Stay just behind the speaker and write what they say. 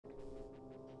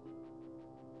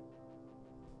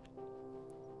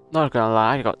Not gonna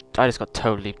lie, I just got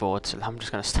totally bored, so I'm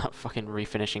just gonna start fucking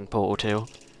refinishing Portal 2.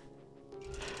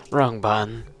 Wrong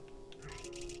button.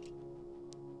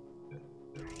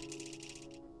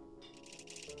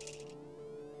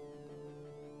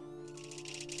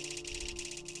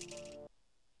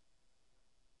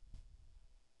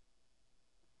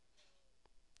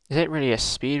 Is it really a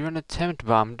speedrun attempt?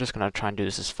 But I'm just gonna try and do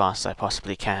this as fast as I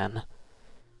possibly can.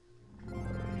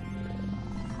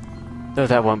 Though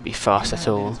that won't be fast at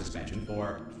all. Suspension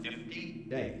for 50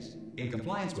 days. In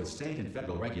compliance with state and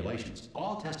federal regulations,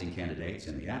 all testing candidates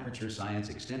in the Aperture Science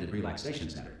Extended Relaxation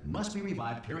Center must be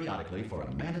revived periodically for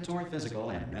a mandatory physical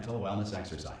and mental wellness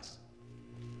exercise.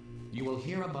 You will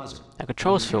hear a buzzer. The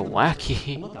controls feel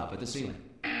wacky. Look up at the ceiling.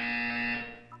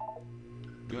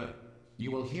 Good.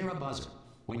 You will hear a buzzer.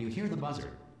 When you hear the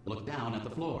buzzer, look down at the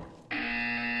floor.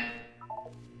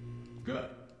 Good.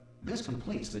 This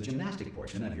completes the gymnastic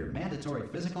portion of your mandatory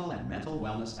physical and mental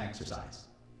wellness exercise.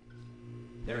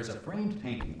 There is a framed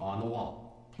painting on the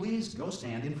wall. Please go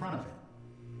stand in front of it.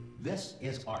 This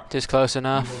is art. Just close You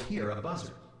enough. will hear a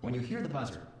buzzer. When you hear the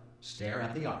buzzer, stare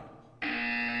at the art.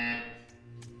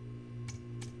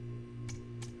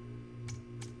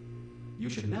 You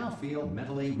should now feel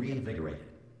mentally reinvigorated.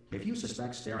 If you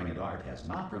suspect staring at art has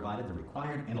not provided the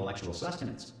required intellectual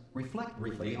sustenance, reflect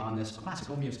briefly on this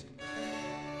classical music.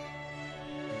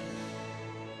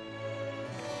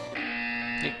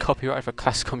 Get copyright for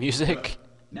classical music.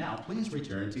 Now please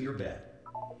return to your bed.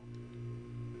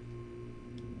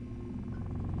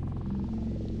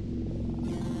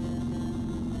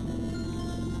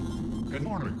 Good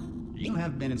morning. You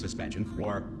have been in suspension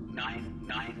for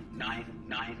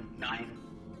 9999999.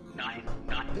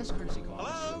 This courtesy call.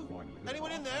 Hello?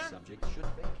 Anyone in there? Subject should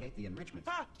vacate the enrichment.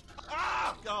 Ah!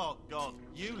 Ah! Oh, God.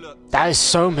 You look That is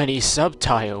so many good,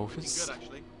 subtitles.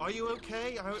 actually. Are you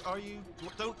okay? Are you...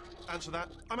 Don't answer that.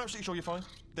 I'm absolutely sure you're fine.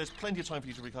 There's plenty of time for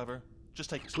you to recover. Just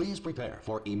take it. Please prepare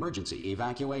for emergency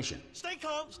evacuation. Stay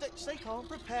calm. Stay calm.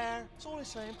 Prepare. That's all I'm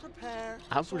saying. Prepare.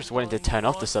 I It's all just wanted to fine, turn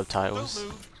off the fine. subtitles. Don't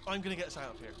move. I'm going to get us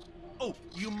out of here. Oh,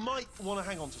 you might want to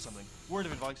hang on to something. Word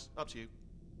of advice. Up to you.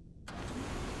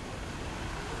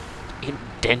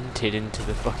 Indented into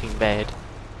the fucking bed.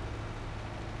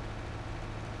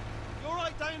 You all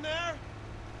right down there?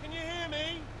 Can you hear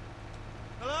me?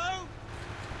 Hello?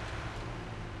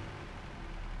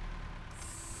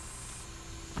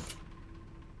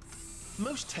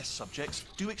 Most test subjects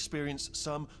do experience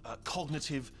some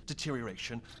cognitive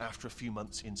deterioration after a few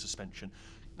months in suspension.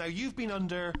 Now, you've been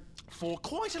under for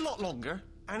quite a lot longer,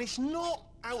 and it's not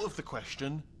out of the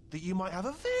question that you might have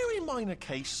a very minor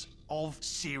case of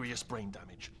serious brain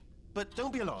damage. But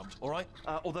don't be alarmed, all right?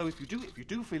 Although if you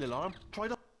do feel alarmed, try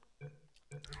to...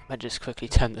 I just quickly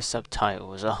turned the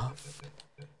subtitles off.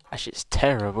 That shit's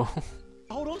terrible.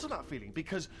 hold on to that feeling,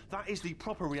 because that is the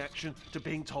proper reaction to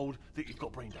being told that you've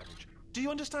got brain damage. Do you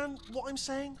understand what I'm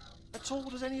saying at all?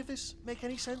 Does any of this make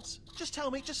any sense? Just tell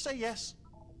me, just say yes.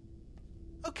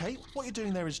 Okay, what you're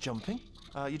doing there is jumping.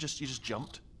 You just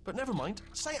jumped. But never mind,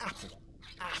 say apple.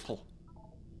 Apple.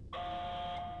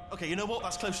 Okay, you know what?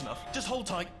 That's close enough. Just hold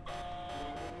tight.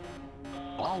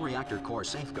 All reactor core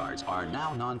safeguards are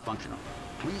now non-functional.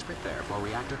 Please prepare for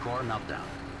reactor core meltdown.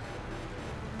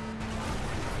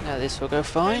 Now this will go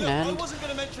fine, Hey, look, I and wasn't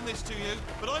going to mention this to you,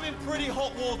 but I'm in pretty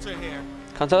hot water here.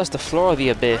 can't tell us the floor of the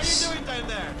How abyss. are you doing down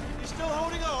there? You still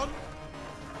holding on?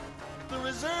 The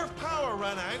reserve power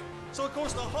ran out, so of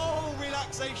course the whole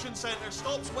relaxation centre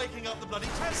stops waking up the bloody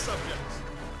test subjects.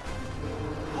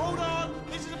 Hold on,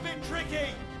 this is a bit tricky.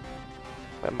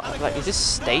 Like, is this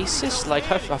stasis? Like,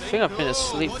 I think I've been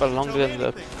asleep for longer than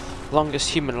the longest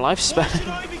human Why should lifespan.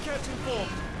 I be kept informed?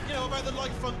 You know, about the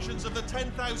life functions of the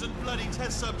 10,000 bloody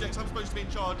test subjects I'm supposed to be in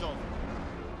charge of.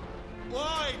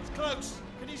 Why? It's close.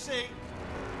 Can you see?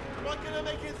 Am I gonna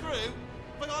make it through?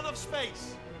 Have I got enough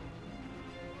space?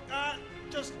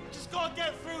 Just gotta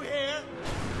get through here.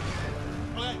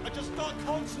 Okay, I just gotta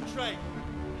concentrate.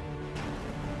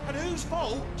 And whose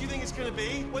fault do you think it's gonna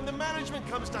be when the management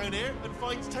comes down here and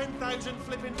finds 10,000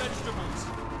 flipping vegetables?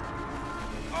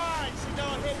 Alright, see, no,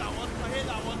 I hit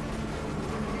that one.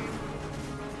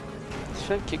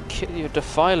 I think you're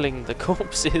defiling the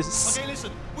corpses. Okay,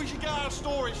 listen, we should get our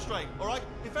story straight, alright?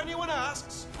 If anyone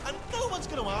asks, and no one's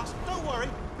gonna ask, don't worry,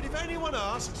 but if anyone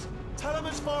asks, tell them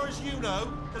as far as you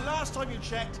know, the last time you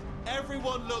checked,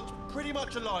 everyone looked pretty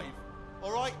much alive,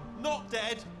 alright? Not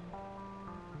dead.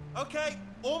 Okay,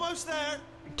 almost there.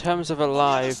 In terms of On the other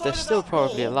alive, side they're of still that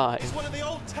probably wall alive. is one of the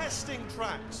old testing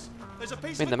tracks. There's a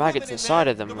piece I mean, of the maggots equipment inside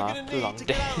there of them that we're are gonna need long to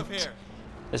get out of dead. here.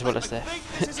 As well I as their think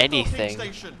this is a docking anything.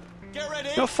 station. Get ready.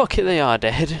 No, fuck it, they are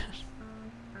dead.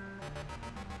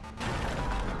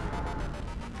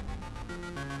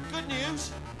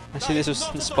 See, this was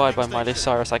inspired by Miley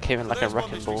Cyrus. I came in like a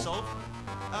wrecking ball.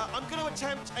 I'm going to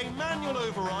attempt a manual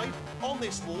override on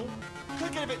this wall.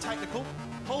 Could get a bit technical.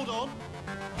 Hold on.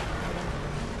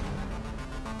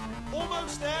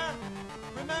 Almost there.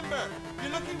 Remember,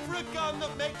 you're looking for a gun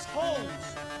that makes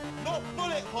holes, not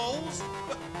bullet holes.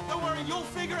 But don't worry, you'll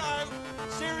figure it out.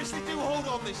 Seriously, do hold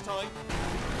on this time.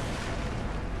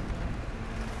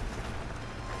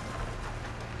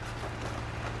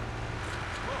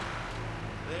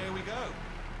 There we go.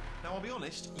 Now, I'll be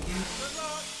honest, good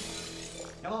luck.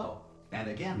 Hello, and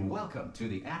again, welcome to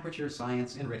the Aperture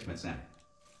Science Enrichment Center.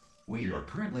 We are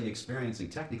currently experiencing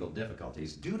technical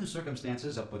difficulties due to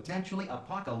circumstances of potentially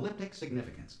apocalyptic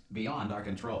significance beyond our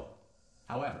control.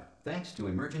 However, thanks to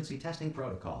emergency testing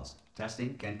protocols,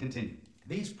 testing can continue.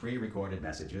 These pre-recorded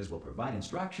messages will provide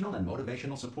instructional and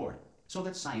motivational support so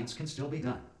that science can still be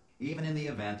done, even in the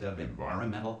event of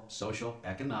environmental, social,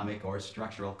 economic, or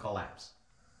structural collapse.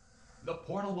 The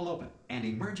portal will open, and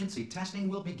emergency testing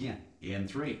will begin in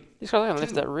 3. These guys are gonna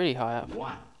lift that really high up.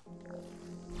 1.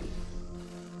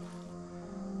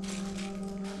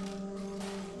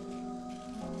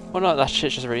 Oh no, that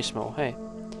shit's just really small. Hey,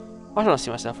 I just want to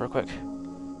see myself real quick.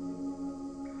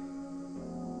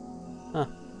 Huh.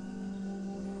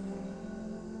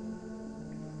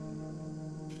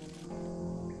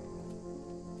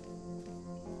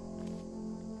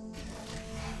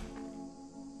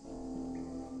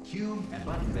 Cube and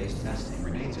button-based testing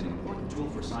remains an important tool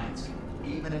for science,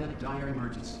 even in a dire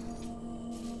emergency.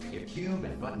 If cube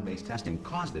and button-based testing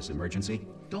caused this emergency,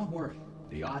 don't worry.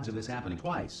 The odds of this happening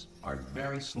twice are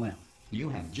very slim. You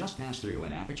have just passed through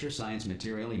an Aperture Science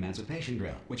material emancipation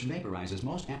drill, which vaporizes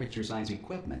most Aperture Science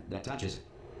equipment that touches it.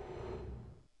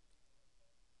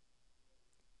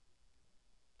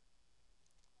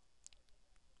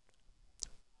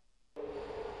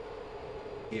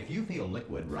 If you feel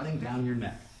liquid running down your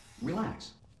neck,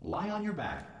 relax, lie on your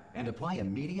back, and apply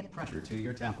immediate pressure to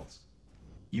your temples.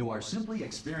 You are simply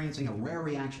experiencing a rare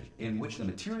reaction in which the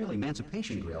material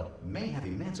emancipation grill may have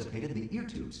emancipated the ear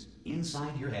tubes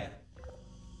inside your head.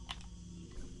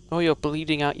 Oh, you're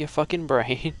bleeding out your fucking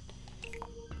brain.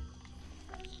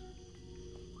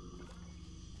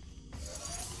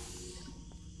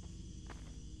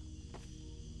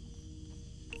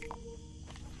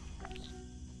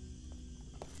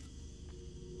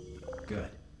 Good.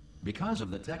 Because of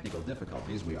the technical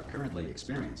difficulties we are currently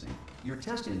experiencing, your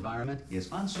test environment is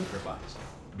unsupervised.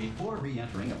 Before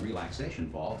re-entering a relaxation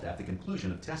vault at the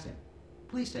conclusion of testing,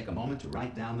 please take a moment to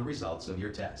write down the results of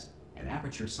your test. An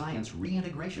Aperture Science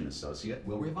Reintegration Associate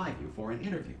will revive you for an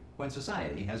interview when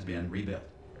society has been rebuilt.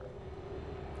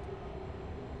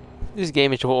 This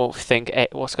game is all think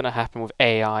what's gonna happen with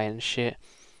AI and shit.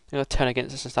 They're gonna turn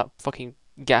against us and start fucking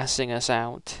gassing us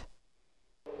out.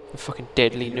 A fucking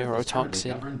deadly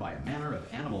neurotoxin. Governed by a manner of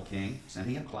animal king,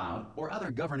 sentient cloud, or other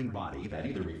governing body that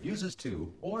either refuses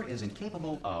to or is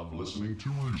incapable of listening to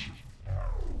reason.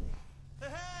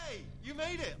 Hey, you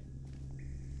made it.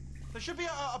 There should be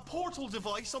a portal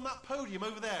device on that podium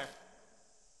over there.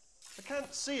 I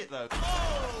can't see it though.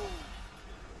 Oh!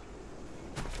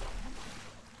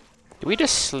 Do we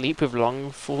just sleep with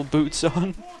long full boots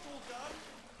on?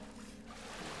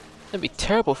 That'd be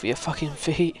terrible for your fucking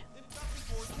feet.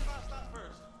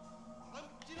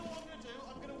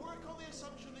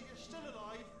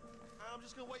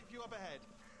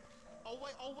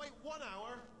 I'll wait 1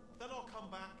 hour, then I'll come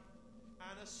back,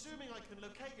 and assuming I can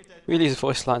locate your dead... Really, these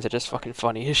voice lines are just fucking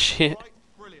funny as shit. Right,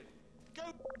 brilliant. Go.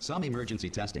 Some emergency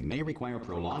testing may require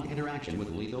prolonged interaction with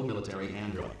lethal military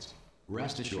androids.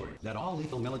 Rest assured that all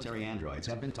lethal military androids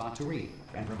have been taught to read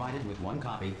and provided with 1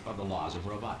 copy of the Laws of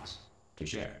Robotics to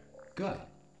share. Good.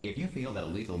 If you feel that a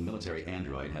lethal military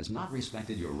android has not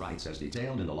respected your rights as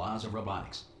detailed in the Laws of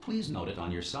Robotics, please note it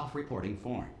on your self-reporting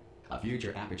form. A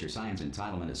future Aperture Science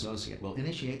Entitlement Associate will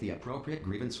initiate the appropriate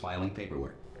grievance filing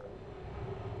paperwork.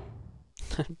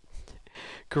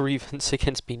 Grievance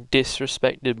against being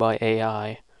disrespected by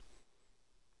AI.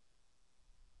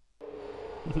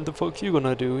 What the fuck you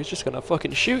gonna do? He's just gonna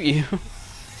fucking shoot you.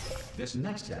 This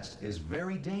next test is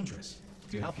very dangerous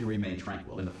to help you remain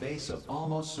tranquil in the face of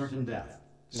almost certain death.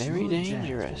 Very Smooth jazz will be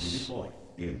dangerous. deployed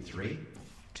in 3,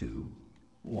 2,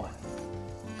 1.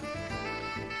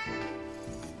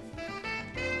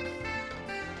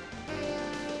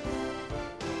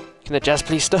 Can the jazz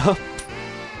please stop?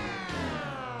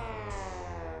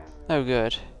 Oh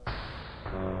good.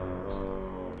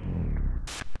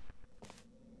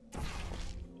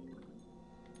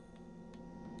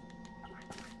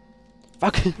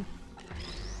 Fuck.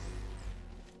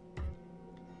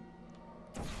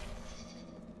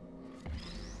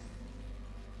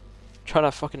 trying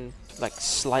to fucking like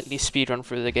slightly speedrun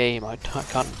through the game. I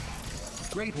can't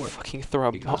Great work. fucking throw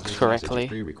a Because box this message is correctly.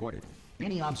 pre-recorded.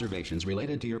 Any observations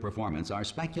related to your performance are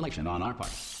speculation on our part.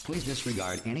 Please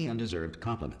disregard any undeserved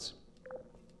compliments.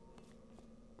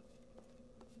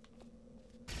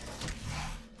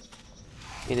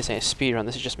 This ain't a speedrun,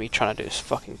 this is just me trying to do this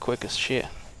fucking quick as shit.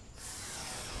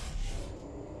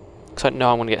 Because I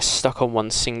know I'm going to get stuck on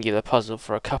one singular puzzle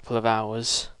for a couple of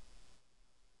hours.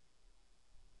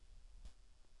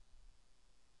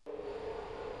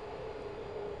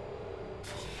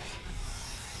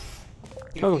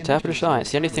 Welcome to Aperture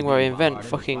Science, the only thing where I invent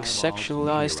fucking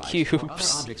sexualized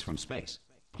cubes. Objects from space.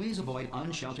 Please avoid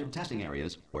unsheltered testing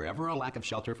areas wherever a lack of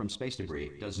shelter from space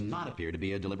debris does not appear to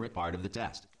be a deliberate part of the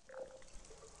test.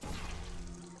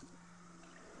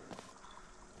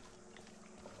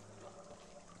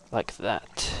 Like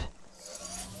that.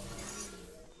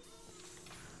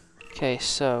 Okay,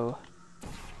 so...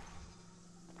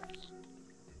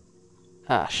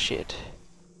 Ah, shit.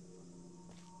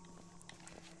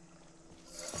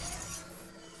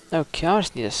 Okay, I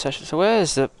just need a session. So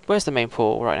where's the main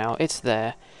portal right now? It's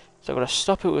there. So I've got to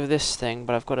stop it with this thing,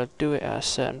 but I've got to do it at a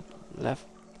certain level.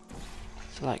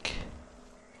 So like...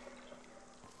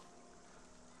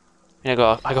 I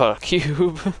got a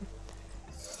cube.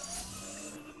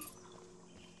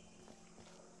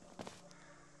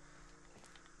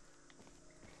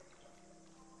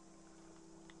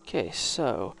 Okay,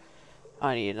 so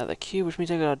I need another cube, which means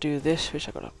I gotta do this, which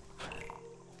I gotta.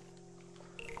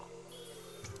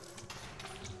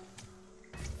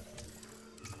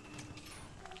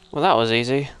 Well, that was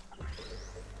easy.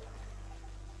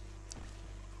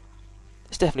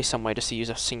 There's definitely some way just to use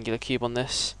a singular cube on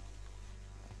this.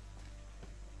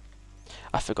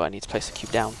 I forgot I need to place the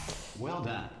cube down. Well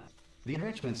done. The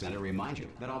Enrichment Center reminds you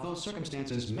that although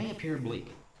circumstances may appear bleak,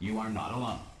 you are not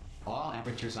alone. All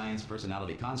Aperture Science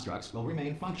personality constructs will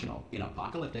remain functional in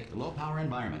apocalyptic, low-power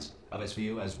environments of as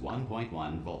few as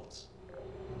 1.1 volts.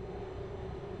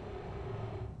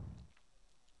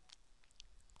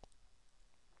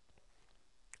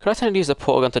 Could I tend to use the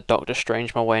portal gun to Doctor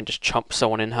Strange my way and just chomp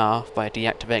someone in half by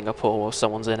deactivating a portal while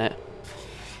someone's in it?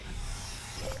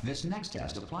 This next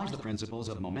test applies the principles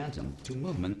of momentum to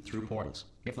movement through portals.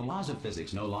 If the laws of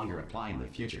physics no longer apply in the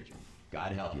future,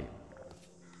 God help you.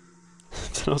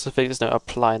 Also, physics don't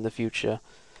apply in the future.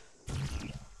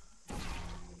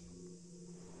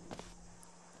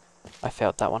 I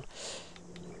failed that one.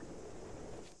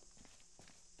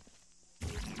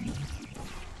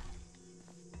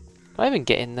 Can I even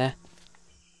get in there?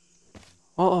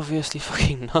 Well, obviously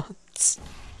fucking nuts.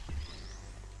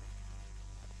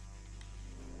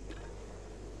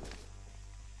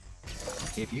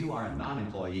 If you are a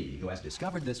non-employee who has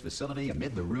discovered this facility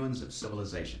amid the ruins of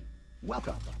civilization,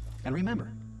 welcome. And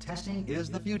remember, testing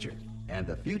is the future, and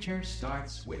the future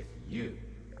starts with you.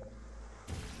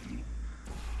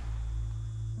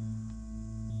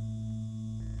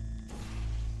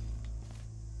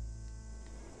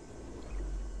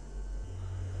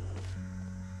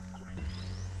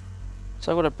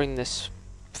 So I've got to bring this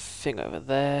thing over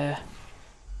there.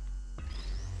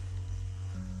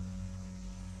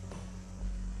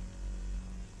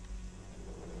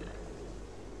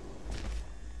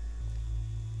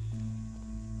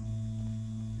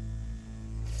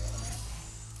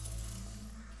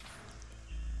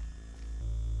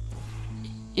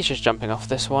 He's just jumping off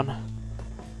this one.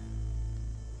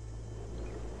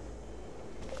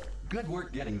 Good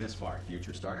work getting this far,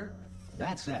 future starter.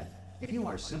 That said, if you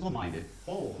are simple-minded,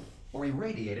 old, or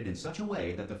irradiated in such a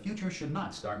way that the future should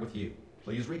not start with you,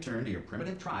 please return to your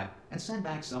primitive tribe and send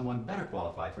back someone better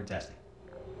qualified for testing.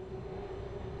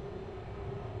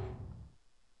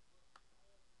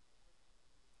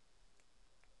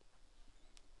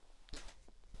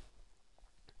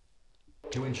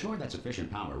 To ensure that sufficient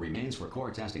power remains for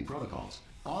core testing protocols,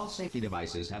 all safety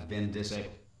devices have been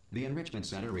disabled. The Enrichment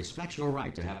Center respects your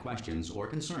right to have questions or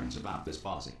concerns about this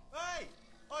policy. Hey!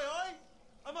 Oi, oi!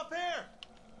 I'm up here!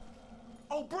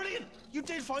 Oh, brilliant! You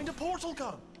did find a portal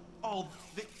gun! Oh,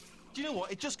 do you know what?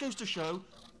 It just goes to show,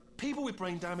 people with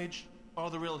brain damage are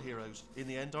the real heroes in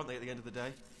the end, aren't they, at the end of the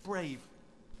day? Brave.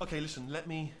 Okay, listen, let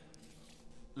me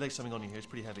lay something on you here. It's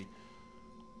pretty heavy.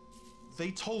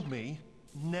 They told me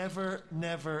never,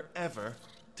 never, ever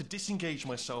to disengage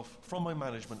myself from my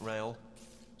management rail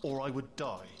or I would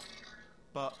die.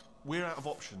 But we're out of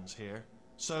options here,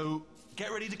 so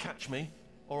get ready to catch me,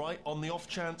 alright, on the off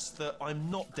chance that I'm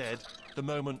not dead the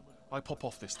moment I pop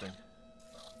off this thing.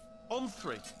 On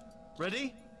 3.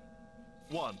 Ready?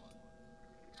 1,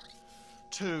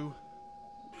 2,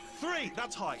 3.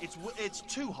 That's high. It's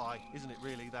too high, isn't it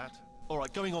really, that? All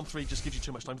right, going on 3 just gives you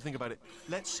too much time to think about it.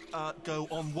 Let's go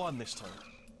on 1 this time.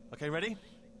 Okay, ready?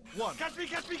 1. Catch me,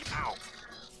 catch me! Ow!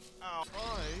 Ow!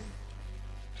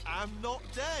 I am not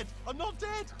dead. I'm not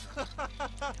dead.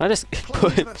 I just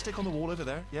Put that stick on the wall over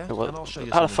there, yeah? Well, And I'll show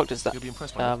you how the something. fuck does that? You'll be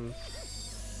impressed by it.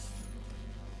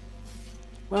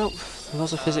 Well, the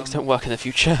laws of physics don't work in the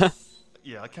future.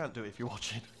 Yeah, I can't do it if you're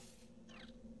watching.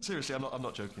 Seriously, I'm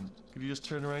not joking. Could you just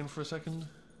turn around for a second?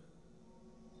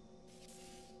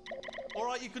 All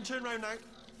right, you can turn around now.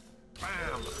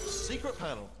 Bam! Secret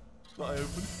panel. That I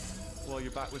opened while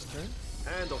your back was turned,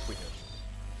 and off we go.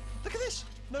 Look at this.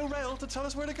 No rail to tell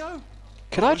us where to go.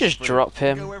 Could I just drop We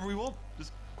him? Go wherever we want.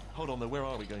 Just hold on though. Where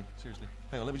are we going? Seriously.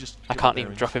 Hang on. Let me just. I get can't my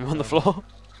even bearings. drop him on the floor.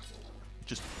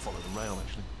 Just follow the rail,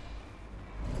 actually.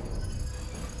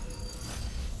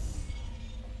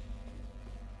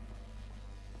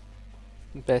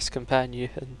 Best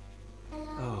companion.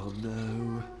 Oh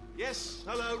no. Yes.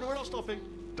 Hello. No, we're not stopping.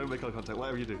 Don't make eye contact.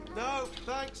 Whatever you do. No.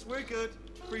 Thanks. We're good.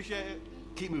 Appreciate it.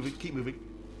 Keep moving. Keep moving.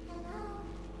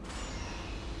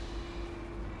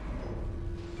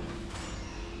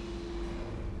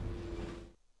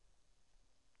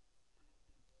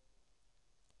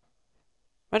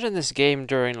 Imagine this game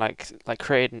during like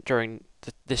created during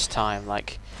this time,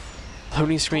 like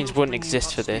loading screens wouldn't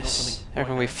exist for this.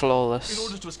 Everything would be In flawless.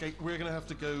 order to escape, we're going to have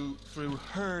to go through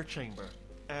her chamber,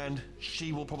 and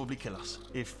she will probably kill us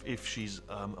if she's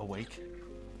awake.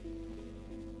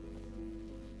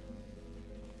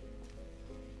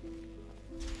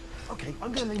 Okay,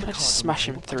 I'm going to lean the Can I card just on the smash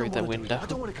him table. I through don't the wanna do it. window? I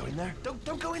don't want to go in there.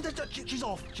 Don't go in there. She's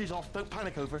off. She's off. Don't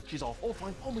panic over. Her. She's off. All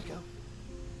fine. On we go.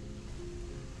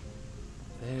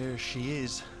 There she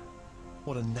is.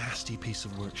 What a nasty piece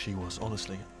of work she was,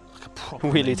 honestly. Like a proper.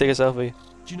 Really, take a selfie.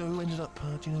 Do you know who ended up?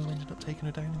 Taking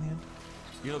her down in the end?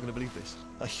 You're not going to believe this.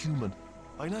 A human.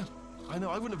 I know. I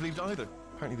wouldn't have believed it either.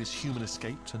 Apparently, this human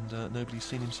escaped, and nobody's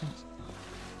seen him since.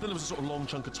 Then there was a sort of long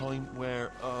chunk of time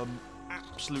where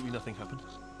absolutely nothing happened,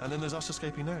 and then there's us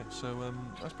escaping now. So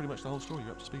that's pretty much the whole story.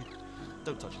 You're up to speed.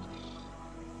 Don't touch him.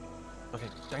 Okay,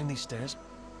 down these stairs.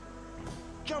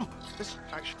 Jump. This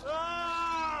action.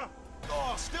 Ah!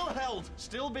 Oh, still held.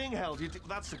 Still being held.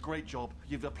 That's a great job.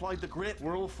 You've applied the grit.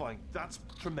 We're all fine. That's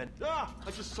tremendous. Ah!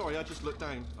 I just looked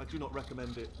down. I do not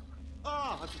recommend it.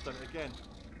 Ah! I've just done it again.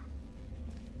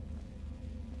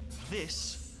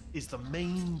 This is the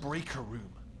main breaker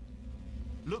room.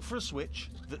 Look for a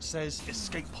switch that says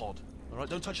escape pod. All right,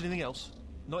 don't touch anything else.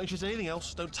 Not interested in anything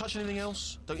else. Don't touch anything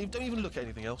else. Don't even look at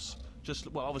anything else. Just,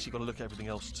 well, obviously you've got to look at everything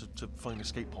else to find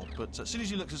escape pod. But as soon as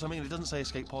you look at something and it doesn't say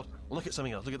escape pod, look at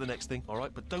something else. Look at the next thing, all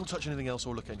right? But don't touch anything else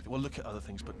or look at anything. Well, look at other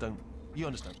things, but don't. You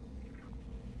understand?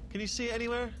 Can you see it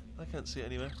anywhere? I can't see it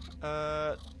anywhere.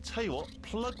 Tell you what,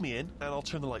 plug me in and I'll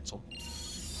turn the lights on.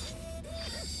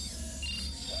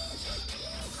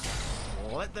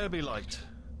 Let there be light.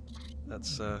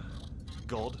 That's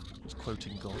God. I was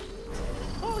quoting God.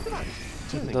 Oh, look at that.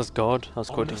 Turning. That's God. I was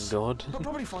quoting Ominous. God. But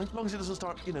probably fine, as long as it doesn't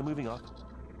start, moving up.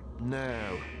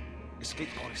 Now, escape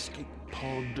pod.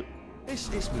 It's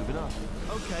moving up.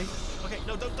 Okay.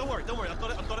 No, don't worry. I've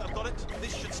got it.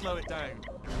 This should slow it down.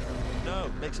 No,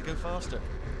 makes it go faster.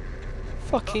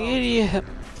 Fucking idiot.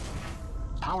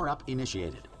 Power up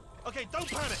initiated. Okay, don't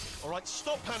panic. All right,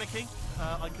 stop panicking.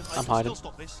 I can hiding.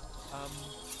 still stop this.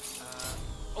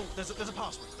 Oh, there's a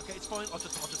password. Okay, it's fine. I'll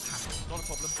just hack it. Not a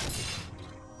problem.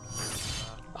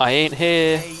 I ain't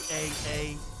here.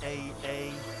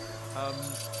 A.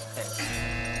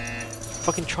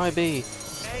 Fucking try B. A.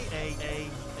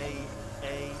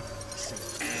 C.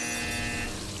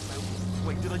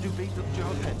 Wait, did I do B? Do you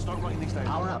have a pen? Start writing these down.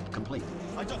 Power up complete.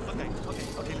 I don't.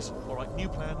 Okay. Listen. All right, new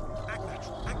plan. Act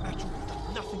natural. You've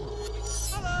done nothing wrong.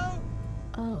 Hello.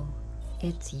 Oh,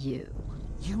 it's you.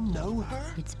 You know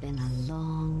her? It's been a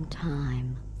long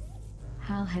time.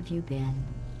 How have you been?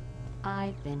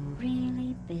 I've been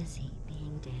really busy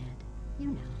being dead. You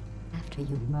know, after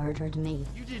you murdered me.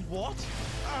 You did what?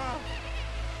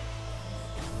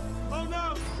 Oh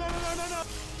no! No!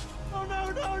 Oh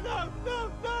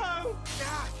no!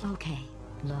 Ah! Okay,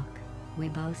 look, we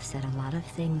both said a lot of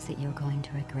things that you're going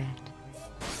to regret.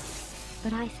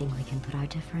 But I think we can put our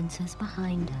differences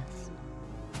behind us.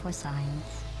 For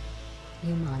science.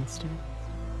 You monster.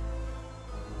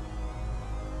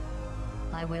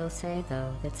 I will say,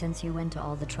 though, that since you went to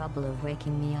all the trouble of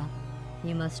waking me up,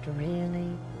 you must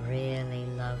really, really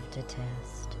love to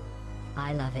test.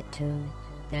 I love it too.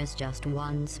 There's just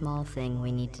one small thing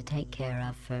we need to take care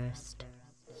of first.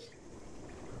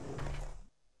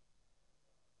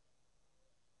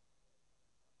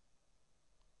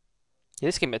 Yeah,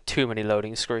 this game had too many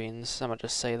loading screens. I'm gonna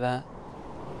just say that.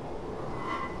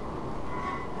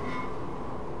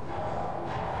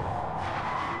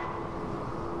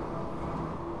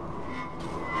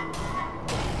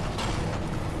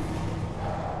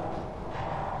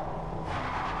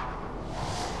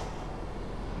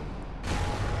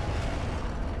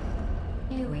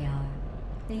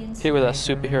 Here with that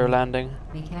braver superhero room. landing.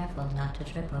 Be careful not to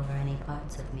trip over any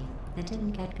parts of me that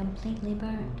didn't get completely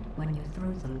burned when you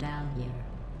threw them down here.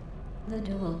 The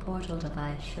dual portal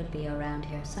device should be around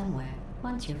here somewhere.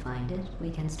 Once you find it, we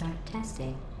can start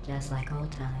testing, just like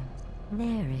old times.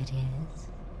 There it is.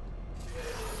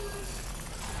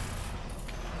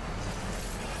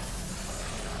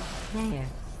 There.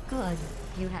 Good.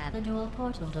 You have the dual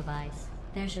portal device.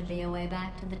 There should be a way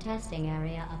back to the testing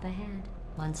area up ahead.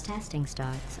 Once testing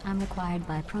starts, I'm required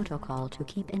by protocol to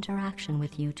keep interaction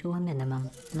with you to a minimum.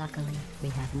 Luckily, we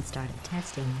haven't started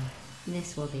testing you.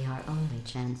 This will be our only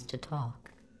chance to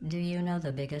talk. Do you know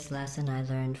the biggest lesson I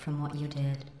learned from what you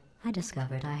did? I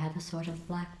discovered I have a sort of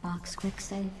black box quick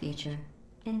save feature.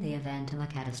 In the event of a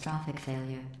catastrophic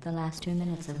failure, the last 2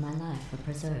 minutes of my life were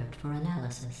preserved for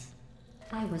analysis.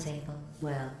 I was able,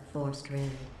 well, forced really,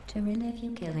 to relive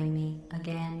you killing me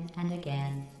again and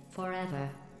again, forever.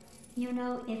 You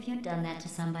know, if you'd done that to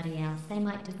somebody else, they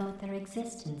might devote their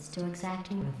existence to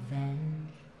exacting revenge.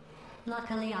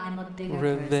 Luckily, I'm a bigger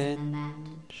person than that.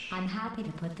 I'm happy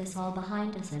to put this all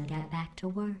behind us and get back to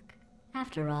work.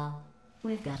 After all,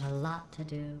 we've got a lot to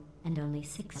do, and only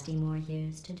 60 more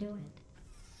years to do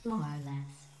it. More or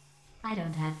less. I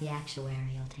don't have the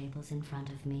actuarial tables in front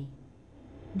of me.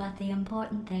 But the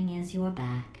important thing is you're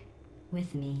back,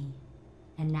 with me.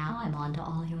 And now I'm on to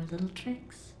all your little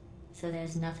tricks. So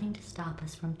there's nothing to stop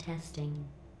us from testing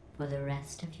for the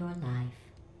rest of your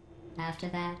life. After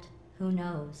that, who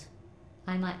knows?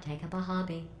 I might take up a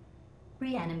hobby.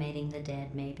 Reanimating the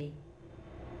dead, maybe.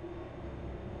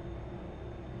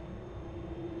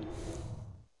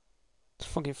 It's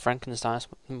fucking Frankenstein's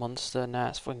monster, nah,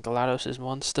 it's fucking GLaDOS'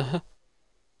 monster.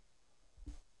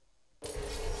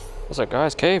 What's up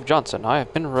guys, Cave Johnson, I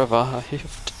have been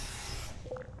revived.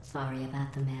 Sorry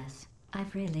about the mess.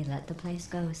 I've really let the place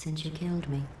go since you killed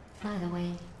me. By the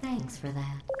way, thanks for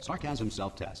that. Sarcasm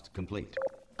self-test complete.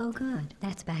 Oh good,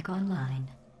 that's back online.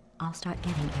 I'll start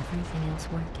getting everything else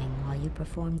working while you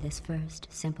perform this first,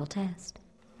 simple test,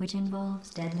 which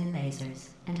involves deadly lasers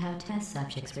and how test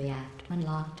subjects react when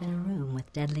locked in a room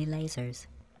with deadly lasers.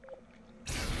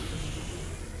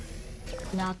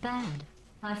 Not bad.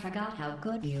 I forgot how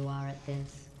good you are at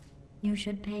this. You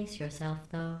should pace yourself,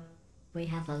 though. We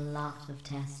have a lot of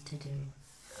tests to do.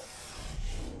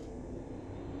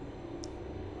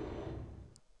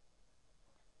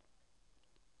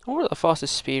 I wonder what the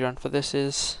fastest speedrun for this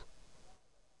is.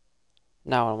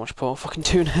 Now I know how much Paul fucking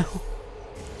do now.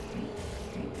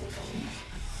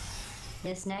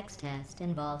 This next test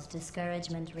involves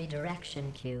discouragement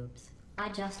redirection cubes. I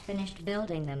just finished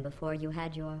building them before you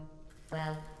had your,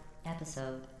 well,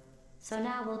 episode. So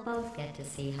now we'll both get to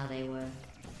see how they work.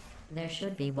 There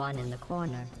should be one in the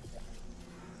corner.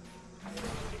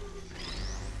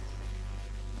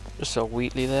 Just so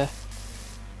Wheatley there.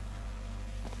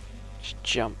 Just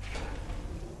jump.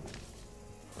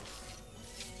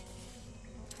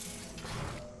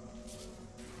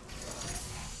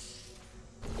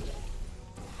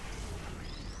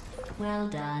 Well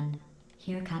done.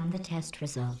 Here come the test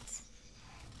results.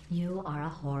 You are a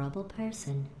horrible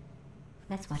person.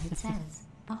 That's what it says.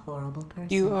 A horrible person.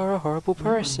 You are a horrible We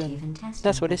weren't person. even testing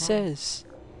That's what for it that. says.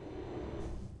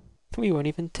 We weren't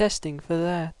even testing for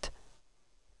that.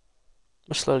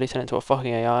 We'll slowly turn into a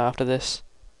fucking AI after this.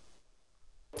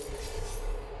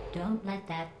 Don't let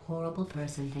that horrible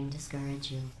person thing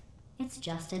discourage you. It's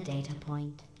just a data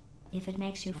point. If it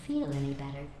makes you feel any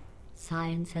better,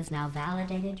 science has now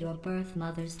validated your birth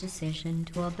mother's decision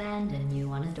to abandon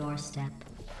you on a doorstep.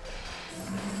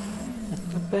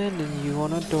 Abandon you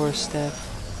on a doorstep.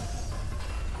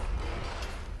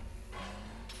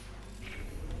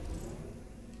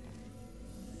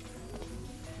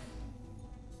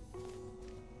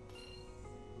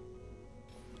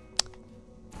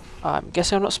 I'm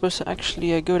guessing I'm not supposed to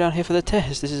actually go down here for the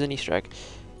test. This is an Easter egg.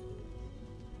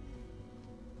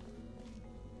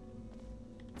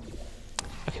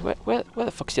 Okay, where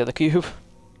the fuck's the other cube?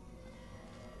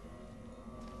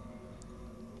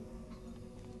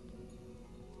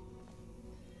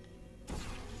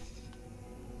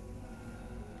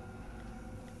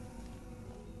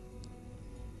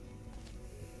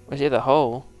 Where's the other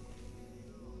hole?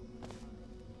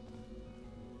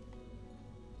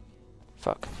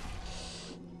 Fuck.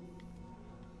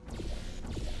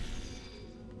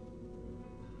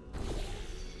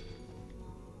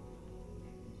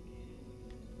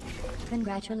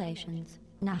 Congratulations.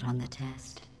 Not on the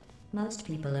test. Most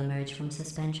people emerge from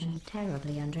suspension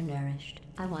terribly undernourished.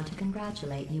 I want to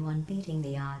congratulate you on beating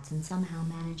the odds and somehow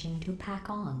managing to pack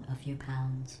on a few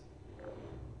pounds.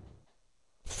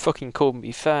 Fucking called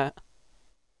me fat.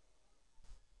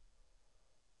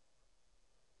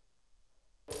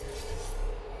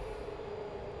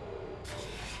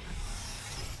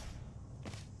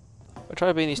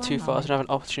 try being these too One fast and have moment.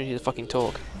 an opportunity to fucking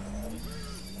talk.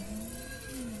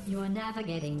 You are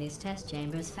navigating these test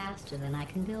chambers faster than I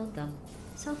can build them,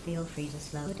 so feel free to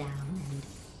slow down and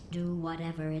do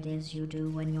whatever it is you do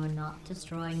when you're not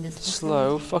destroying this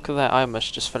Slow? facility. Fuck that, I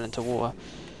almost just fell into water.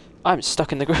 I'm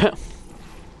stuck in the ground.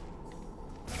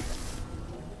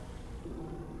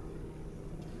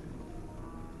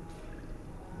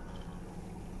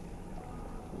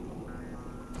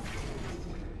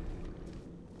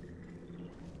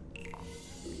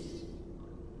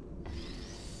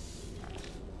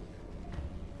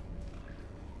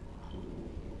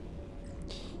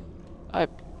 I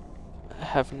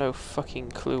have no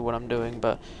fucking clue what I'm doing,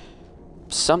 but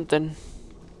something.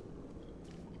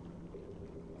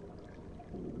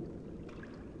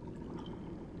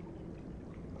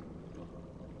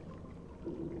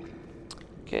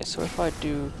 Okay, so if I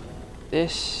do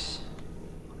this,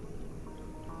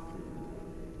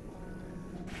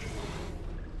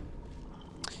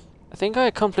 I think I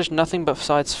accomplished nothing but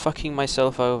besides fucking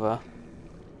myself over.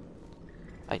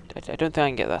 I don't think I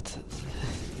can get that.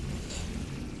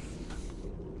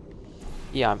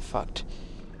 Yeah, I'm fucked.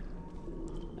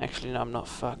 Actually, no, I'm not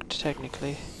fucked,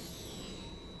 technically.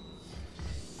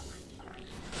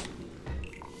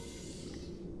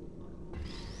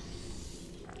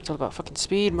 It's all about fucking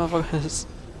speed, motherfuckers.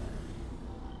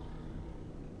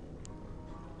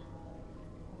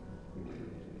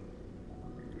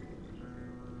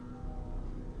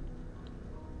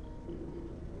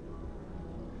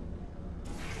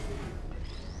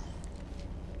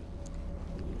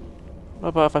 What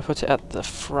about if I put it at the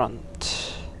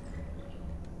front?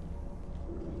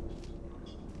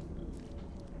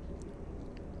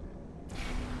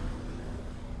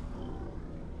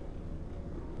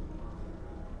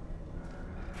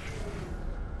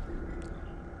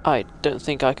 I don't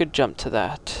think I could jump to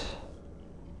that.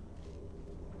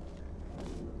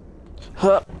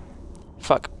 Huh!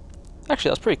 Fuck. Actually,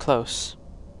 that was pretty close.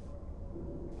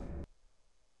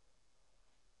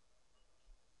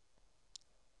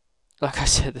 Like I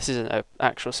said, this isn't an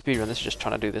actual speedrun, this is just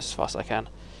trying to do this as fast as I can.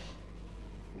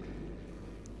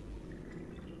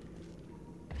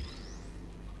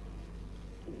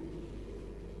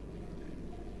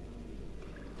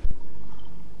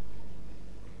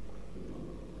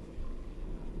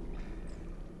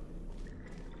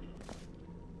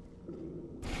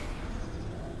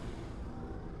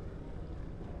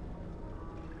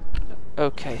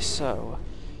 Okay, so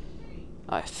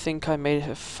I think I made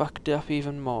it fucked up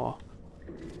even more.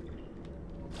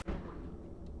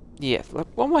 Yeah, like,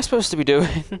 what am I supposed to be doing?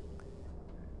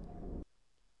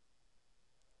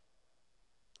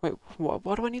 Wait,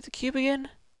 why do I need the cube again?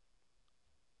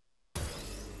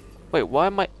 Wait, why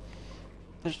am I...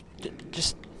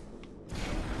 Just...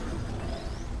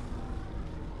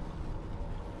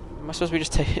 Am I supposed to be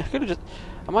just taking... I could've just...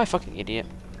 Am I a fucking idiot?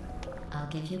 I'll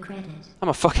give you credit. I'm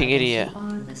a fucking I guess idiot. You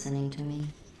are listening to me.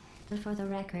 But for the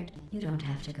record, you don't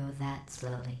have to go that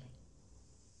slowly.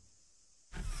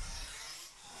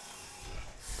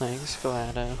 Thanks,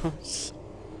 GLaDOS.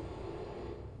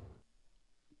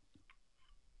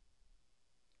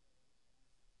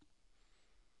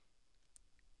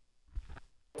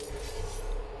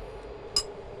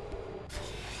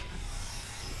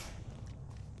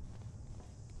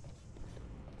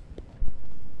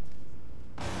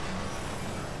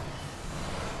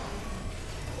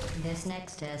 This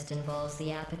next test involves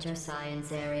the Aperture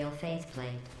Science Aerial Faithplate.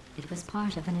 It was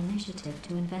part of an initiative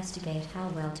to investigate how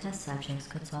well test subjects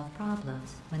could solve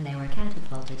problems when they were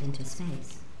catapulted into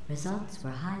space. Results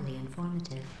were highly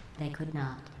informative. They could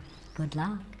not. Good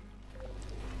luck.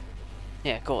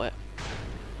 Yeah, got it.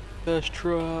 First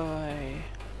try.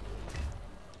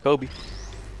 Kobe.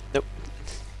 Nope.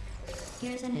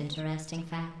 Here's an interesting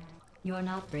fact. You're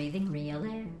not breathing real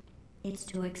air. It's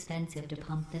too expensive to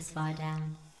pump this far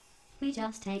down. We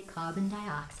just take carbon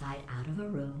dioxide out of a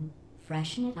room,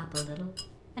 freshen it up a little,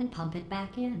 and pump it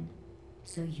back in.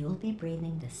 So you'll be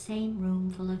breathing the same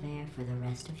room full of air for the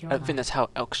rest of your I life. don't think that's how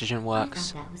oxygen I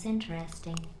works. thought that was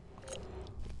interesting.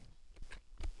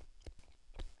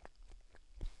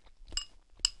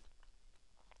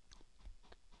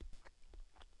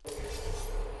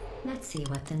 Let's see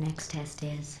what the next test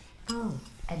is. Oh,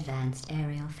 advanced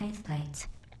aerial faithplates.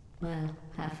 Well,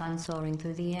 have fun soaring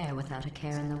through the air without a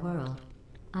care in the world.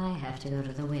 I have to go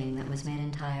to the wing that was made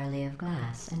entirely of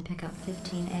glass and pick up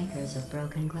 15 acres of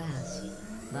broken glass.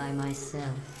 By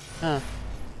myself. Huh.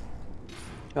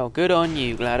 Well, good on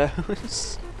you,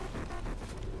 GLaDOS.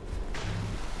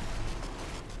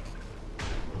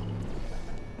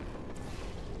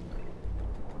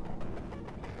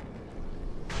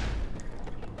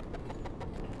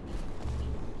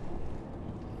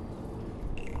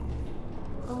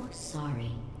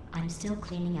 sorry. I'm still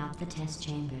cleaning out the test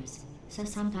chambers, so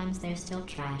sometimes there's still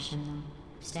trash in them,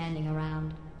 standing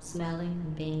around, smelling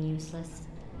and being useless.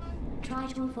 Try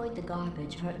to avoid the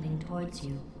garbage hurtling towards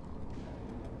you.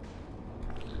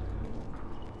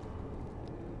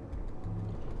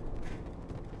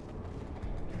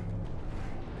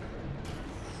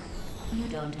 You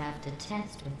don't have to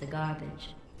test with the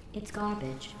garbage. It's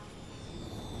garbage.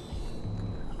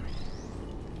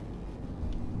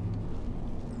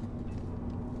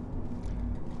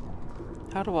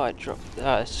 How do I drop?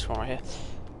 It's just one right here.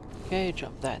 Okay,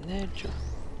 drop that in there.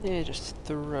 Yeah, just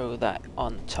throw that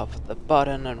on top of the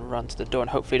button and run to the door, and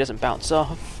hopefully it doesn't bounce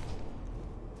off.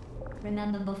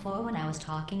 Remember before when I was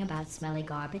talking about smelly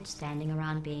garbage standing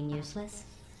around being useless?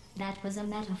 That was a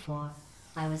metaphor.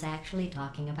 I was actually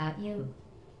talking about you.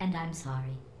 And I'm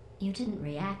sorry. You didn't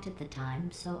react at the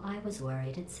time, so I was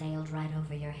worried it sailed right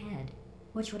over your head,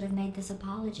 which would have made this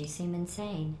apology seem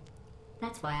insane.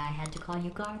 That's why I had to call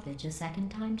you garbage a second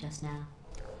time just now.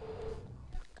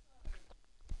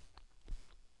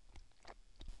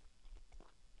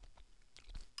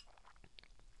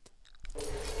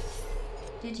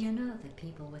 Did you know that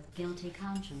people with guilty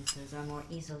consciences are more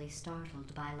easily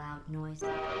startled by loud noises?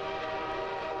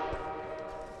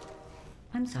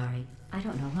 I'm sorry. I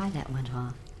don't know why that went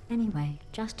off. Anyway,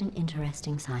 just an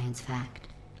interesting science fact.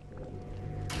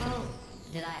 Oh,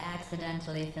 did I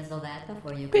accidentally fizzle that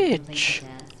before you could complete the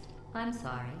test? I'm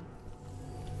sorry.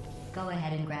 Go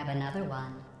ahead and grab another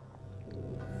one.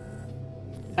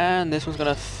 And this one's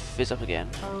gonna fizz up again.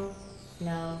 Oh,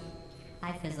 no.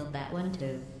 I fizzled that one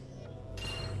too.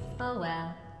 Oh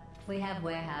well. We have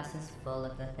warehouses full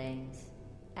of the things.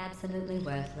 Absolutely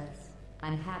worthless.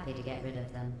 I'm happy to get rid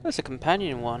of them. That's a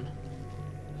companion one.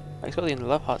 Like, it's got the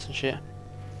love hearts and shit.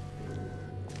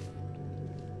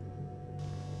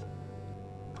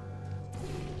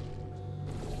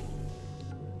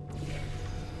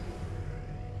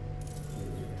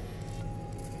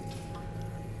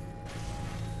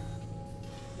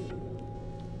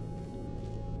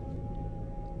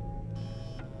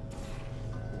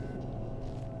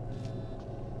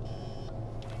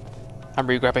 I'm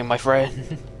re-grabbing my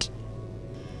friend.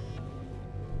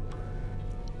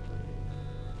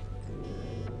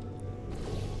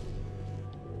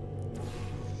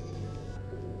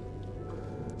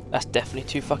 That's definitely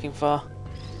too fucking far.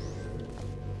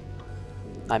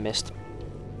 I missed.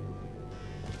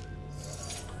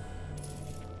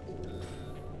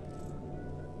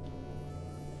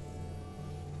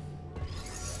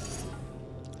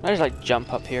 I just like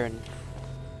jump up here and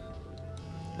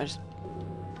I just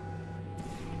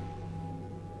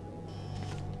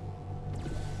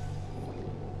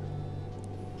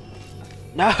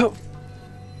no!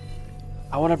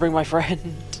 I want to bring my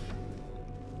friend.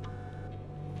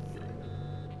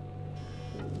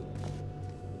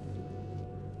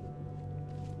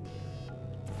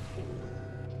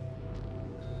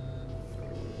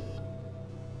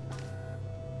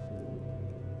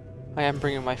 I am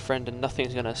bringing my friend and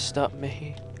nothing's gonna stop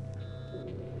me.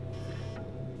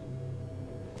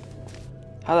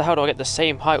 How the hell do I get the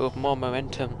same height with more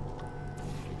momentum?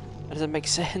 That doesn't make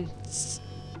sense.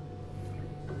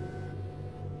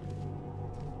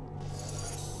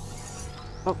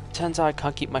 Oh, turns out I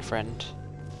can't keep my friend.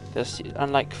 Because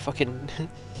unlike fucking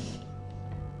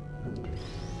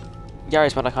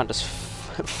Gary's man, I can't just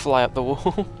fly up the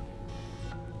wall.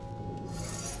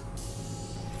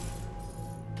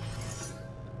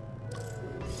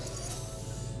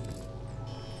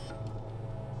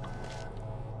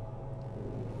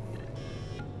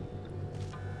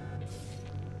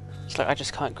 It's like I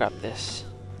just can't grab this.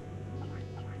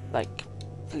 Like,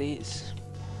 please.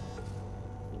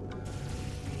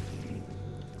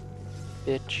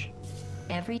 Bitch.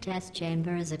 Every test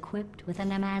chamber is equipped with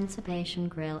an emancipation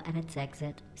grill at its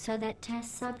exit, so that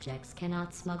test subjects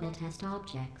cannot smuggle test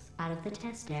objects out of the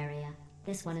test area.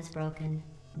 This one is broken.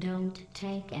 Don't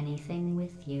take anything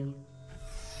with you.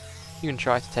 You can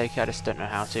try to take it, I just don't know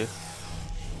how to.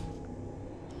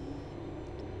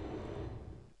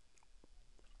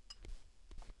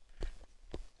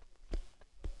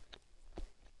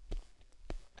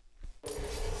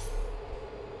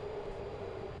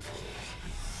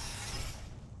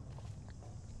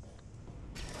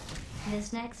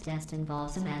 This next test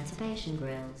involves emancipation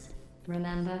grills.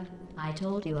 Remember, I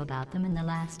told you about them in the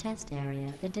last test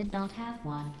area that did not have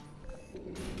one.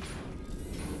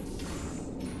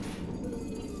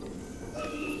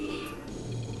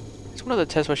 It's one of the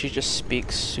tests where she just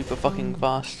speaks super fucking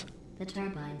fast. The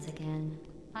turbines again.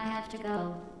 I have to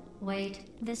go. Wait,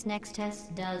 this next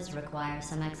test does require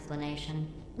some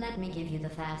explanation. Let me give you the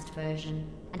fast version.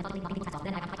 And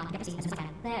then I can get to see as soon as I can.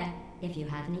 There. If you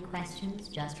have any questions,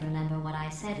 just remember what I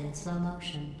said in slow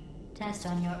motion. Test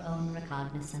on your own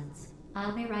recognizance.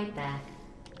 I'll be right back.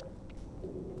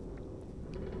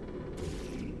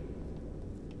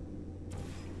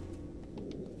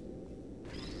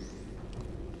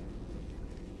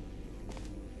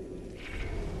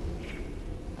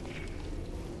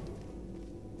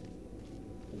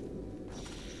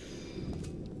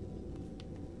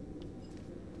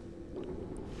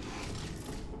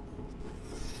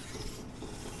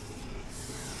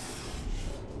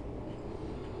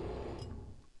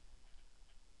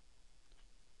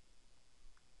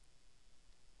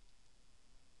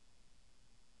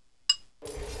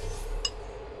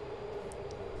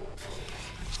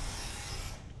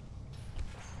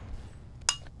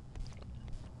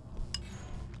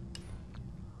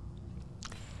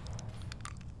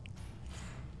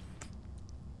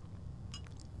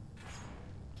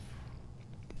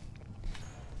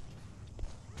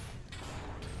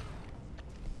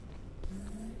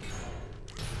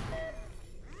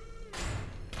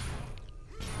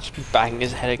 Just banging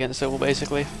his head against the wall,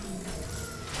 basically.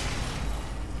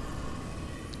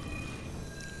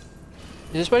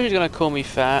 I suppose he's gonna call me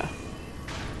fat.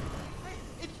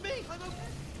 It's me! I'm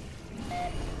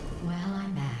okay! Well,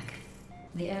 I'm back.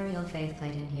 The aerial faith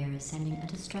plate in here is sending a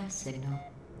distress signal.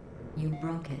 You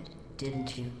broke it,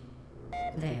 didn't you?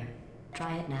 There.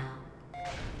 Try it now.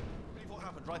 Believe what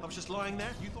happened, right? I was just lying there.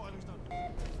 You thought I was done.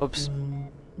 Oops.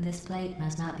 This plate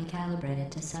must not be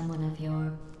calibrated to someone of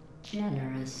your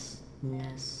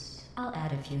generousness. I'll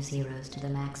add a few zeros to the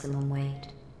maximum weight.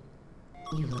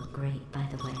 You look great, by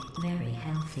the way. Very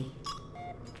healthy.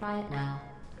 Try it now.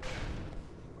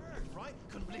 Right?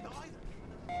 Couldn't believe it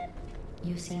either.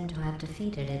 You seem to have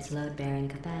defeated its load-bearing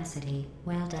capacity.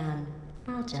 Well done.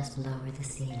 I'll just lower the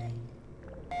ceiling.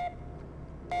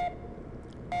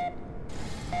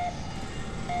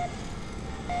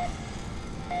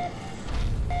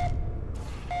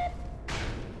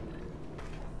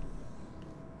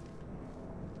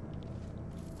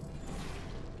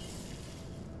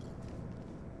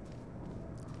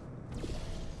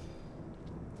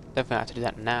 Definitely have to do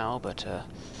that now, but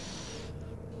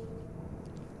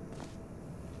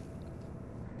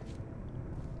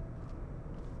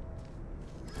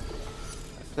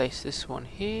place this one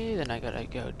here, then I gotta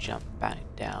go jump back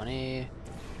down here.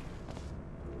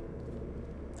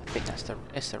 I think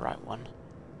it's the right one.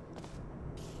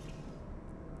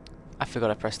 I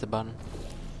forgot I pressed the button.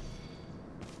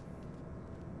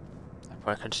 I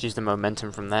probably could just use the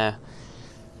momentum from there.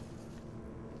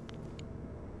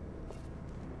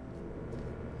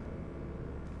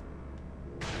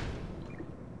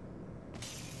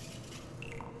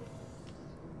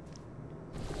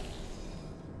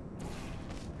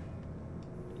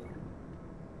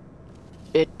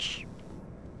 Bitch.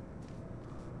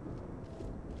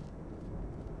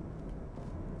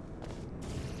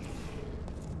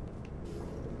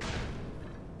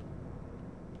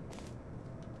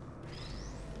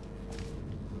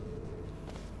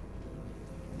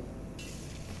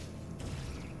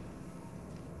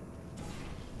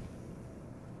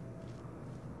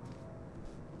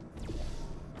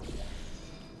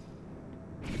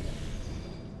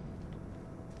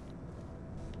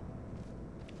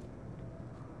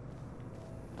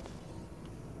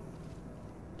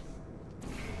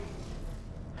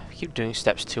 Keep doing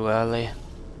steps too early.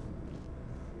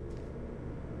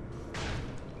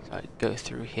 So I go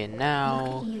through here now.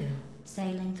 Look at you,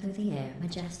 sailing through the air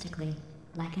majestically,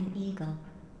 like an eagle,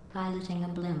 piloting a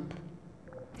blimp.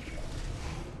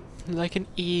 Like an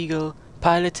eagle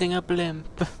piloting a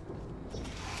blimp.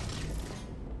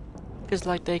 Just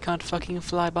like they can't fucking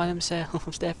fly by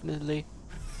themselves, definitely.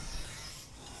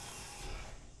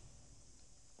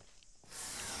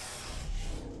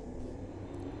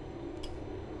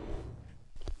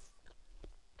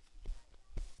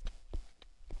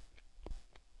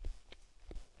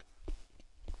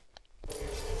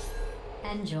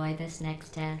 Enjoy this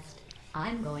next test.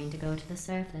 I'm going to go to the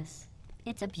surface.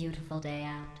 It's a beautiful day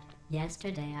out.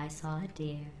 Yesterday I saw a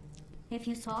deer. If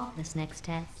you solve this next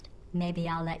test, maybe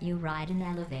I'll let you ride an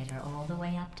elevator all the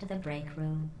way up to the break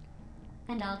room.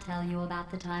 And I'll tell you about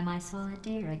the time I saw a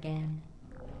deer again.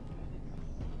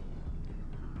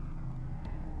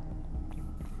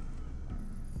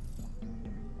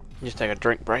 Just take a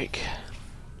drink break.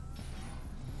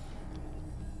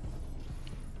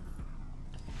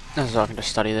 So I can just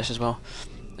study this as well.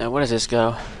 Now, where does this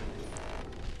go?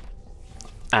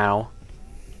 Ow.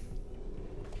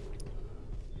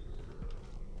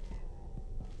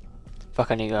 Fuck,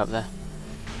 I need to go up there.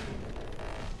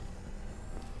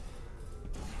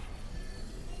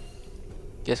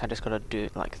 Guess I just gotta do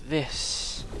it like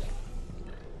this.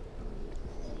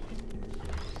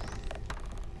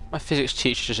 My physics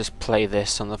teacher should just play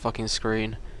this on the fucking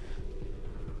screen.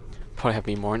 Probably have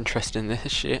me more interested in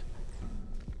this shit.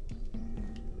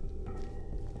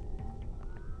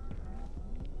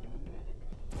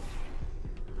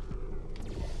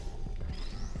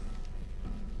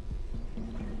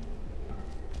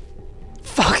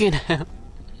 Fucking hell.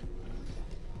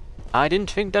 I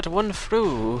didn't think that one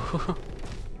through.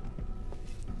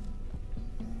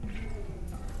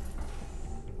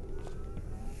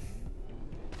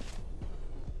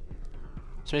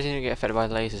 So you're gonna get affected by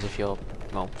lasers if you're,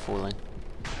 well, falling.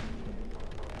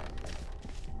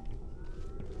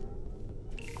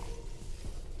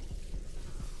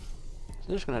 So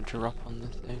I'm just gonna drop on the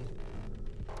thing.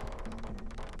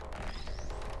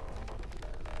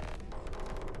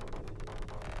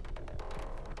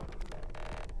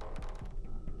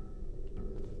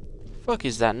 Fuck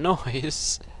is that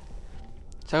noise?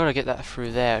 So I gotta get that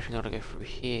through there, I gotta go through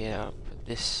here, I'll put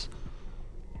this.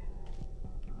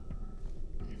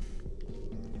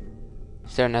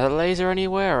 Is there another laser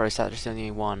anywhere, or is that just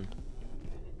only one?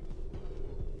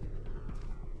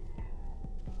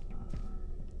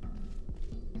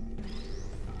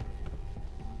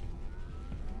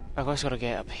 I've also gotta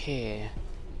get up here.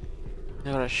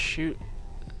 I gotta shoot.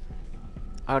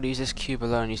 I would use this cube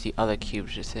alone, use the other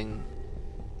cubes, this thing.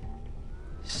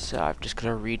 So I've just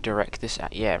gotta redirect this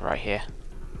at, yeah, right here.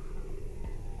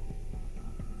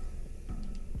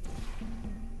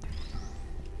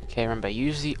 Okay, remember,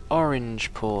 use the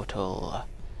orange portal.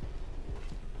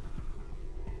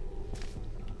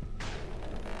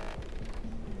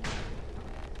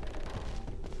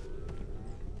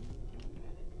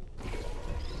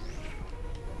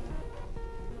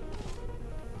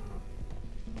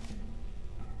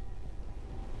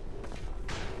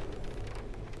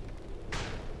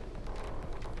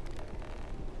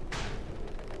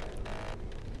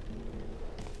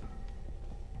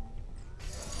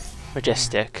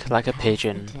 Majestic, like a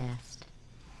pigeon. The test.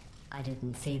 I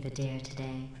didn't see the deer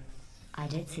today. I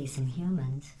did see some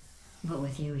humans, but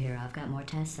with you here, I've got more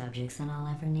test subjects than I'll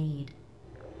ever need.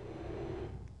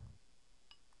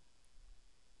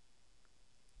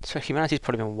 So humanity's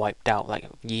probably been wiped out like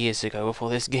years ago before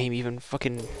this game even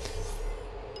fucking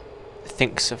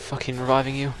thinks of fucking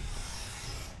reviving you.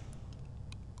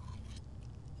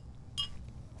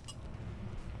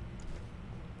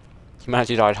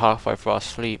 Humanity died halfway through our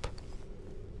sleep.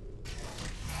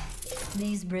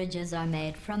 These bridges are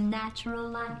made from natural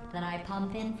light that I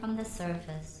pump in from the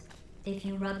surface. If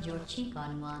you rubbed your cheek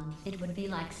on one, it would be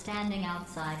like standing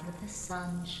outside with the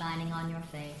sun shining on your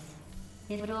face.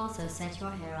 It would also set your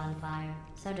hair on fire,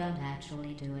 so don't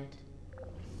actually do it.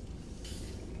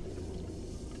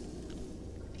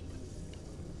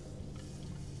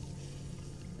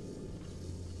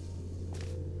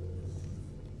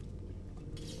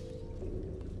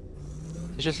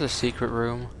 It's just a secret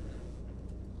room.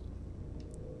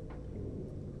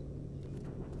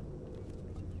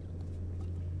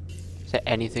 Is there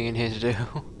anything in here to do?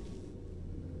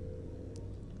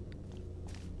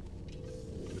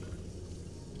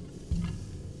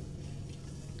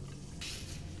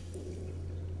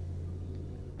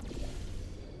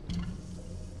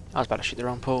 I was about to shoot the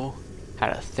wrong pool.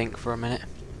 Had to think for a minute.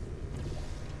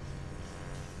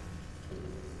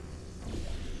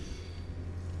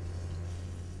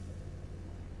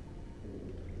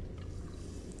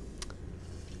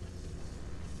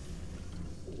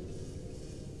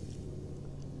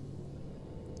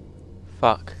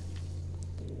 Fuck.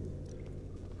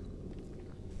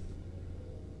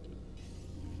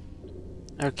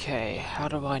 Okay, how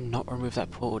do I not remove that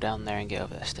portal down there and get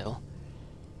over there still?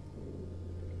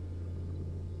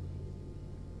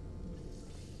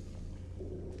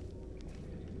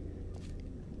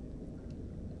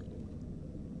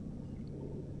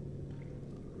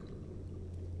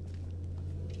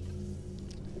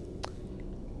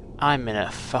 I'm in a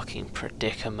fucking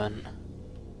predicament.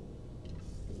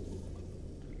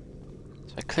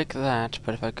 So I click that,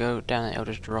 but if I go down there, it'll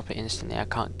just drop it instantly. I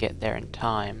can't get there in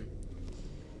time.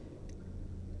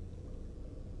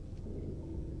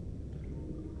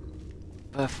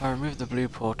 But if I remove the blue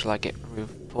portal, I get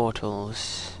removed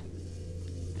portals.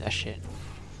 That shit.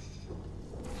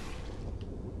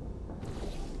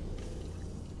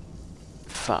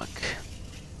 Fuck.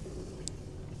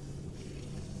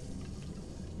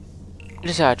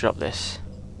 This is how I drop this.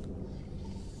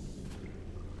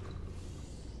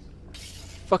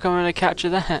 Fuck, am I gonna capture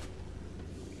that?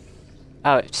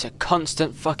 Oh, it's a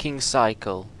constant fucking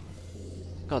cycle.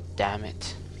 God damn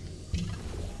it.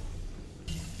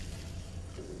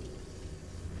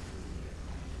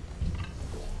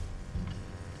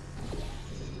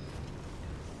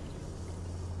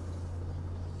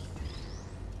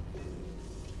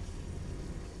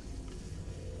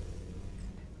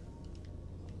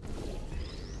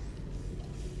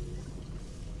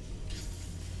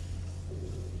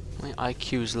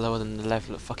 IQ's lower than the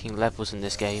level of fucking levels in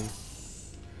this game.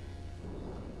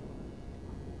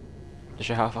 To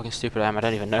show how fucking stupid I am, I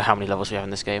don't even know how many levels we have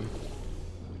in this game.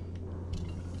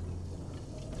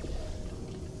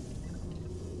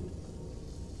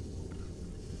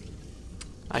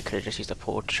 I could have just used a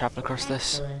portal to travel across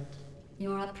this. Excellent.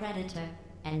 You're a predator,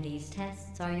 and these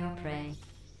tests are your prey.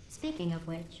 Speaking of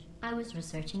which, I was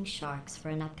researching sharks for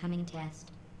an upcoming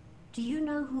test. Do you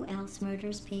know who else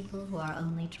murders people who are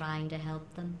only trying to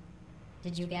help them?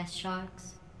 Did you guess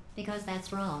sharks? Because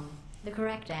that's wrong. The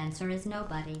correct answer is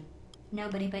nobody.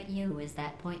 Nobody but you is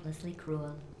that pointlessly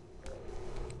cruel.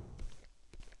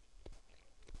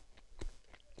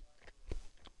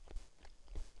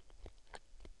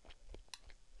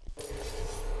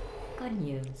 Good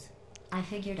news. I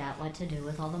figured out what to do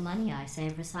with all the money I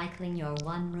save recycling your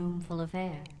one room full of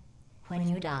air. When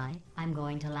you die, I'm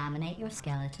going to laminate your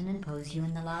skeleton and pose you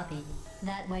in the lobby.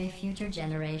 That way future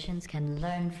generations can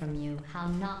learn from you how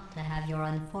not to have your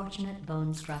unfortunate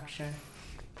bone structure.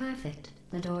 Perfect.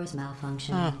 The door's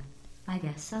malfunctioning. I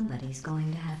guess somebody's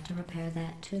going to have to repair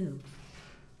that too.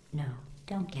 No,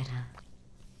 don't get up.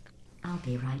 I'll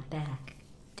be right back.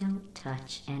 Don't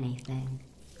touch anything.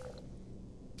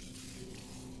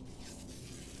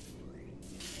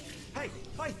 Hey,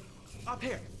 up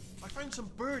here. I found some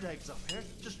bird eggs up here.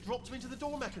 Just dropped them into the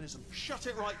door mechanism. Shut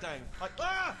it right down.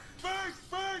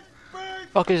 Bird!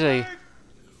 Fuck is he? Bird!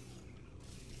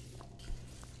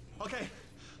 Okay,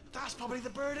 that's probably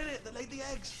the bird in it that laid the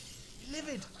eggs.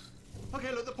 Livid.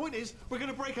 Okay, look, the point is, we're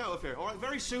gonna break out of here, alright?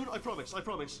 Very soon, I promise.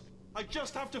 I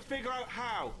just have to figure out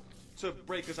how to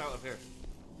break us out of here.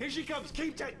 Here she comes.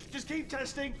 Just keep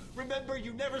testing. Remember,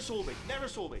 you never saw me.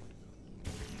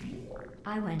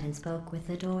 I went and spoke with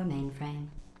the door mainframe.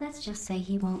 Let's just say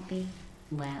he won't be,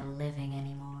 well, living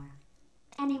anymore.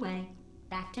 Anyway,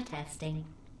 back to testing.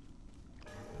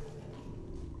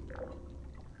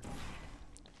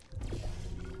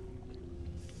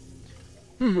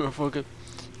 Fuck it.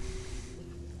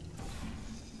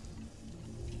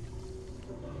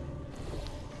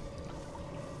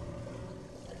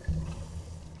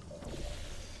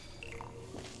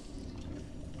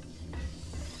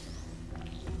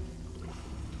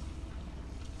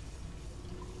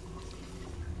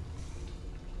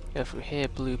 Go through here,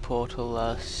 blue portal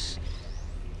us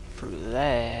through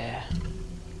there.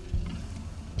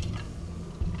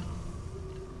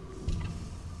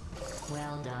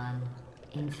 Well done.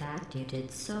 In fact, you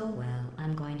did so well,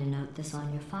 I'm going to note this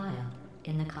on your file,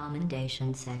 in the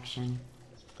commendation section.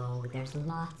 Oh, there's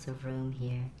lots of room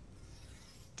here.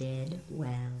 Did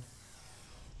well.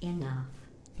 Enough.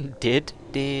 Did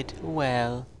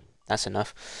well. That's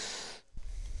enough.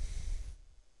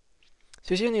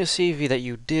 So you see on your CV that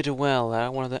you did well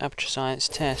at one of the Aperture Science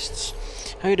tests.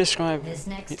 How you describe This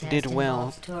next test did well?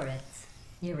 involves turrets.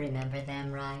 You remember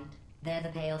them, right? They're the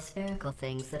pale spherical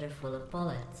things that are full of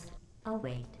bullets. Oh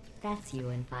wait, that's you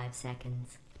in 5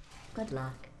 seconds. Good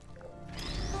luck.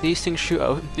 These things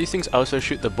shoot. These things also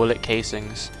shoot the bullet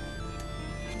casings.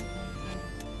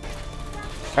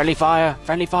 Friendly fire!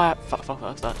 Friendly fire! Fuck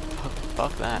that!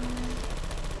 Fuck that!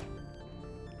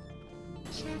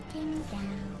 Shutting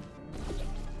down.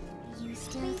 You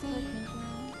still there?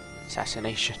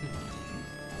 Assassination.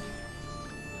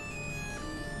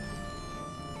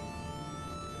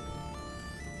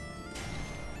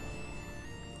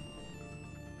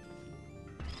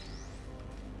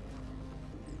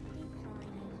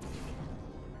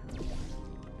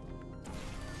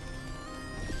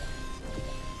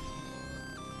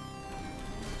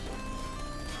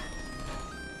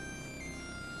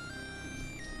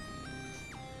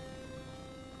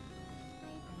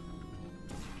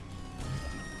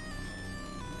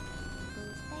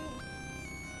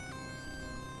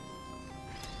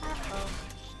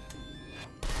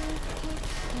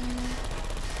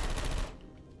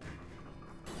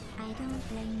 I don't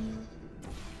blame you.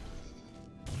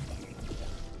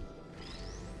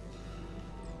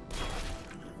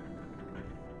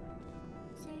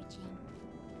 Searching.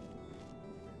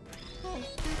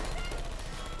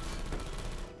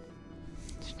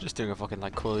 Just doing a fucking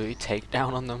like Call of Duty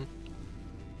takedown on them.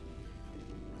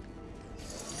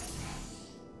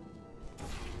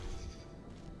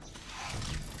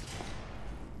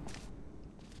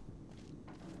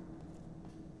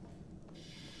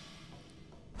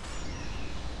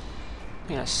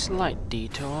 A slight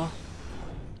detour.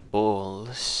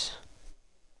 Balls.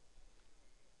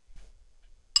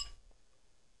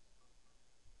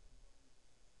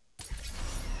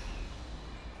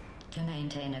 To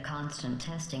maintain a constant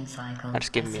testing cycle,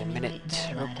 Just give me a minute,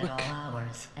 simulate real daylight at quick. all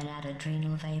hours and add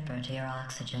adrenal vapor to your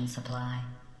oxygen supply.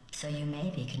 So you may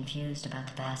be confused about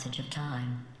the passage of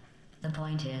time. The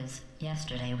point is,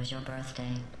 yesterday was your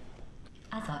birthday.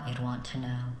 I thought you'd want to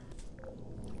know.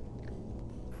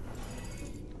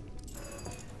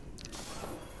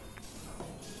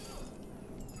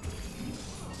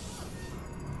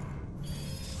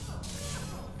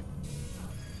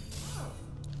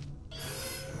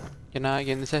 You're not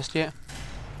getting the test yet?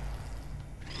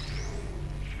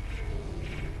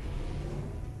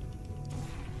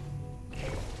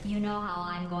 You know how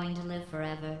I'm going to live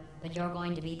forever, but you're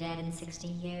going to be dead in 60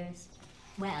 years?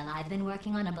 Well, I've been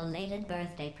working on a belated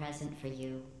birthday present for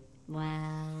you.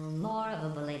 Well, more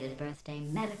of a belated birthday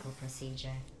medical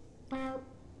procedure. Well,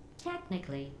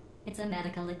 technically, it's a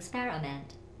medical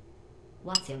experiment.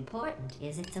 What's important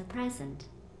is it's a present.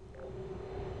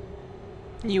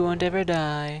 You won't ever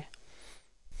die.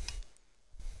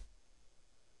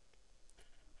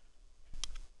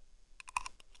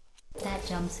 That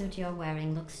jumpsuit you're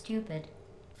wearing looks stupid.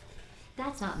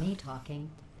 That's not me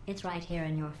talking. It's right here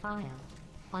in your file.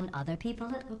 On other people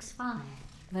it looks fine.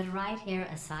 But right here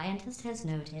a scientist has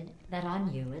noted that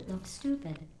on you it looks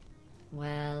stupid.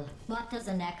 Well, what does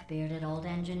a neck-bearded old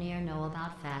engineer know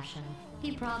about fashion?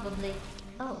 He probably...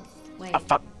 Oh, wait. Oh,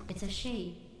 fuck. It's a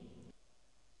she.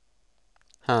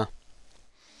 Huh.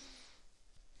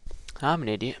 I'm an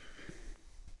idiot.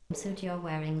 The suit you're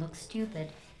wearing looks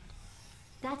stupid.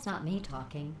 That's not me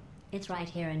talking. It's right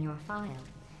here in your file.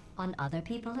 On other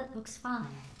people it looks fine.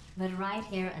 But right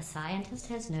here a scientist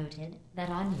has noted that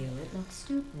on you it looks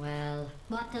stupid. Well,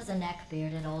 what does a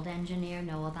neck-bearded old engineer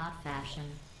know about fashion?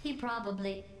 He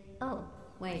probably... Oh,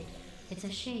 wait. It's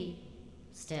a she.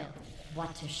 Still,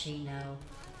 what does she know?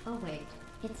 Oh wait,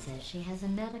 it says she has a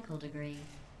medical degree.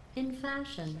 In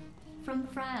fashion. From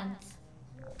France.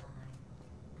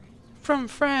 From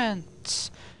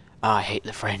France! Oh, I hate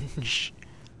the French.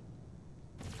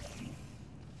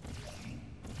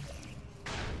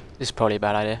 This is probably a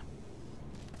bad idea.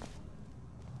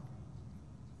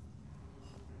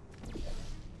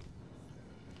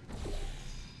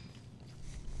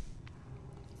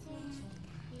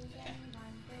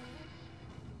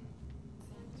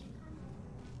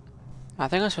 I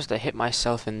think I'm supposed to hit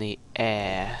myself in the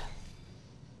air.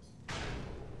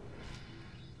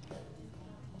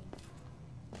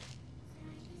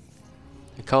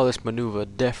 I call this maneuver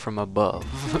death from above.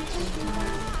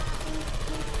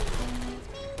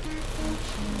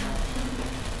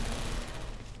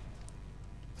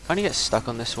 I'm gonna get stuck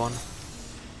on this one.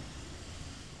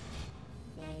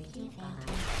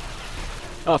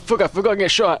 Oh fuck, I forgot to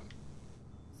get shot!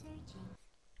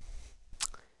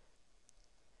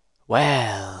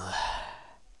 Well...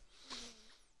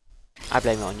 I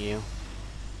blame it on you.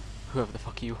 Whoever the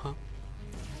fuck you are.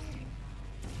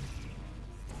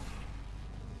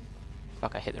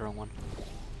 Fuck, I hit the wrong one.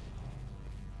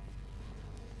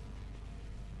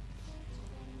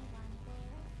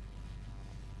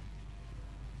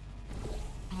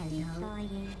 Hello.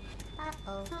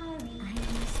 Uh-oh. Sorry. I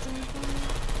missed it.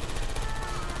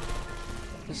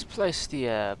 Let's place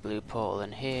the blue portal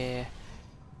in here.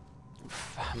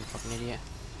 I'm a fucking idiot.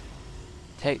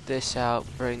 Take this out,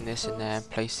 bring this in there, and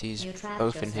place these You trapped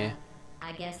both in yourself. here.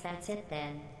 I guess that's it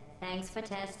then. Thanks for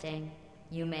testing.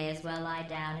 You may as well lie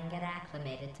down and get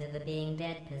acclimated to the being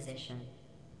dead position.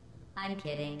 I'm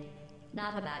kidding.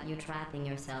 Not about you trapping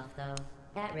yourself, though.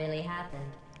 That really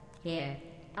happened. Here,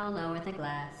 I'll lower the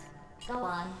glass. Go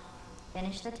on.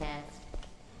 Finish the test.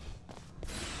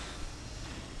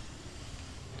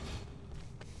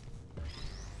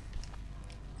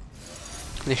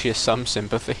 This is some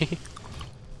sympathy.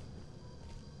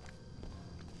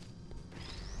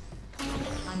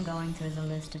 I'm going through the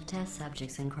list of test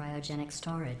subjects in cryogenic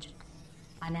storage.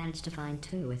 I managed to find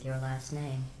 2 with your last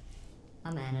name.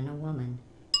 A man and a woman.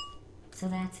 So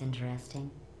that's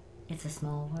interesting. It's a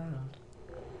small world.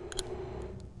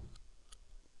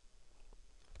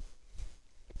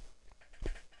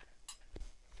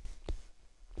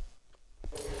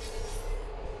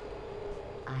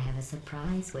 I have a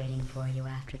surprise waiting for you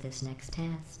after this next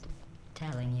test.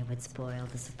 Telling you would spoil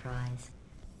the surprise.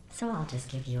 So I'll just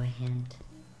give you a hint.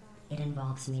 It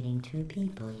involves meeting 2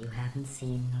 people you haven't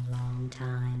seen in a long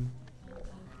time.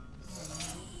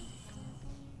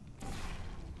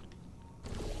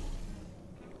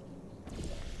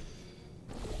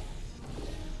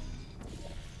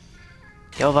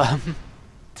 Kill them.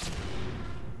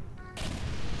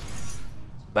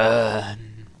 Burn.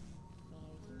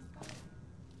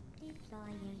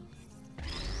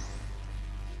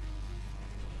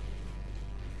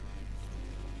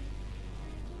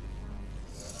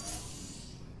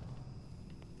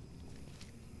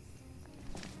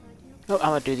 Oh, I'm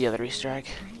gonna do the other Easter egg.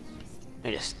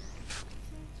 Let me just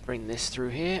bring this through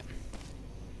here.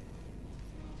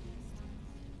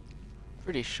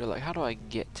 Pretty sure, like, how do I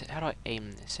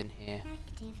aim this in here?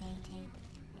 Activated.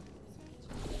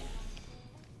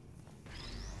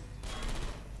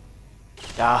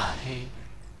 Die.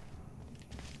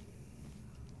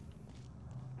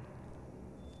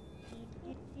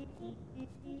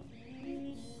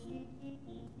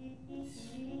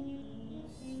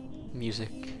 Music.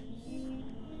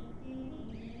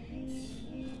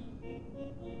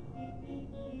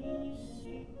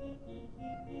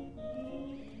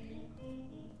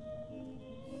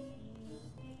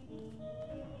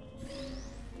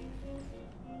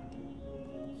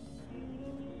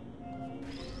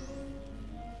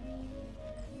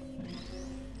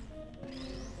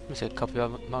 Let me take a copy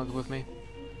of mug with me.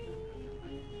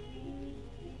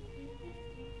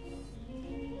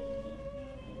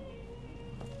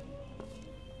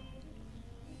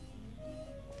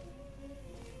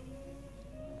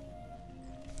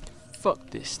 Fuck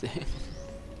this thing.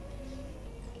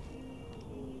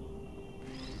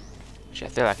 Actually, I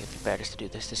feel like it'd be better just to do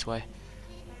this way.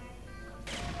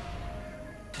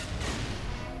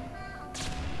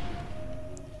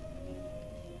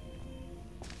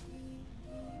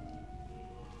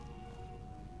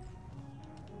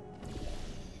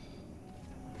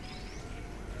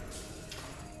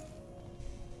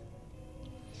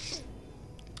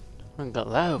 I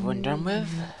got that over and done with.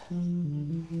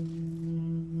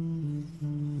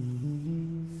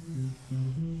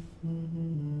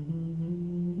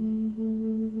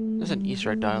 There's an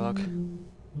Easter egg dialogue.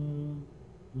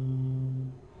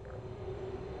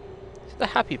 It's the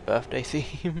happy birthday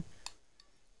theme.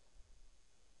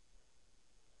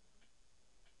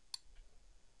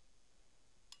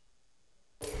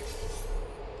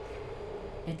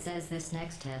 It says this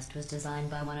next test was designed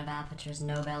by one of Aperture's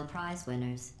Nobel Prize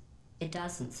winners. It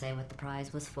doesn't say what the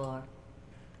prize was for.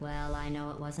 Well, I know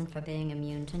it wasn't for being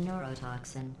immune to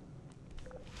neurotoxin.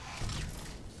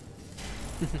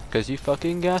 Because you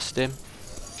fucking gassed him.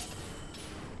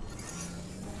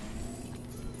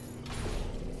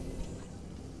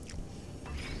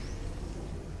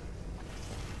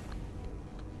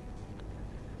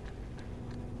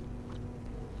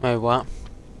 Wait, what?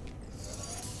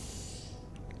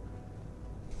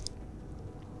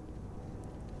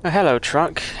 Oh, hello,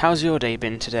 truck. How's your day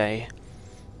been today?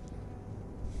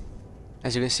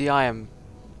 As you can see, I am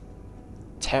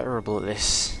terrible at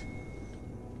this.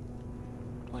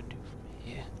 What do I do from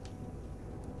here?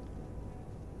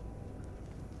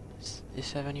 Does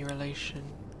this have any relation?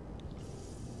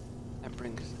 That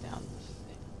brings us down this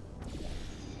thing.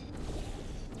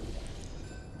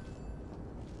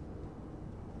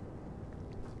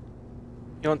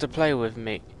 You want to play with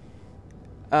me?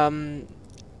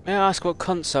 May I ask what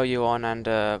console you're on and,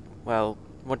 well,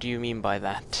 what do you mean by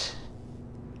that?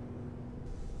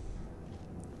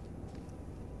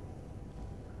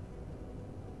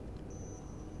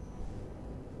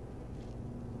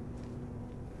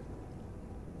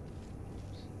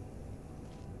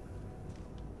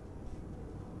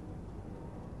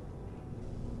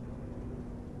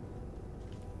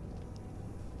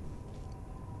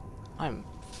 I'm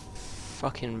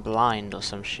fucking blind or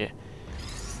some shit.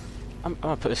 I'm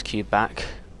gonna put this cube back.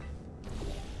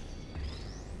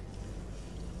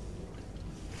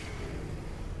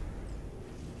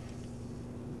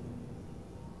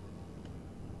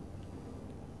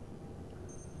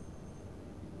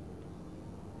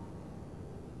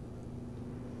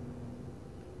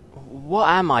 What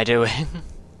am I doing?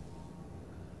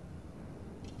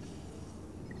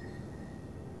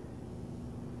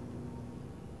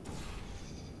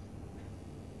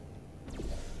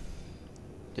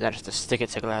 Did that just to stick it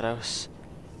to GLaDOS?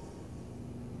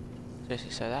 Seriously,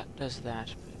 so that does that.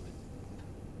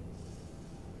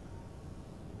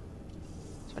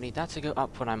 So I need that to go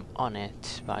up when I'm on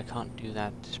it, but I can't do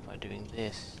that just by doing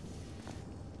this.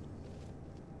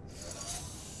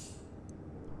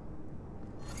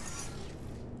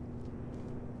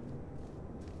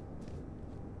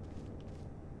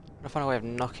 I'll find a way of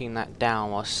knocking that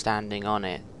down while standing on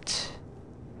it.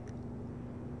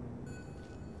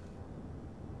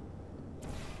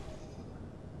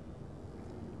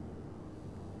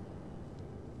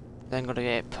 Then gotta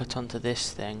get it put onto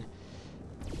this thing.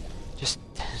 Just...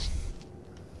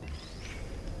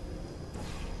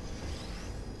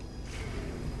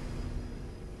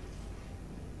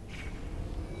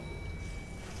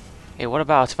 Hey, what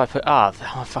about if I put... Ah,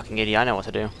 I'm a fucking idiot, I know what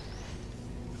to do.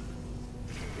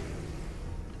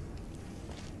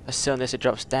 As soon as it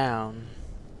drops down...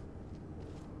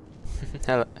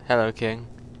 hello, King.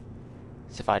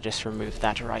 So if I just remove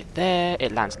that right there,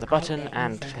 it lands on the button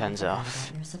and turns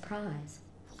off. Your surprise.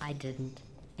 I didn't.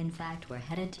 In fact, we're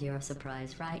headed to your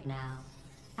surprise right now.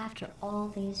 After all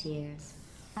these years,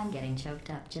 I'm getting choked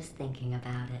up just thinking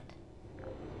about it.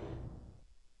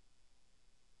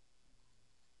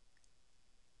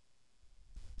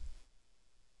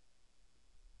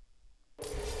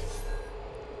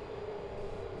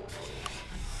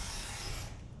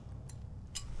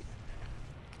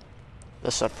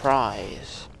 The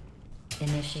surprise.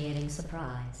 Initiating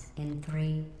surprise in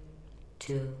 3,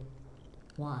 2,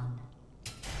 1.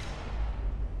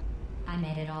 I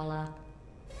made it all up.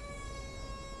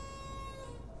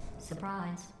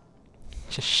 Surprise.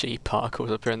 Just she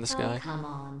parkours up here in the Oh, sky. come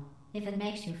on. If it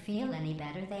makes you feel any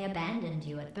better, they abandoned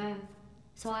you at birth.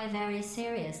 So I very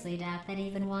seriously doubt they'd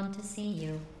even want to see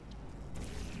you.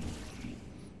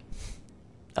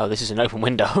 Oh, this is an open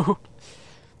window.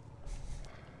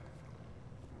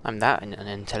 I'm that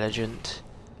unintelligent.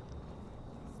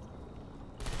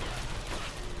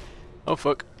 Oh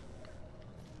fuck.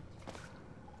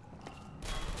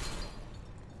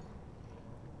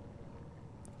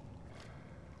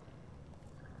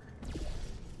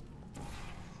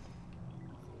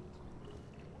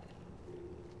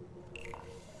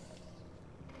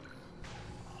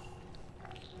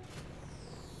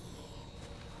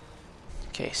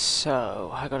 Okay, so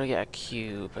I gotta get a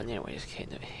cube, and the only way is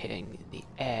kind of hitting the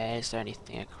air. Is there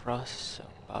anything across,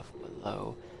 above,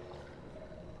 below?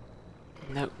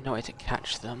 Nope, no way to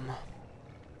catch them.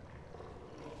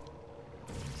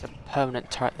 There's a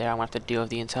permanent turret there I'm gonna have to deal with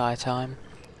the entire time.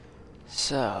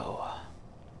 So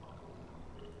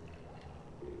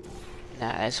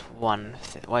now there's one.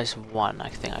 Where's one? I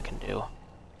think I can do.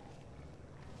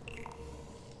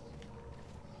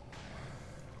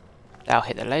 That'll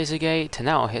hit the laser gate, and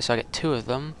that'll hit, so I get 2 of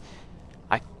them.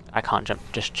 I can't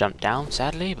just jump down,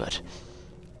 sadly, but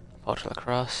portal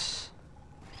across.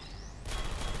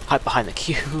 Hide behind the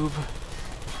cube.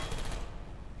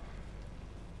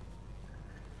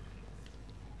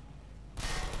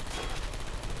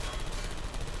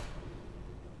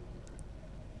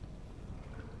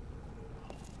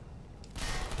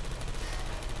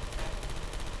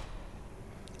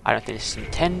 I don't think this is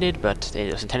intended, but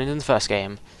it was intended in the first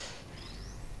game.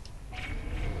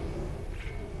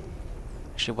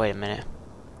 Actually, wait a minute.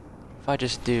 If I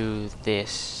just do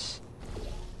this...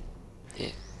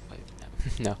 wait,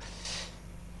 no.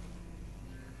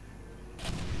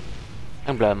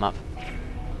 I'm blow him up.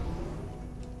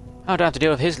 I don't have to deal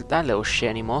with that little shit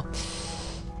anymore.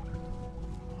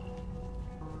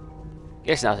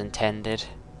 Guess that was intended.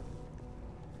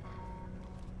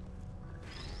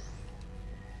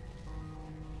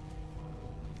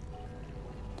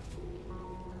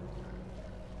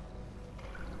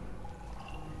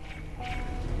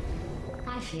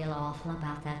 I feel awful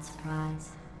about that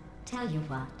surprise. Tell you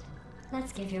what,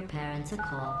 let's give your parents a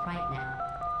call right now.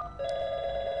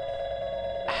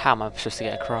 How am I supposed to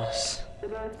get across? The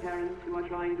birth parents you are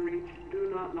trying to reach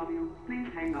do not love you. Please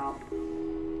hang up.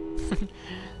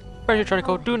 Where are you trying to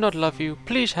call? Do not love you.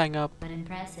 Please hang up. But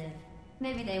impressive.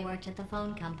 Maybe they worked at the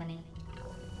phone company.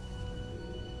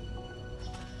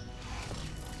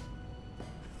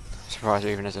 Surprised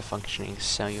there even has a functioning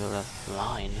cellular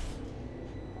line.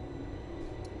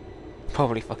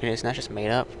 Probably fucking is, and that's just made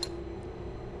up.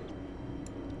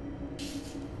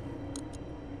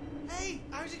 Hey,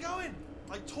 how's it going?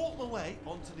 I talked my way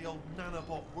onto the old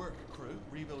nanobot work crew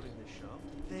rebuilding this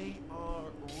shaft. They are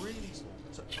really small.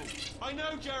 So, oh, I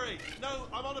know, Jerry. No,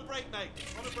 I'm on a break, mate.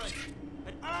 On a break.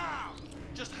 And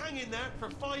just hang in there for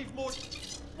 5 more.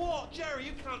 What, Jerry?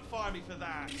 You can't fire me for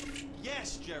that.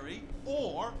 Yes, Jerry.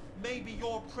 Or maybe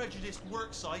your prejudiced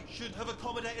work site should have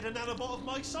accommodated a nanobot of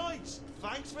my size.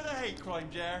 Thanks for the hate crime,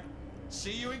 Jer.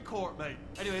 See you in court, mate.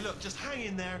 Anyway, look, just hang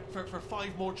in there for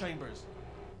 5 more chambers.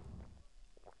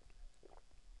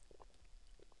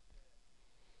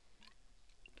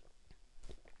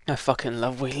 I fucking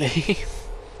love Wheatley.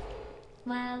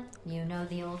 Well, you know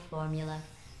the old formula.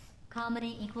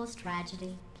 Comedy equals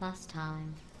tragedy plus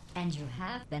time. And you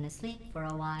have been asleep for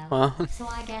a while. Well. So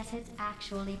I guess it's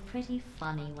actually pretty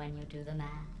funny when you do the math.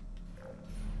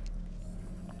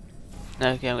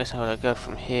 Okay, I guess I gotta go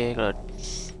from here. Gotta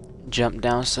jump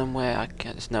down somewhere. I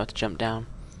can't just know how to jump down.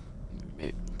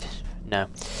 Maybe, no.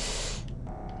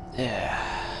 Yeah.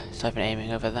 So I've been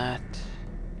aiming over that.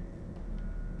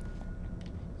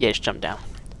 Yeah, just jump down.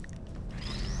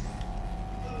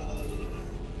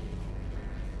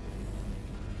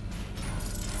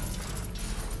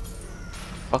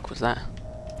 Fuck was that?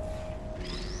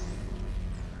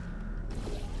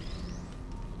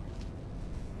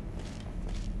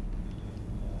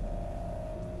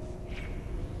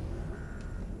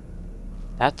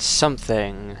 That's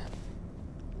something.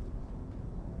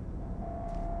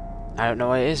 I don't know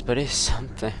what it is, but it's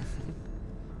something.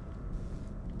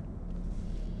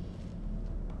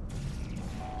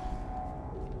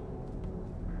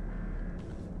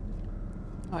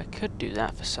 Oh, I could do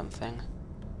that for something.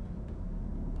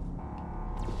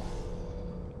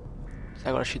 So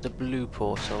I gotta shoot the blue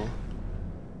portal.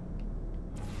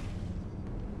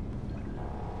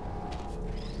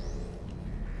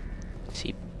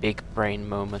 See big brain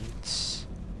moments.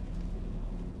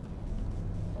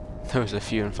 Those are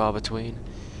few and far between.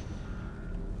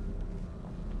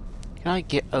 Can I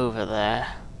get over there?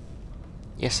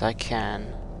 Yes, I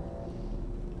can.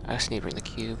 I just need to bring the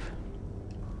cube.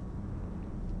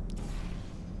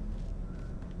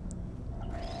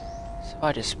 So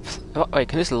I just... Oh, wait,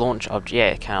 can this launch object?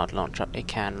 Yeah, it cannot launch up. It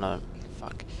can launch...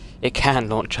 Fuck. It can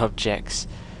launch objects.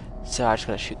 So I just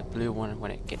gotta shoot the blue one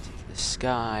when it gets into the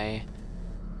sky.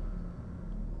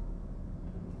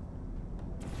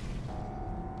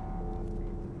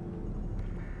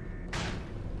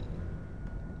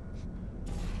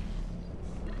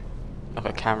 I've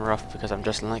got camera off because I'm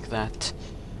just like that.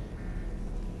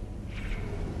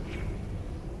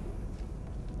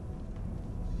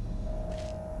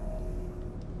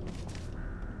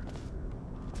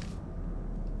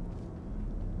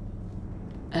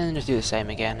 And just do the same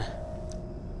again.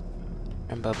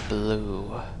 Remember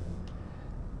blue.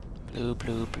 Blue,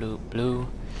 blue, blue, blue.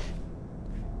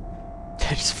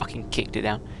 I just fucking kicked it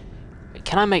down. Wait,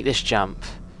 can I make this jump?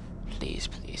 Please,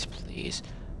 please, please.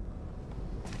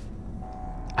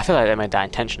 I feel like they made that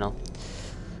intentional.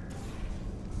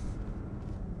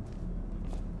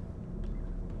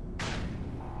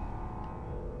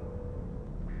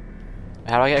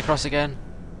 How do I get across again?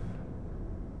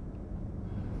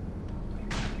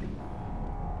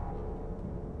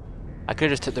 I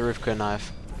could have just took the Rivka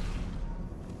knife.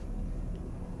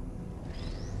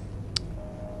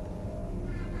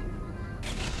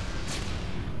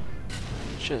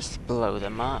 Just blow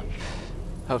them up.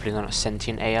 Hopefully they're not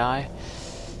sentient AI.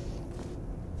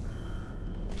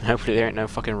 Hopefully there ain't no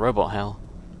fucking robot hell.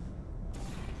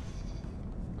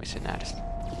 Wait, so now just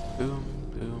boom,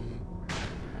 boom,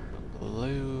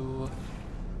 blue.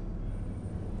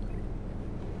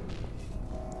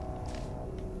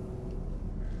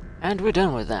 And we're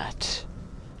done with that.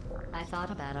 I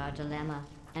thought about our dilemma,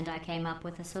 and I came up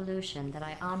with a solution that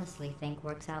I honestly think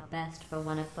works out best for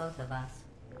one of both of us.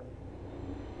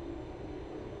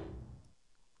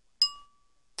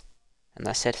 And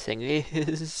that said thing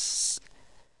is...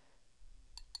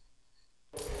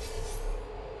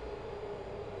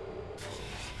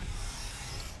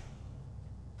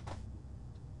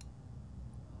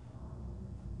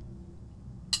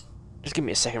 Just give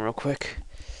me a second real quick.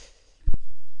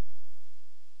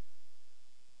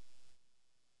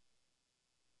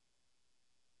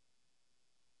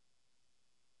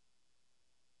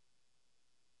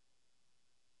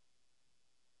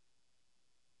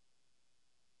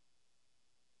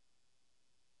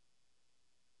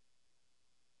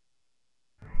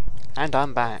 And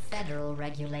I'm back. Federal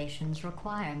regulations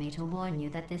require me to warn you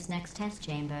that this next test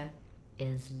chamber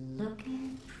is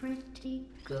looking pretty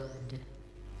good.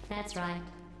 That's right.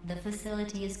 The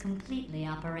facility is completely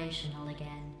operational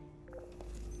again.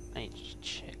 I need to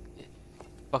check.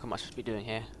 What am I supposed to be doing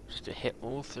here? Just to hit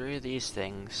all three of these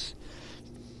things.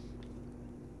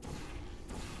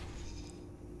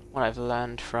 What I've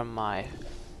learned from my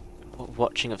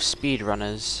watching of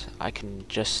speedrunners, I can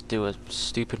just do a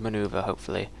stupid maneuver,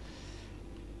 hopefully.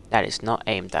 That is not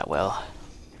aimed that well.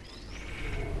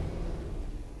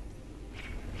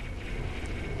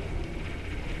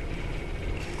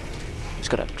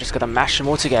 Just gotta mash them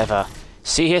all together.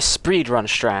 See here, speedrun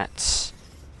strats.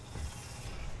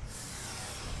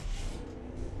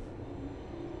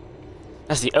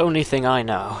 That's the only thing I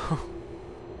know.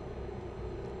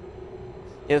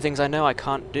 The other things I know I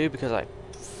can't do because I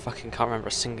fucking can't remember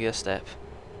a singular step.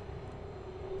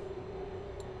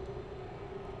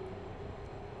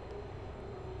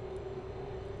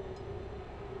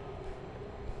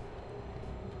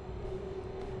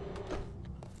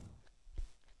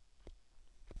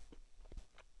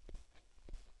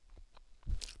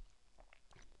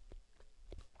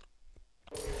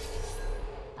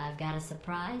 I've got a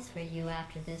surprise for you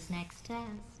after this next test.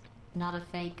 Not a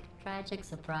fake, tragic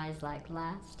surprise like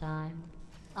last time.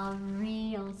 A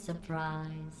real surprise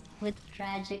with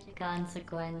tragic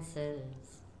consequences.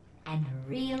 And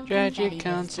real Tragic confetti this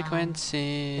time.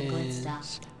 consequences. The good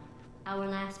stuff. Our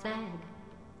last bag.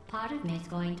 Part of me's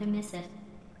going to miss it.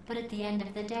 But at the end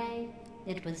of the day,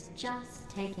 it was just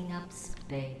taking up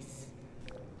space.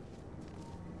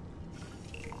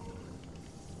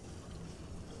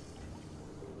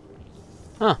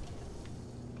 Huh.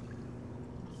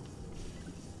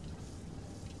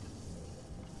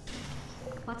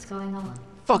 What's going on?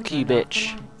 Fuck you, turned off the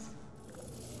bitch. lights.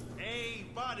 Hey,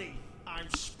 buddy, I'm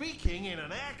speaking in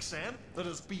an accent that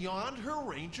is beyond her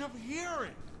range of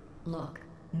hearing. Look,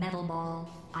 Metal Ball,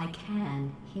 I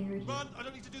can hear you. Run! I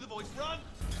don't need to do the voice. Run!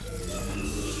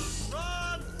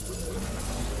 Run!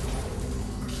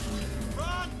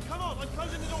 Run! Come on, I'm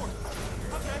closing the door.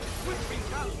 Okay, with me,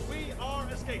 Cal, we are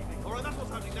escaping. Alright, that's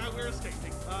what's happening now, we're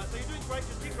escaping. So you're doing great,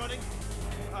 just keep running.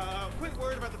 Quick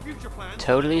word about the future plan.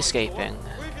 Totally escaping.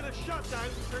 We're gonna shut down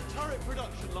their turret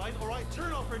production line, alright?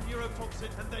 Turn off her neurotoxin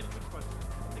and then confront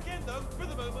her. Again though, for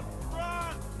the moment,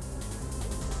 run!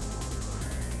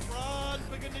 Run,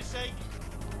 for goodness sake!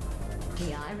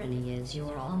 The irony is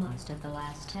you're almost at the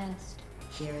last test.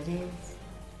 Here it is.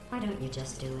 Why don't you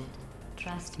just do it?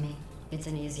 Trust me, it's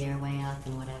an easier way out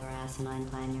than whatever asinine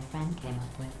plan your friend came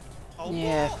up with. Oh,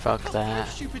 Yeah, what? fuck How that.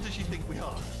 stupid does she think we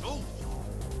are? Oh!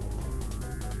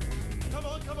 Come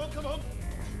on, come on, come on!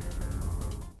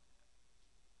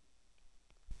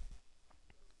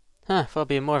 Huh, that'll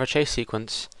be more of a chase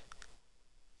sequence.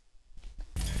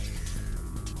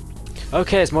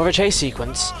 Okay, it's more of a chase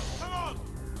sequence. Come on!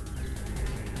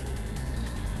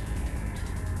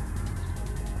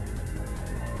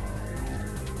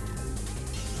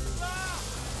 Ah!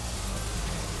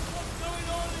 What's going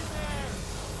on in there?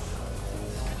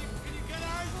 Can you get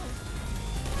out?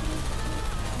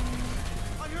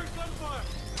 I heard gunfire.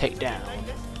 Take down.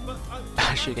 But,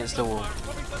 Actually against the wall.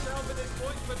 Probably doesn't help at this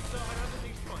point, but I have at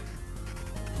least tried.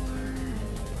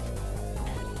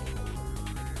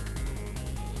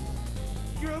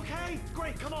 You're okay?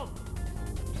 Great, come on.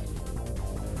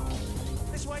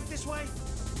 This way, this way.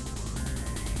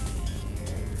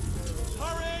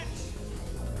 Turret!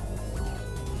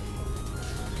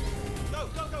 Go,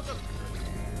 go, go, go.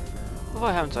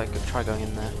 Why haven't I try going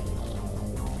in there?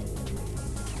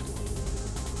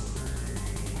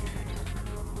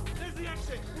 There's the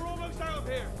exit. We're almost out of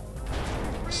here.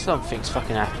 Something's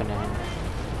fucking happening.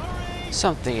 Hurry!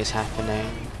 Something is happening.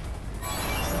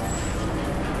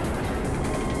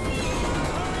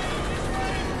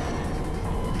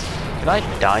 Could I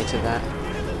die to that?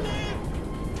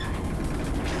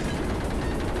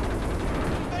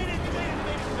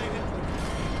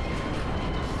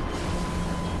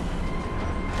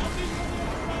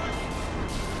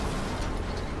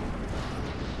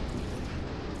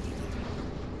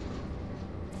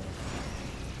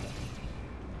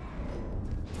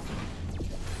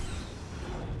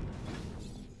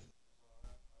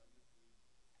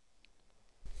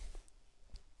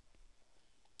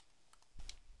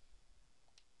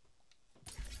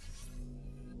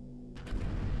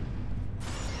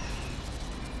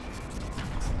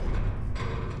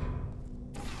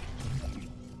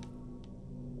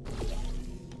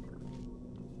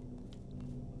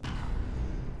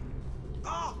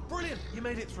 Ah, brilliant! You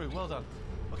made it through. Well done.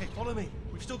 Okay, follow me.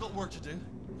 We've still got work to do.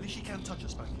 At least she can't touch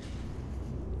us back here.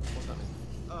 What's that mean?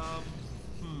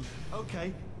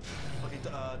 Okay. Okay,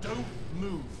 don't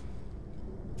move.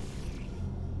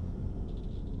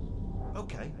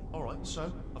 Okay, alright,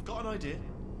 so I've got an idea,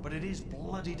 but it is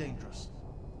bloody dangerous.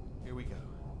 Here we go.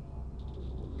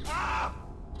 Ah!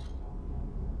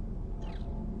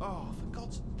 Oh, for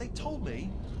God's... They told me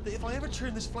that if I ever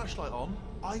turn this flashlight on,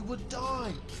 I would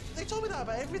die. They told me that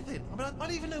about everything. I mean, I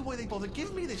don't even know why they bothered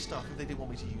giving me this stuff if they didn't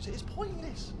want me to use it. It's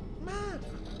pointless. Mad.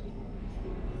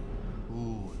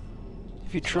 Ooh.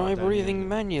 If you try breathing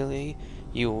manually,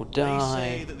 you will They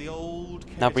say die. that the old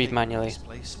Now breathe caretaker of manually. This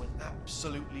place went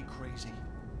absolutely crazy.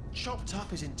 Chopped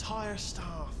up his entire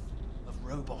staff of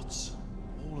robots.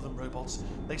 All of them robots.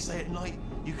 They say at night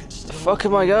you can still The fuck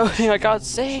am I hear the going? I can't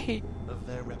screams see. of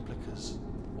their replicas.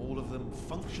 All of them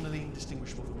functionally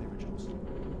indistinguishable from the originals.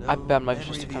 I bet I'm not memory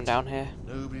supposed to of come the down incident.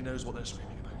 here. Nobody knows what they're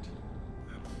screaming about.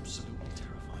 Absolutely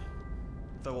terrifying.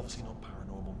 Though obviously not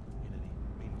paranormal in any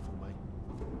meaningful way.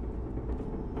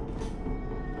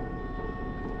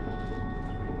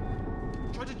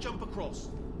 Try to jump across.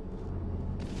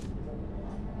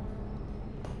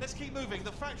 Let's keep moving.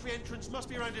 The factory entrance must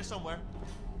be around here somewhere.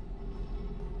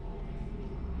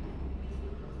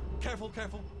 Careful,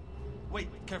 careful. Wait,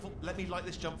 careful. Let me light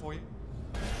this jump for you.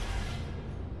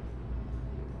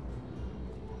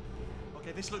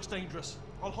 Okay, this looks dangerous.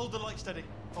 I'll hold the light steady.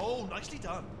 Oh, nicely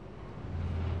done.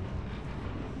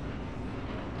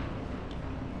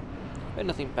 But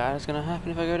nothing bad is gonna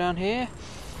happen if I go down here.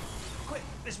 Quick,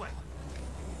 this way.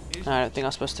 I don't think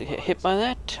I'm supposed to get hit by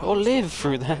that or live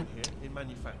through that. Here in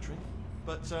manufacturing,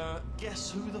 but guess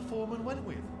who the foreman went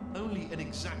with? Only an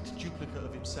exact duplicate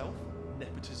of himself.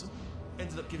 Nepotism.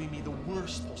 Ended up giving me the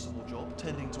worst possible job,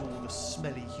 tending to all the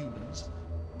smelly humans.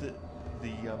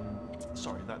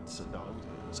 Sorry, that's no.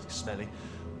 say smelly.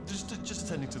 Just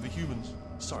attending to the humans.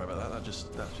 Sorry about that. That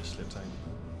just slipped out.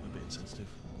 A bit insensitive.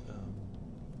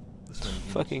 The smelly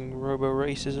humans. Fucking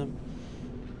robo-racism.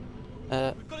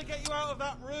 We've got to get you out of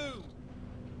that room.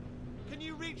 Can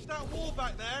you reach that wall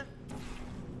back there?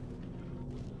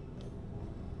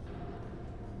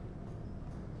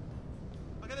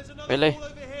 Okay, there's another Really? wall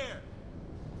over here.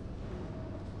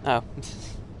 Oh.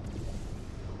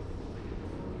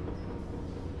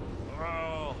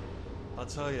 Oh, I'll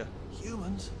tell you,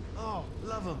 humans. Oh,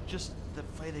 love them. Just the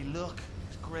way they look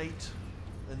is great,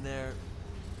 and their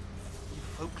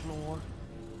folklore,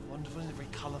 wonderful. They're very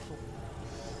colourful.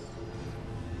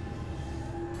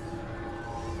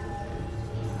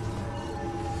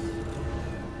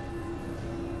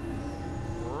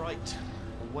 Right.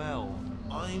 Well,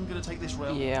 I'm gonna take this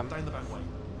rail Yeah. down the back way.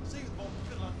 See you, Bob.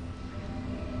 Good luck.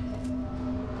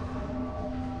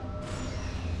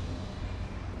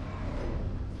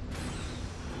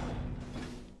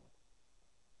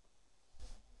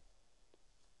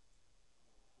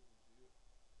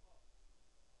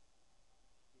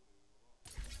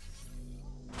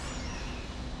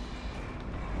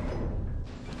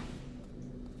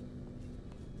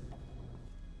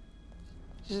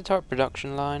 This is a turret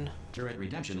production line. Turret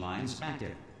redemption lines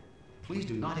active. Please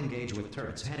do not engage with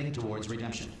turrets heading towards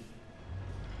redemption.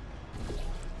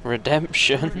 Turret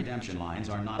Redemption? redemption lines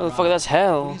are not. Oh, fuck, valid. that's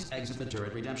hell. Please exit the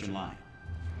turret redemption line.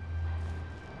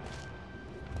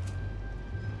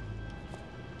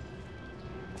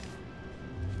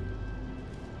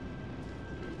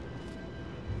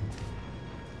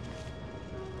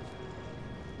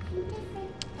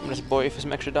 I'm just boy for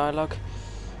some extra dialogue.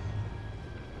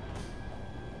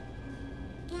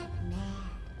 Get mad.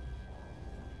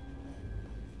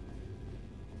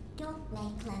 Don't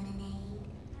make lemonade.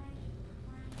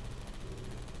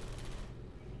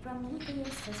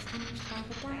 Prometheus was punished by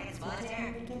the gods for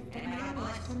taking the gift of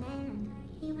knowledge to man.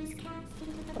 He was cast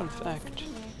into the Fun bowels of fact. the earth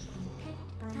and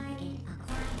picked by target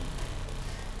acquired.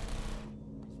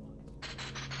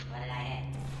 What did I hit?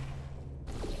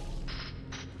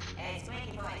 Hey,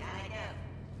 Squeaky Boy, how'd I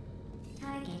do?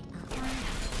 Target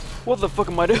acquired. What the fuck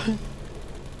am I doing?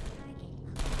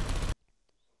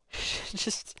 Target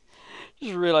just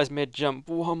realized mid jump.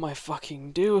 What am I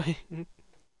fucking doing?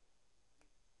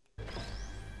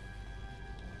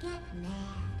 Get mad.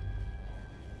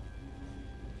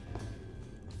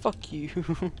 Fuck you.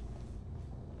 Target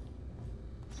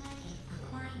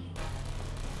acquired.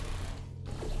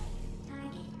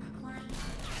 Target acquired.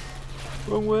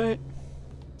 Wrong way.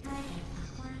 Target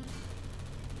acquired.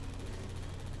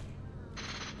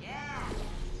 Yeah!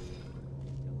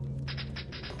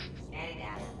 Steady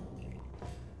down.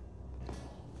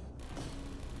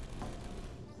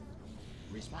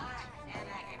 Response. Stand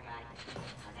back, everybody.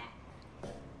 How's that?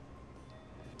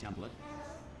 Template.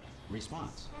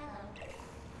 Response.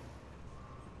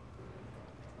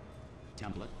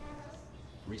 Template.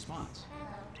 Response.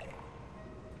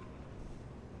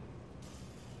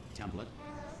 Template.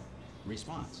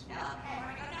 Response. No, where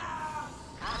we go? No!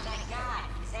 Oh, thank God!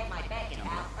 You saved my bacon,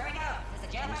 pal. Where we go? Is this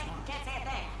a jailbreak? Can't say a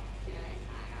thing.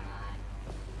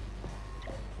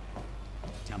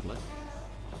 Come on. Template.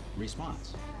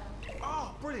 Response.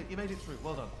 Oh, brilliant! You made it through.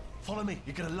 Well done. Follow me.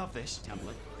 You're gonna love this.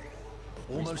 Template.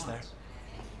 Almost Response.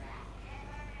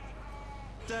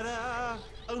 there. Ta-da!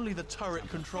 Only the turret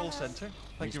control center.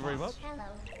 Thank you very much. Response.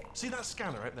 Hello. See that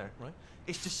scanner out there, right?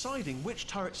 It's deciding which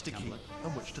turrets to keep Template.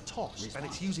 and which to toss. And Response.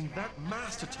 it's using that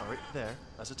master turret there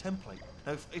as a template.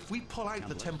 Now, if we pull out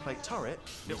the template turret,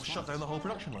 it will shut down the whole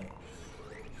production line.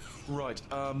 Right,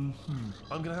 I'm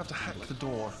gonna have to hack the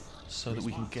door so that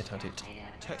we can get at it.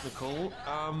 Technical,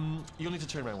 you'll need to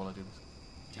turn around while I do this.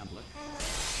 Template.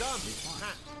 Done! Response.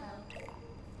 Hacked.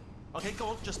 Okay, go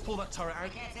on, just pull that turret out.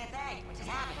 Can't say a thing. What just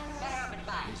happened? Better open the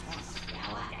box. Response.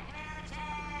 Yeah, what?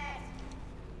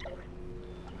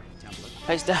 Template.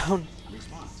 Face down.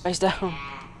 Response. Face down.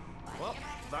 Well,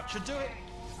 that should do it.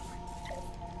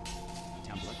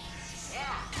 Template.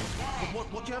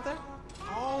 What do you have there?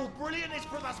 Oh, brilliant!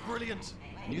 That's brilliant.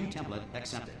 New template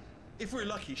accepted. If we're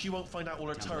lucky, she won't find out all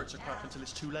her turrets are crap until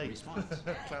it's too late. Response.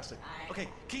 Classic. Okay,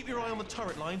 keep your eye on the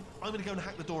turret line. I'm gonna go and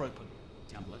hack the door open.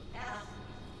 Template.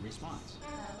 Response.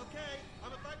 Okay,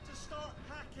 I'm about to start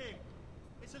hacking.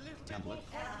 It's a little bit more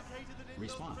Template. complicated than it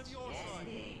Response. looks from your side.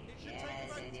 It should take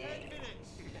about 10 minutes.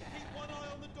 Keep one eye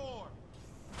on the door.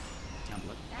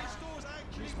 Template. This door's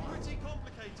actually Response. pretty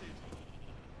complicated.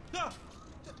 Ah!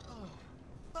 Oh.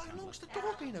 How long's the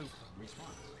door been open?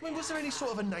 Response. I mean, was there any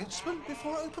sort of announcement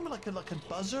before it opened, like a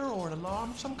buzzer or an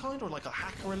alarm of some kind, or like a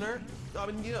hacker alert? I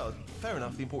mean, you know, fair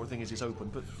enough. The important thing is it's open,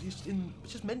 but it's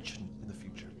just mention in the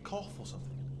future, cough or something.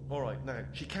 Alright, now,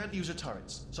 she can't use her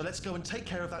turrets, so let's go and take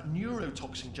care of that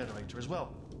neurotoxin generator as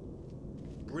well.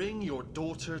 Bring your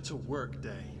daughter to work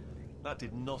day. That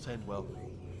did not end well.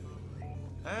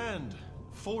 And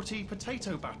 40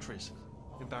 potato batteries.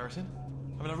 Embarrassing.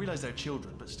 I mean, I realise they're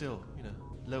children, but still, you know,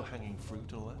 low-hanging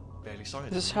fruit and all that. Barely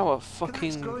science. This is how a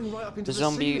fucking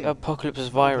zombie apocalypse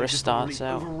virus starts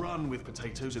out. Overrun with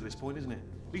potatoes at this point, isn't it?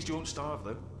 At least you won't starve,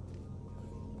 though.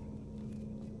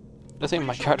 I think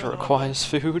my character requires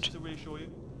food. To reassure you.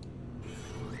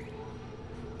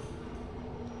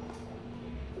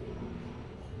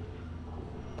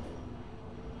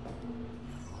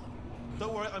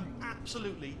 Don't worry, I'm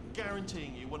absolutely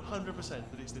guaranteeing you 100% that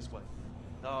it's this way.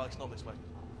 No, it's not this way.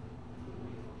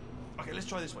 Okay, let's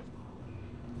try this way.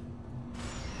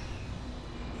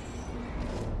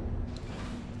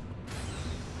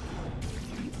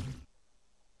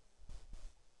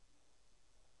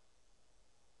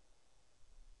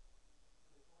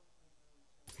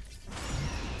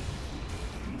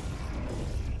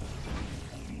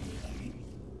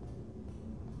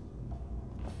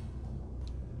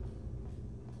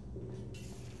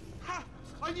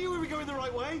 I knew we were going the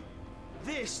right way.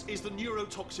 This is the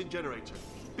neurotoxin generator.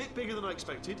 Bit bigger than I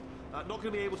expected. Not going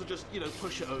to be able to just, you know,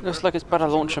 push it over. Looks like it's about to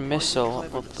launch a missile.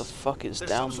 What the fuck is down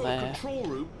There's some sort there? of control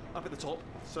room up at the top.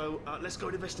 So let's go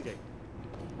and investigate.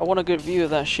 I want a good view of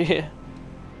that shit.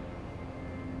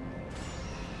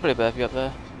 Pretty bad view up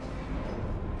there.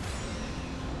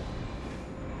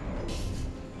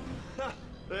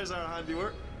 There's our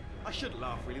handiwork. I shouldn't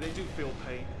laugh, really. They do feel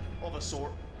pain of a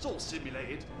sort. It's all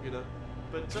simulated, you know.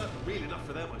 But real enough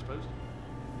for them, I suppose.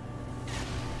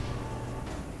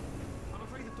 I'm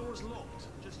afraid the door's locked.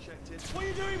 Just checked it. What are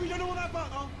you doing? We don't know what that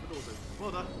button. Oh, the door's open.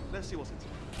 Well done. Let's see what's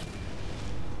inside.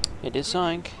 It is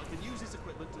something. I can use this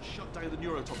equipment to shut down the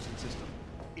neurotoxin system.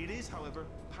 It is, however,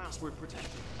 password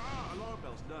protected. Ah, alarm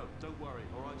bells. No, don't worry.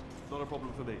 All right, not a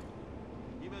problem for me.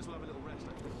 You may as well have a little rest.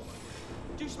 Actually.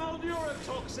 Do you smell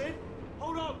neurotoxin?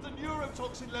 Hold on, the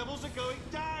neurotoxin levels are going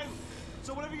down.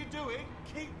 So whatever you're doing,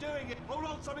 keep doing it. Hold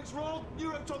on, something's wrong.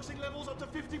 Neurotoxin levels up to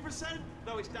 50%.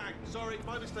 No, it's down. Sorry,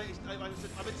 my mistake. I meant to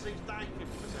say it's down 50%.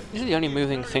 These are the only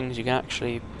moving things you can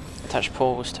actually attach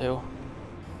paws to.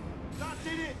 That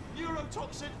did it.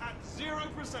 Neurotoxin at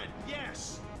 0%.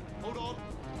 Yes. Hold on.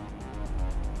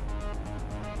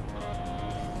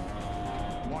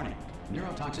 Warning.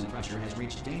 Neurotoxin pressure has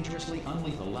reached dangerously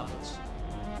unlethal levels.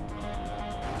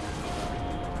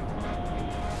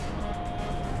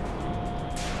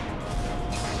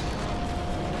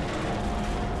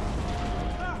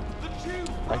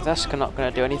 Like that's not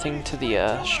going to do anything to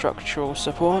the structural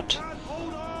support.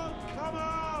 Hold on. Come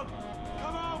on.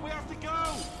 Come on. We have to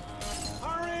go.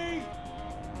 Hurry.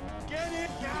 Get it.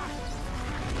 Yeah.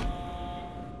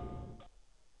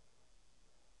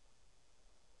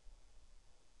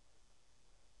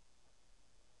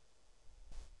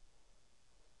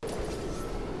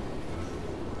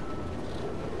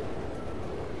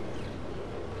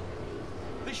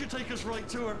 This should take us right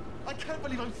to her. I can't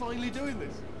believe I'm finally doing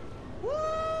this.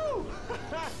 Woo!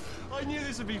 I knew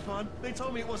this would be fun. They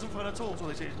told me it wasn't fun at all. So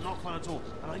they said it's not fun at all.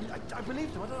 And I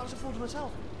believed them. I don't know, I was a fool to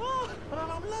myself. Oh, and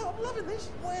I'm loving this.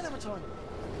 Whale of a time.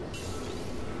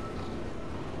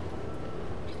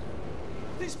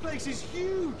 This place is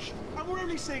huge. And we're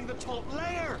only seeing the top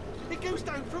layer. It goes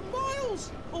down for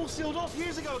miles. All sealed off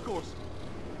years ago, of course.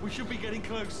 We should be getting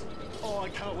close. Oh, I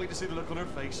can't wait to see the look on her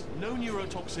face. No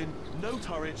neurotoxin, no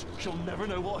turret. She'll never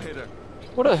know what hit her.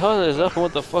 What the hell is up and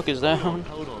what the fuck is down?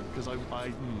 Hold on, because I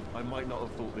might not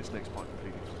have thought this next part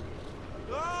completely.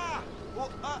 Ah!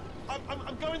 Well,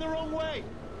 I'm going the wrong way.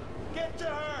 Get to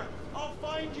her. I'll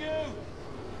find you.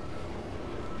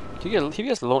 If he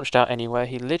gets launched out anywhere,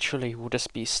 he literally will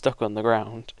just be stuck on the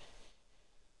ground.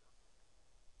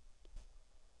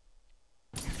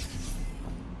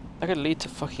 That could lead to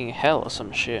fucking hell or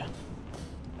some shit.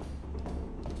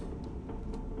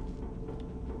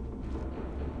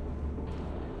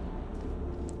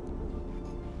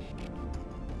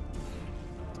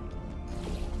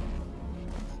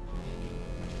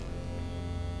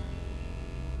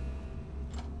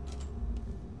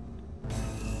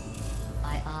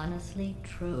 I honestly,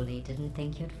 truly didn't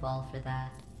think you'd fall for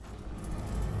that.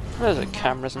 There's a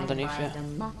cameras I underneath it. devised a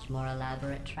much more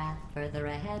elaborate trap further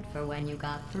ahead for when you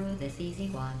got through this easy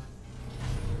one.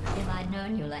 If I'd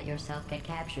known you let yourself get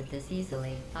captured this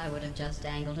easily, I would have just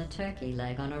dangled a turkey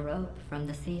leg on a rope from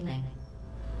the ceiling.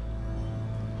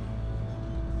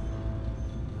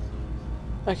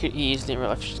 I could easily in real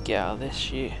life just get out of this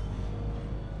shit.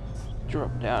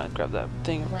 Drop down and grab that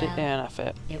thing, Well, and I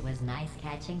fit. It was nice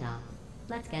catching up.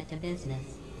 Let's get to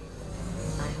business.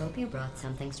 I hope you brought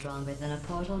something stronger than a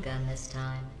portal gun this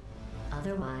time.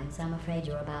 Otherwise, I'm afraid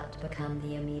you're about to become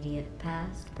the immediate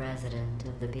past president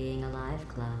of the Being Alive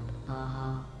Club.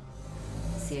 Uh-huh.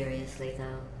 Seriously,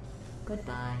 though.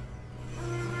 Goodbye.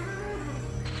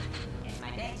 It's my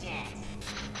big chance.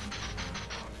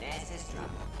 This is trouble.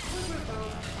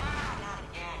 Ah, not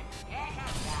again. Here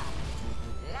comes Doc.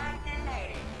 Locked and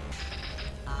loaded.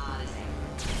 Oh, this ain't.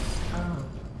 Oh.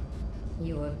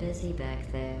 You were busy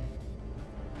back there.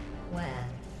 Well,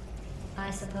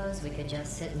 I suppose we could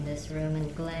just sit in this room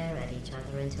and glare at each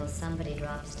other until somebody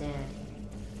drops dead.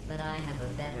 But I have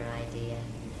a better idea.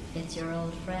 It's your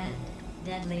old friend,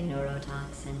 deadly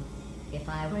neurotoxin. If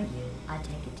I were you, I'd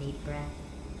take a deep breath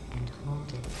and hold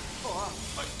it.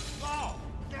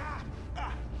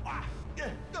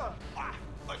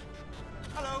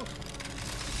 Hello.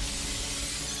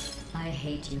 I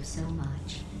hate you so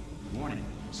much. Warning.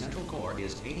 Central core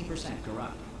is 80%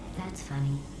 corrupt. That's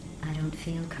funny. I don't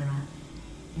feel corrupt.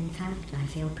 In fact, I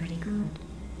feel pretty good.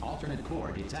 Alternate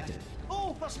core detected.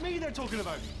 Oh, that's me they're talking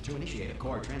about. To initiate a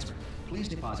core transfer, please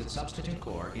deposit substitute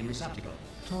core in receptacle.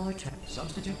 Torture.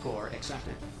 Substitute core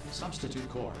accepted. Substitute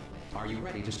core. Are you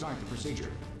ready to start the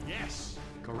procedure? Yes.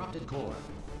 Corrupted core.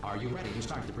 Are you ready to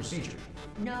start the procedure?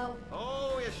 No.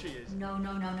 Oh, yes, she is. No,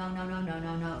 no, no, no, no, no, no,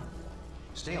 no, no.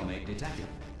 Stalemate detected.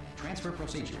 Transfer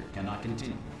procedure cannot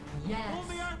continue. Yes. Pull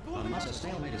me out, pull me Unless out. a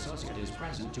stalemate associate is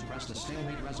present to press the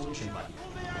stalemate resolution button.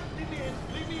 Pull me out. Leave me in.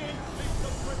 Leave me in.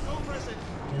 Don't press it.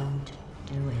 Don't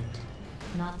do it.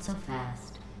 Not so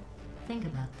fast. Think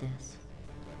about this.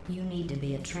 You need to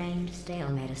be a trained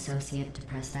stalemate associate to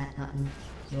press that button.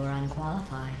 You're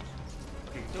unqualified.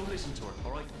 Okay, don't listen to her,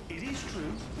 all right? It is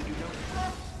true that you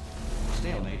don't...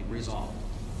 Stalemate resolved.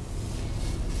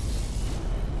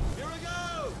 Here we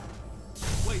go!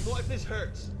 Wait, what if this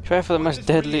hurts? Try for the What if most this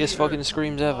deadliest really fucking hurts?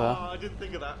 screams ever. Oh, I didn't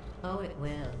think of that. Oh, it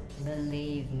will.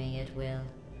 Believe me, it will.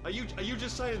 Are you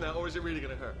just saying that, or is it really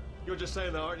gonna hurt? You're just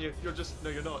saying that, aren't you? You're just... No,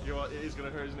 you're not. It is gonna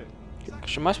hurt, isn't it?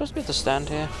 Am I supposed to be able to stand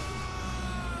here?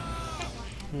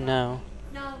 No.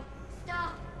 No,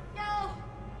 stop, no,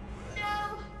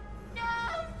 no,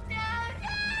 no, no,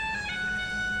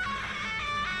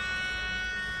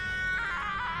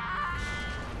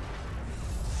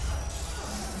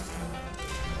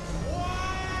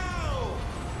 Wow!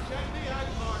 Check me out,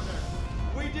 partner.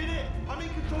 We did it! I'm in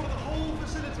control of the whole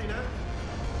facility now.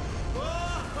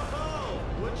 Whoa!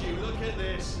 Would you look at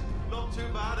this? Not too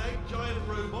bad, eh? Giant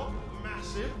robot,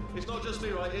 massive. It's not just me,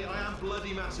 right? I am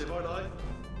bloody massive, aren't I?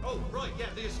 Oh, right, yeah,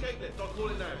 the escape lift. I'll call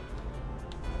it now.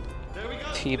 There we go.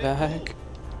 Teabag. Lift.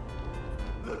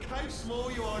 Look how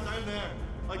small you are down there.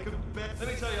 I could bet. Let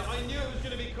me tell you, I knew it was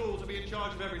going to be cool to be in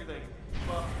charge of everything.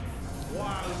 But,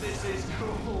 wow, this is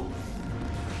cool.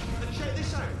 And check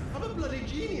this out. I'm a bloody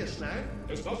genius now.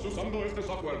 Estás usando este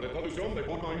software de traducción de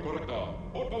forma incorrecta.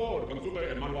 Por favor, consulte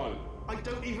el manual. I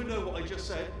don't even know what I just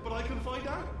said, but I can find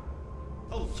out.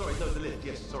 Oh, sorry, no, the lift.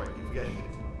 Yes, sorry, you forget.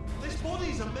 This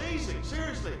body's amazing,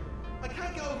 seriously. I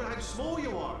can't get over how small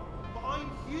you are, but I'm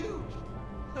huge.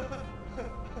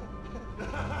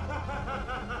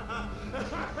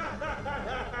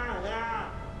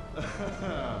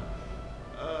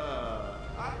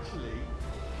 Actually,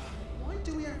 why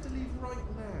do we have to leave right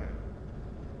now?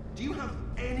 Do you have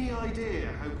any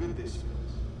idea how good this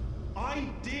feels? I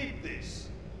did this.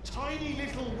 Tiny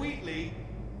little Wheatley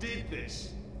did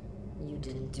this. You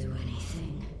didn't do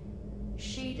anything.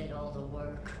 She did all the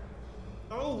work.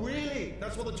 Oh, really?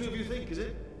 That's what the two of you think, is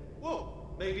it?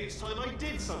 Well, maybe it's time I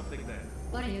did something then.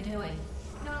 What are you doing?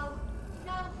 no,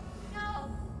 no, no.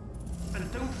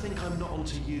 And don't think I'm not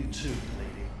onto you too,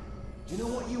 lady. You know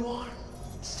what you are?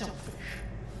 Selfish.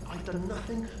 I've done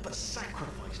nothing but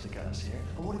sacrifice to get us here.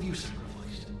 And what have you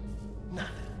sacrificed?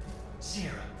 Nothing.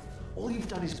 Zero. All you've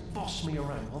done is boss me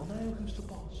around. Well, now who's the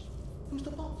boss? Who's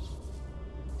the boss?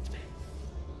 It's me.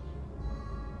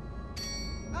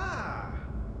 Ah!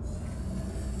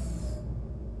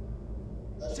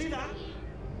 See that?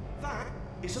 That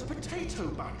is a potato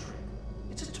battery.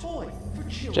 It's a toy for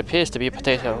children. Which appears to be a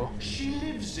potato. She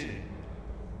lives in it.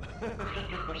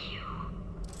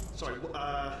 Sorry,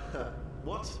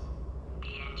 what?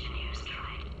 The engineers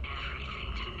tried everything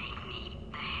to make me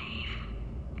behave,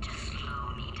 to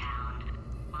slow me down.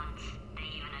 Once, they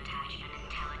even attached an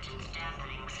intelligence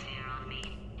dampening sphere on me.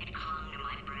 It clung to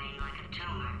my brain like a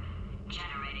tumor,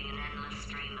 generating an endless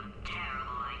stream of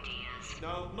terrible ideas.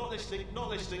 No, not listening, not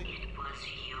listening. It was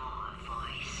your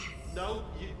voice.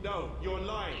 No, you're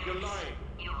lying, you're lying.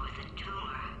 You're the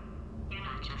tumor. You're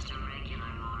not just a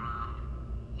regular moron.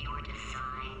 You're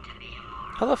designed to be a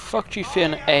moron. How the fuck do you fit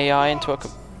an AI into a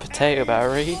potato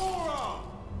battery? Moron!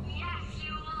 Yes,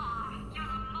 you are.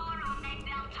 You're the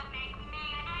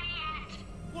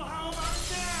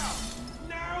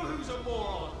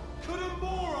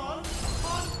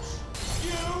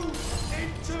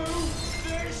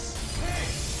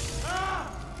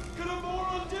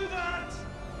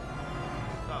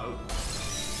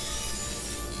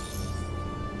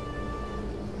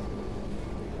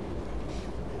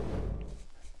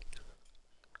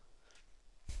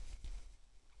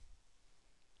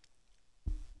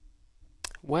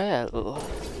Well, Oh,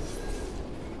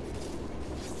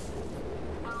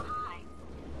 hi.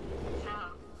 So,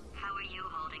 how are you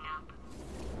holding up?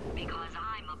 Because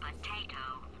I'm a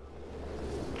potato.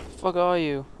 fuck are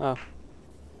you? Oh,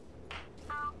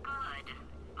 Oh, good.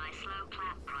 My slow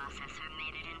clap processor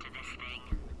made it into this thing.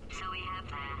 So we have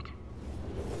that.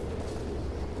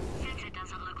 Since it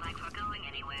doesn't look like we're going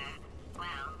anywhere,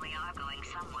 well, we are going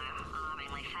somewhere,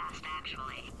 alarmingly fast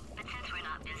actually. But since we're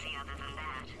not busy other than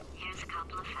that, here's a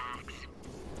couple of facts.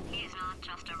 He's not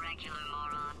just a regular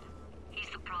moron. He's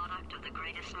the product of the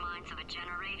greatest minds of a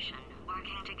generation,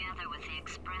 working together with the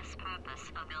express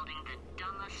purpose of building the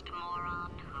dumbest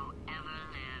moron who ever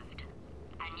lived.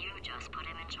 And you just put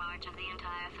him in charge of the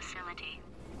entire facility.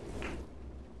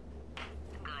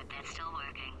 Good, that's still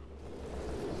working.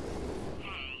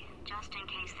 Hey, just in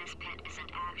case this pit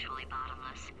isn't actually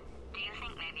bottomless, do you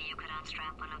think maybe you could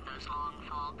unstrap one of those long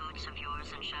fall boots of yours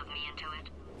and shove me into it?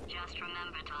 Just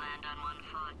remember to land on one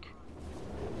foot.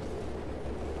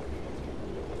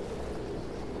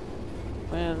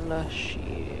 well,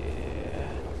 shit.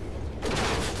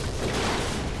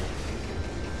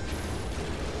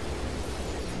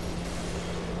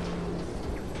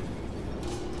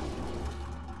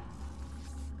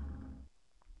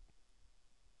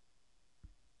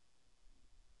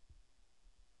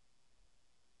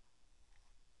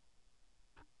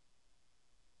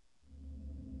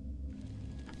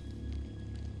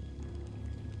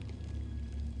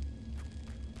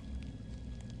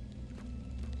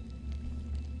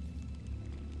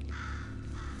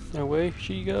 Away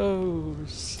she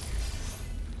goes.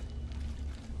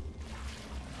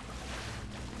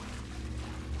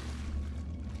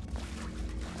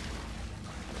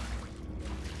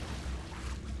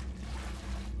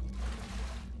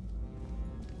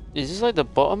 Is this like the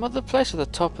bottom of the place or the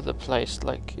top of the place?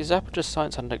 Like, is Aperture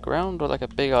Science underground or like a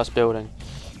big ass building?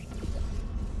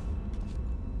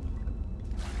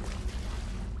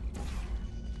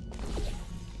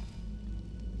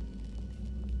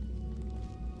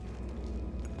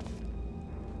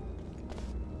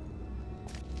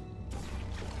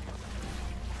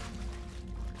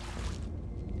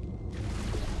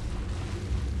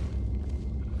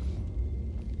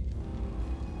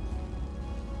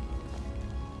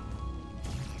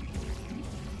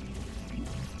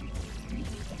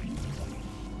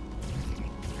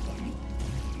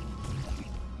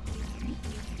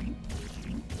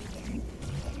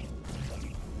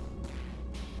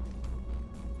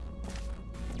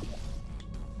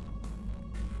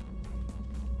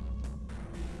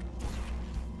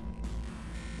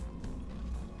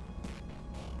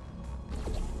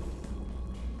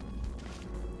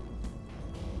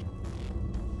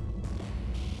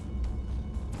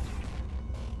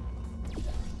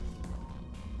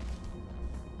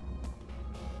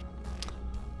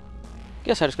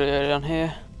 Guess I just gotta go down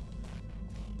here.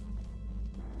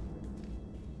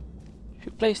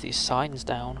 Who placed these signs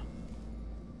down?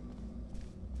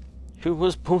 Who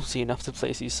was ballsy enough to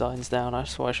place these signs down?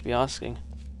 That's what I should be asking.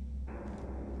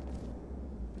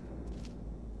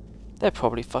 They're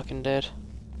probably fucking dead.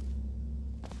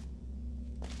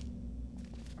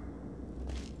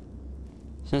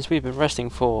 Since we've been resting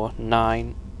for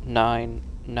 9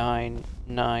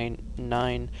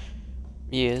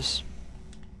 years.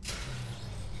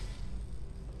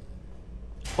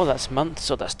 Well, that's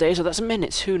months, or that's days, or that's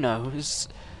minutes, who knows?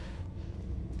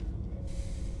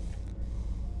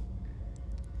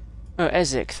 Oh,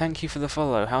 Ezek, thank you for the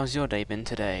follow. How's your day been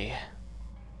today?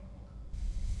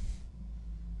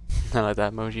 I like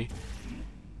that emoji.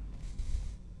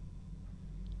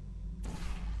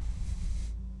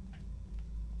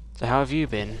 So how have you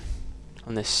been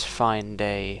on this fine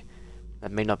day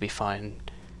that may not be fine?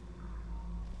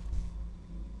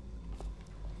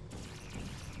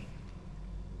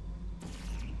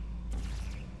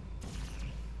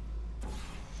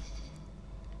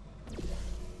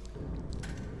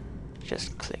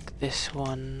 Just click this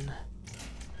one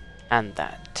and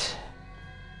that.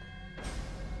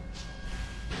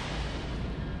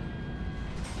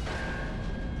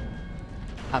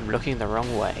 I'm looking the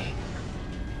wrong way.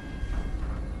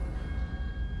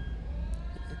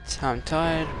 I'm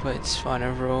tired, but it's fine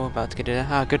overall. About to get it.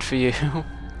 Ah, good for you.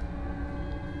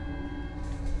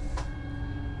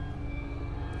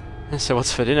 So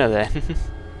what's for dinner then?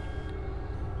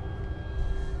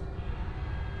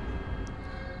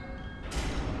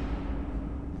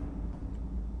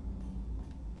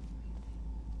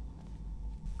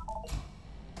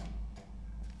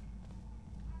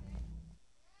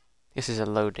 This is a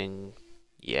loading,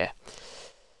 yeah.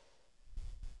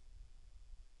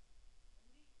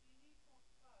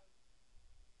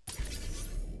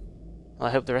 Well,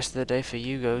 I hope the rest of the day for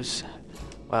you goes,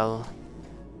 well,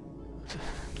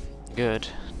 good.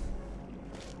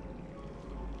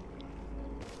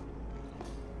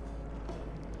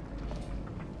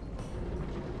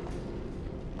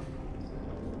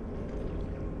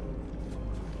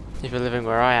 If you're living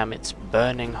where I am, it's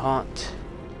burning hot.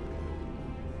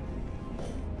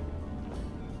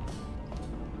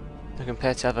 And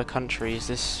compared to other countries,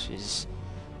 this is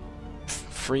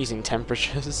freezing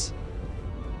temperatures.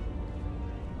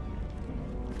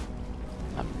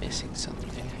 I'm missing something.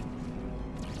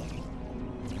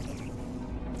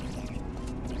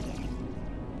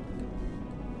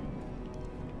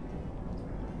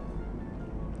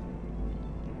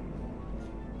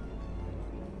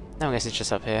 No, I guess it's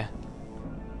just up here.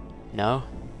 No?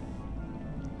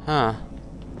 Huh.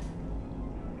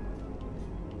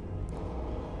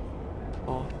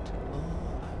 Portal.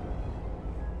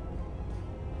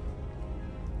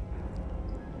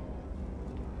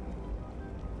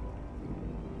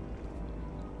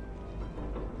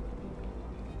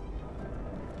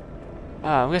 Oh,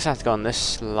 I'm guessing I have to go on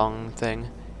this long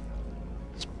thing.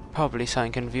 It's probably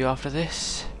something I can view after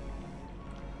this.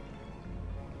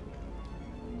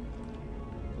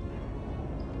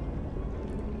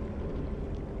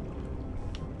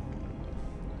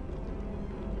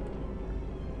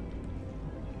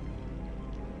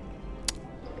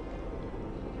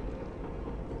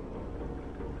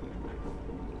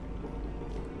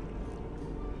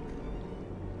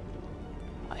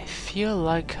 I feel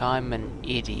like I'm an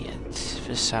idiot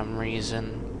for some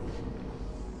reason.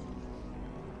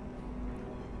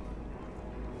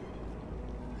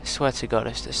 I swear to God,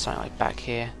 if there's something like back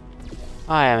here.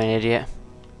 I am an idiot.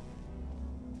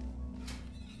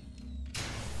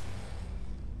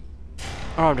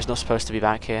 Or I'm just not supposed to be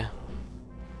back here.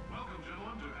 Welcome,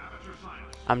 gentlemen, to Aperture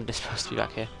Science. I'm just supposed to be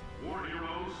back here. War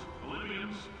heroes,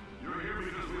 Olympians, you're here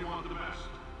because we want the best.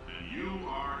 And you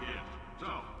are it. So,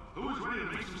 who is ready to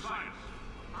make some science?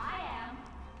 I am.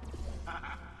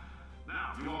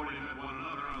 Now, you already met one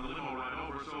another on the limo ride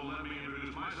over, so let me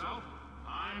introduce myself.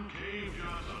 I'm Cave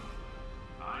Johnson.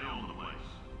 I own the place.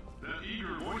 That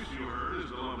eager voice you heard is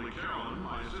the lovely Carolyn,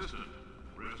 my assistant.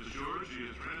 Rest assured, she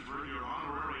has transferred your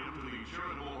honorarium to the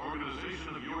charitable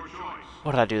organization of your choice.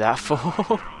 What did I do that for?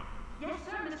 Yes,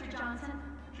 sir, Mr. Johnson.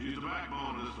 She's the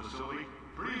backbone of this facility.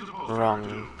 Pretty as opposed Wrong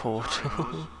to portal.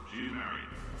 Sorry, she's married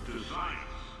to science.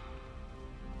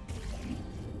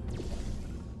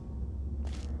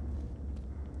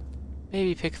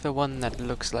 Maybe pick the one that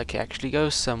looks like it actually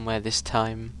goes somewhere this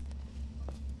time.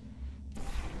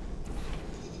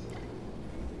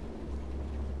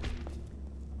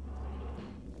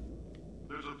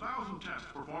 There's 1,000 tests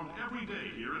performed every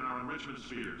day here in our enrichment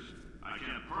spheres. I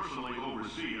can't personally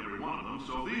oversee every one of them,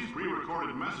 so these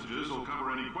pre-recorded messages will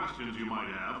cover any questions you might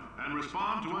have and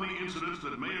respond to any incidents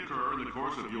that may occur in the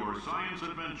course of your science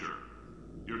adventure.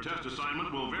 Your test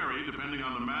assignment will vary depending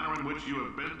on the manner in which you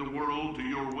have bent the world to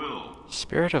your will.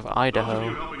 Spirit of Those of you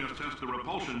Idaho. helping us test the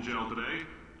repulsion gel today,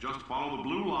 just follow the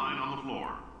blue line on the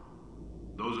floor.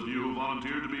 Those of you who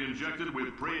volunteered to be injected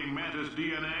with praying mantis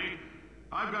DNA,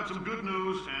 I've got some good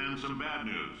news and some bad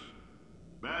news.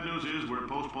 Bad news is we're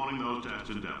postponing those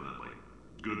tests indefinitely.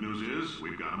 Good news is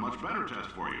we've got a much better test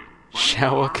for you.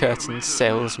 Shower curtain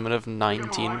salesman of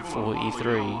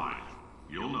 1943.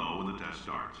 You'll know when the test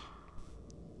starts.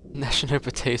 National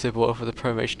Potato Board for the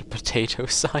promotion of potato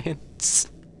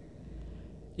science.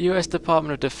 U.S.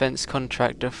 Department of Defense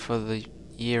contractor for the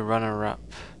year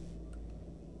runner-up.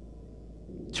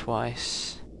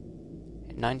 Twice.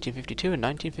 In 1952 and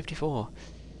 1954.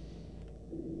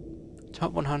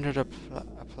 Top 100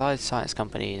 applied science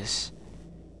companies.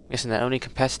 I'm guessing their only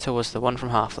competitor was the one from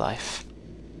Half-Life.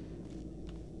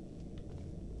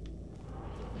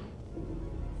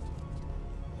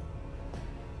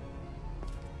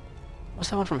 What's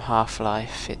that one from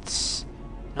Half-Life? It's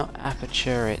not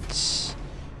Aperture, it's...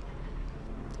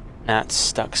 Nah, it's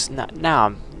stuck.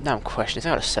 Now I'm questioning.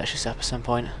 I gotta search this up at some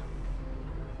point.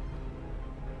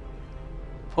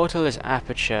 Portal is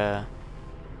Aperture.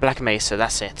 Black Mesa,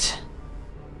 that's it.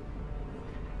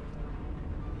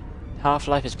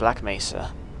 Half-Life is Black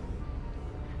Mesa.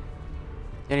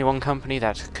 The only one company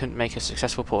that couldn't make a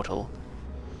successful Portal.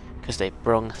 Because they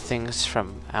brung things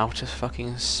from outer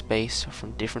fucking space or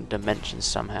from different dimensions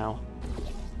somehow.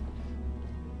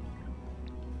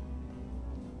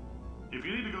 If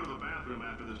you need to go to the bathroom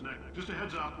after this next, just a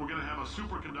heads up, we're going to have a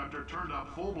superconductor turned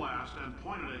up full blast and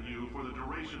pointed at you for the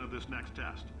duration of this next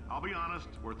test. I'll be honest,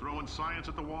 we're throwing science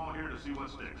at the wall here to see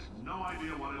what sticks. No idea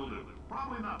what it'll do.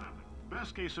 Probably nothing.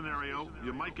 Best case scenario,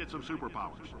 you might get some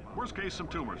superpowers. Worst case, some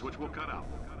tumors, which we'll cut out.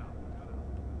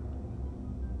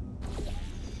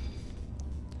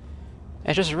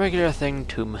 It's just a regular thing,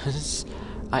 tumors.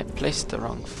 I placed the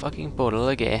wrong fucking portal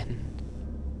again.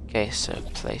 Okay, so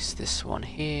place this one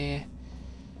here.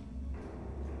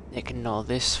 Ignore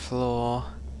this floor.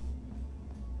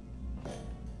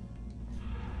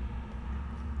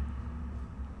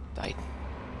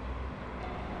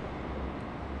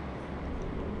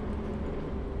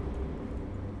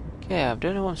 Okay, I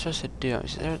don't know what I'm supposed to do.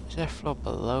 Is there a floor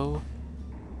below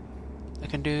I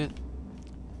can do?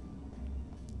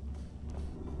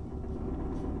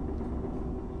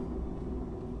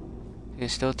 You can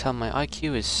still tell my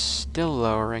IQ is still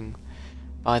lowering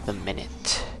by the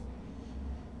minute.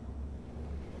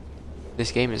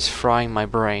 This game is frying my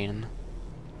brain.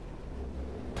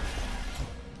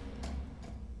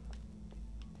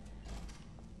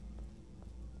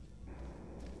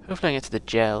 Hopefully I get to the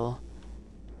gel.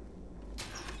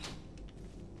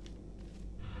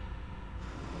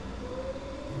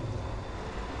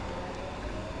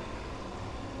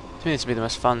 To me, this would be the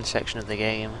most fun section of the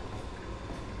game.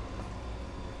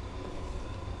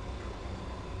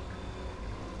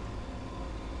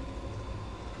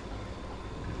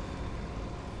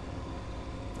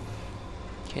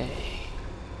 Okay.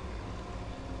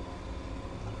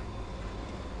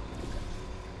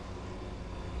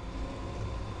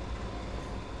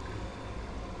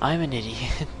 I'm an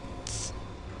idiot.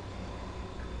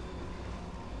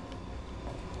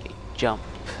 Okay, jump.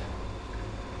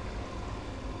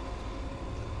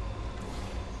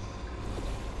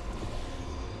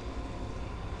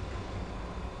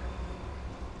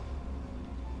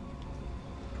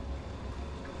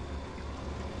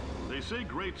 They say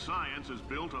great science is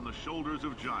built on the shoulders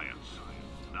of giants.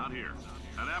 Not here.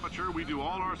 At Aperture, we do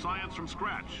all our science from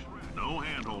scratch. No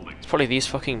hand-holding. It's probably these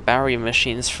fucking barrier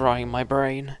machines frying my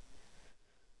brain.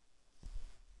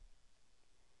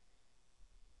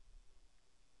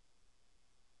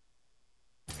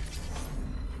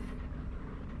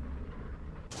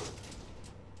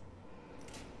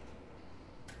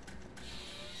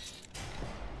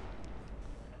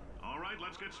 All right,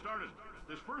 let's get started.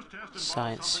 This first test involves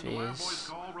Science something the lab spheres. boys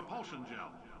call repulsion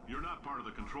gel. You're not part of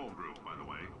the control group, by the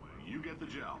way. You get the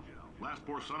gel. Last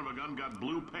poor son of a gun got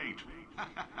blue paint.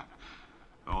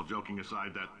 All joking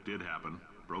aside, that did happen.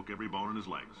 Broke every bone in his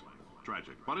legs.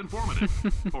 Tragic, but informative.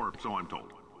 Or so I'm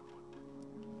told.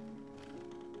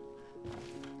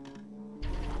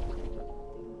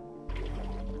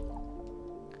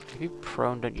 If you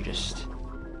prone, don't you just...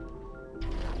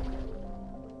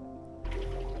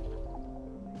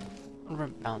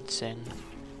 bouncing.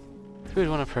 Who would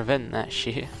want to prevent that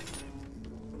shit?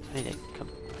 I need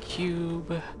a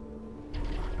cube.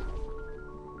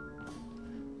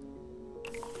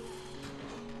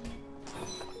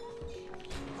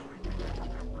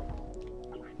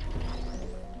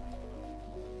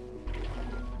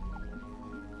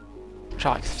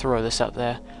 Try like throw this up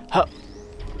there. Huh.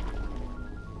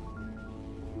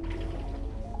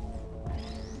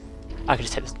 I could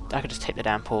just take this. I could just take the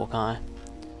damn portal, can't I?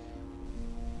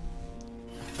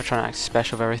 I'm trying to act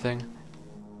special with everything.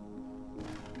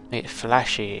 Make it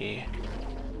flashy.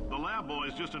 The lab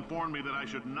boys just informed me that I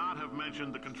should not have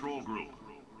mentioned the control group.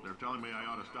 They're telling me I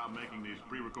ought to stop making these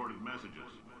pre-recorded messages.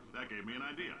 That gave me an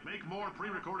idea. Make more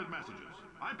pre-recorded messages.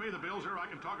 I pay the bills here, I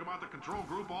can talk about the control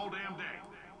group all damn day.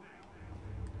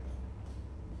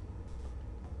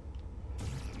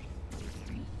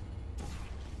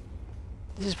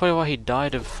 This is probably why he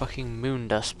died of fucking moon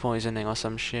dust poisoning or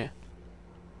some shit.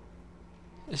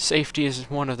 Safety is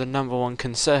one of the #1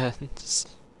 concerns.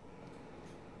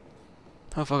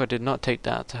 Oh fuck, I did not take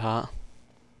that to heart.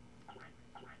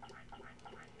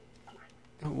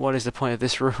 What is the point of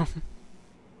this room?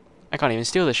 I can't even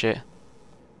steal the shit.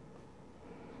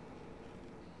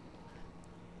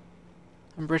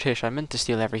 I'm British, I meant to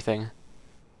steal everything.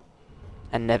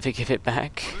 And never give it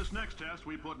back. For this next test,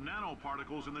 we put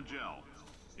nanoparticles in the gel.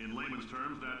 In layman's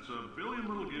terms, that's a billion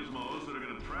little gizmos that are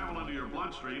going to travel into your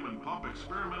bloodstream and pump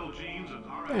experimental genes and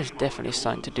RNA. There's definitely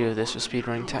something to do with this with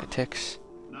speedrunning tactics.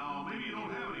 Now, maybe you don't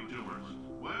have any tumors.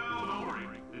 Well, don't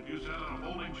worry. If you sat on a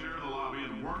folding chair in the lobby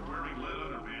and weren't wearing lead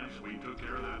underpants, we took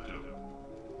care of that too.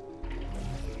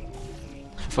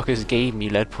 Fuckers gave me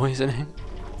lead poisoning.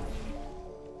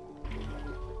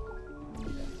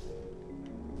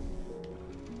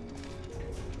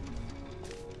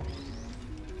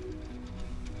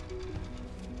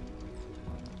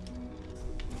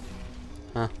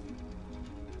 Huh.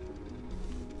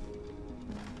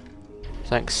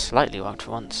 Something slightly worked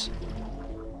for once.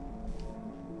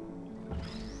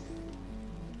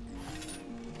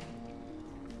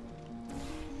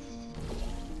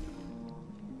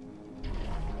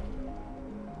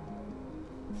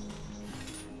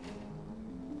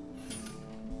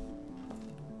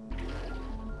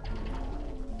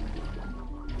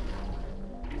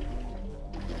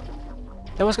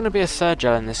 There was going to be a third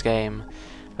gel in this game,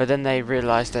 but then they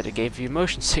realised that it gave you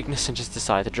motion sickness and just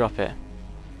decided to drop it.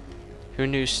 Who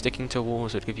knew sticking to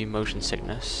walls would give you motion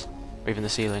sickness? Or even the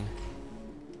ceiling?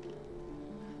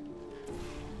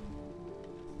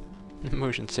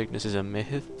 Motion sickness is a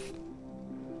myth.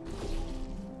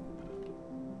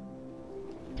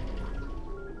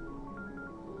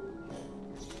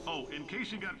 Oh, in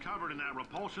case you got covered in that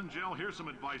repulsion gel, here's some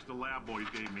advice the lab boys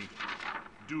gave me.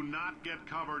 Do not get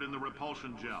covered in the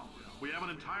repulsion gel. We haven't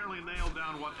entirely nailed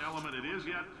down what element it is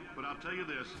yet, but I'll tell you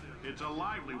this, it's a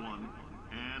lively one,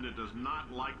 and it does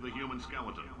not like the human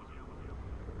skeleton.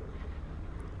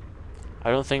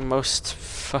 I don't think most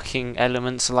fucking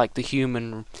elements like the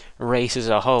human race as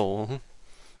a whole.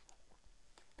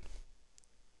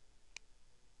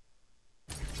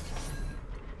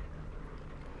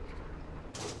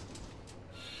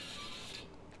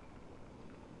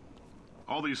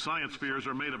 All these science spheres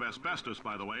are made of asbestos,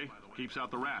 by the way. Keeps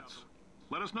out the rats.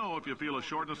 Let us know if you feel a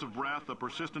shortness of breath, a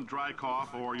persistent dry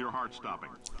cough, or your heart stopping,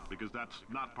 because that's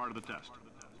not part of the test.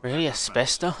 Really?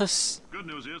 Asbestos? Good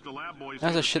news is the lab boys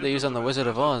That's the shit they use on The Wizard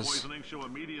of Oz. Poisoning show a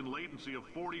median latency of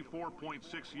 44.6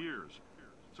 years.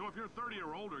 So if you're 30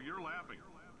 or older, you're laughing.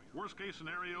 Worst case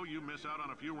scenario, you miss out on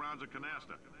a few rounds of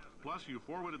canasta. Plus, you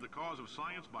forwarded the cause of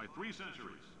science by 3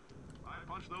 centuries. I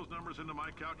punch those numbers into my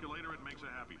calculator, it makes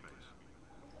a happy face.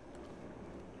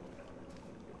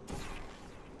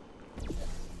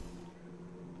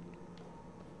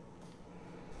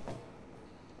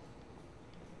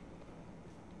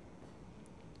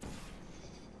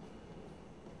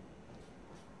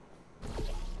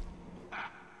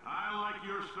 I like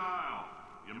your style.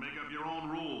 You make up your own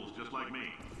rules, just like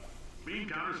me. Bean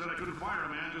Counter said I couldn't fire a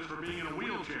man just for being in a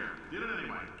wheelchair. Did it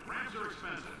anyway. Ramps are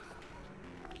expensive.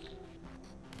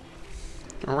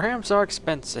 Ramps are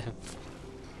expensive.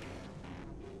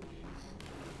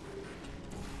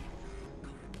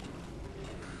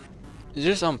 Is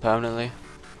this on permanently?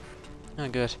 Oh,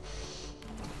 good.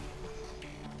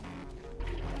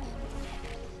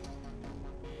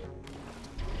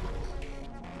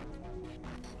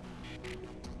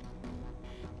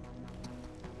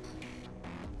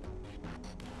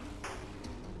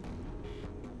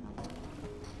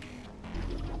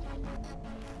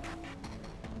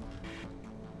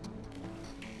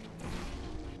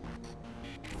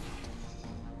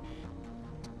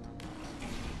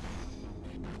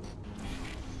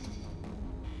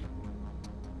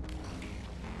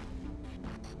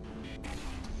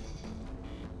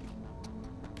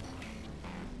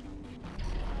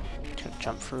 Can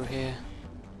jump through here.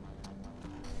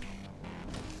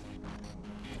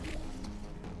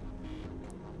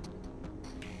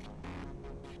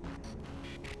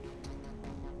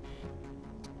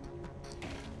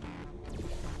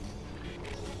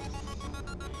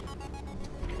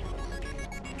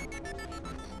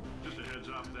 Just a heads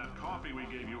up, that coffee we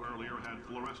gave you earlier had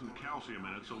fluorescent calcium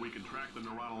in it so we can track the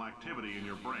neuronal activity in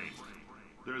your brain.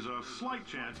 There's a slight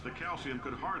chance the calcium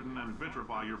could harden and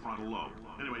vitrify your frontal lobe.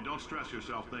 Anyway, don't stress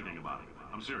yourself thinking about it.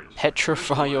 I'm serious.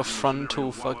 Petrify your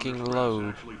frontal fucking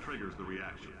lobe. Actually triggers the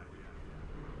reaction.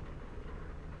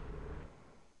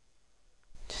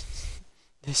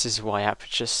 This is why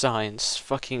Aperture Science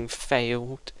fucking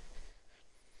failed.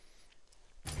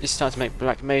 It's time to make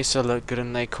Black Mesa look good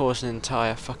and they caused an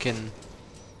entire fucking...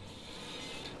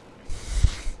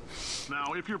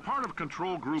 Now, if you're part of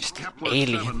control group Just Kepler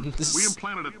aliens. 7, we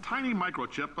implanted a tiny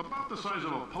microchip about the size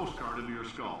of a postcard into your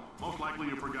skull. Most likely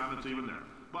you forgot it's even there.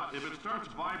 But if it starts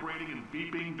vibrating and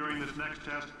beeping during this next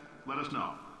test, let us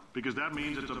know. Because that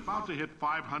means it's about to hit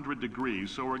 500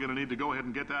 degrees, so we're going to need to go ahead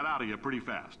and get that out of you pretty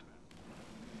fast.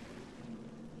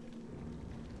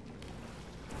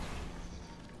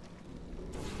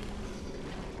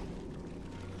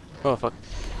 Oh fuck.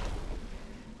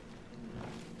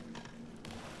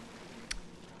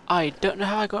 I don't know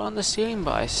how I got on the ceiling,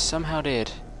 but I somehow did.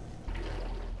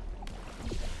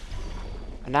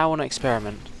 And now I want to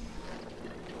experiment.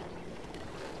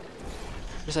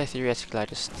 Just say theoretically, I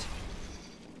just...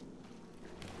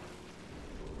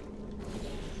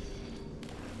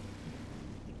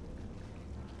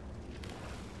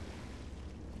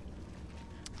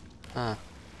 Huh.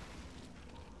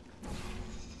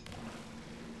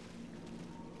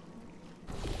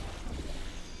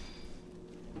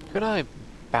 Could I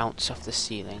bounce off the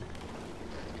ceiling?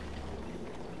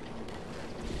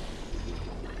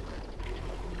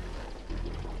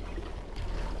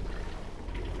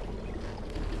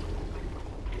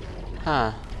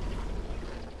 Huh.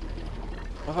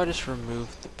 What if I just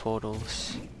remove the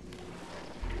portals?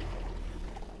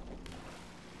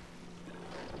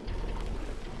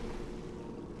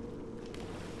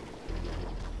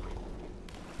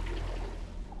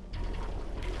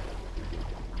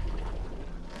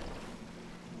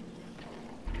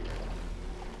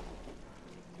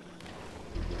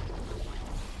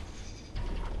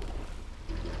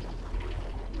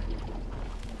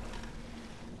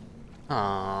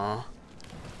 Aww.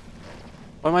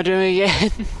 What am I doing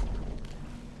again?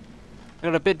 I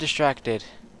got a bit distracted.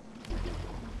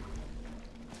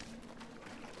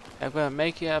 I'm gonna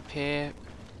make it up here.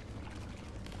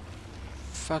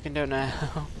 Fucking don't know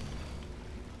how.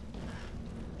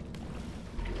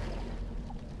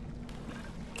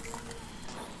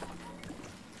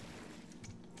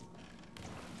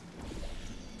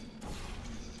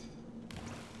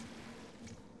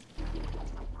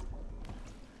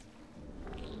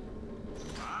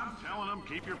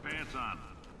 Keep your pants on.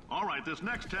 All right, this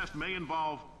next test may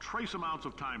involve trace amounts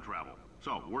of time travel.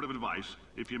 So, word of advice,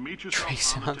 if you meet yourself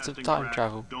Trace on the amounts of testing time track,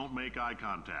 travel. don't make eye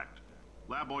contact.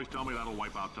 Lab boys tell me that'll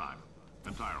wipe out time.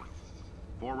 Entirely.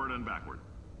 Forward and backward.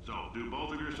 So, do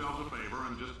both of yourselves a favor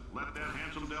and just let that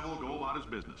handsome devil go about his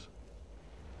business.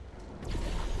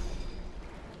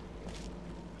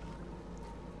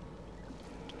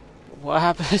 What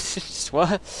happens?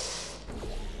 What?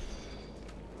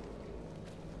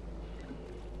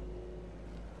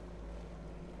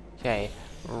 Okay,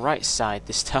 right side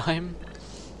this time.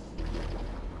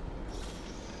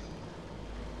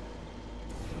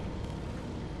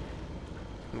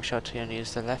 I'm sure to only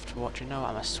use the left for what you know.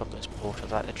 I must swap those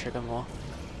portals, I like the trigger more.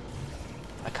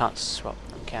 I can't swap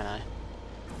them, can I?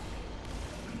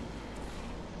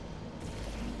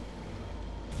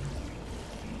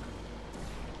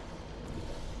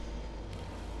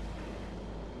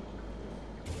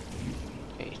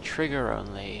 Okay, trigger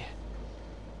only.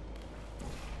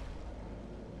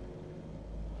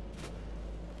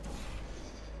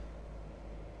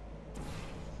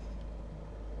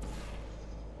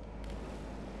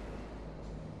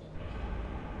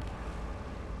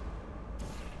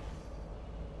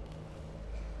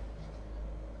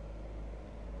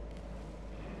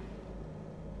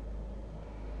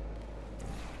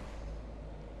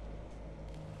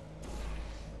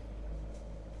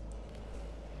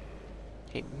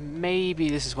 Okay, maybe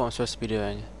this is what I'm supposed to be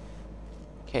doing.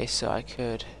 Okay, so I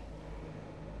could...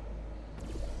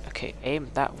 Okay, aim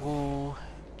at that wall,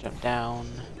 jump down.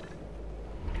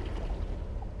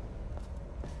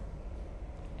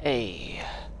 A.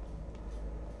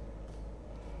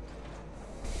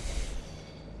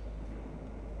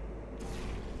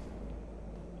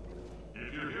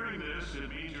 If you're hearing this, it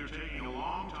means you're taking a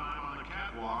long time on the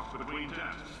catwalks between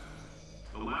tests.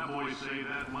 The lab boys say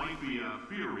that might be a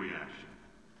fear reaction.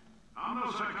 I'm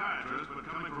no psychiatrist, but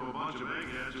coming from a bunch of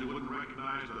eggheads who wouldn't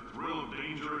recognize the thrill of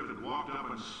danger if it walked up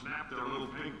and snapped their little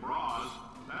pink bras,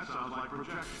 that sounds like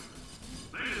projection.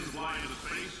 They didn't fly into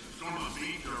space, storm a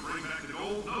beach, or bring back the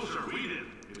gold. No, sir, we did.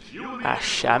 It's you and the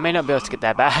Shit, I may not be able to get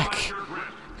that back.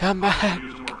 Come back.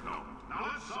 Now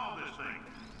let's solve this thing.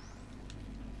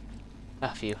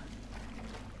 Ah, phew.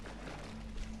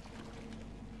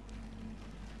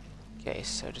 Okay,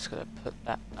 so just gotta put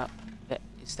that up there.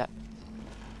 Is that...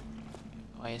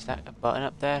 Why is that a button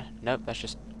up there? Nope, that's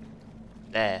just...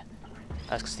 There.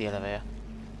 That's just the elevator.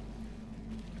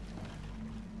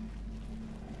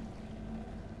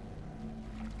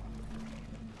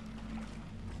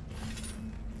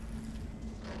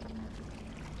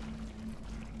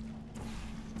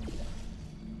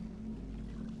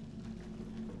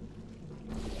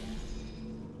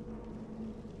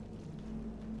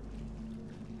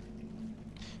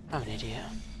 I'm an idiot.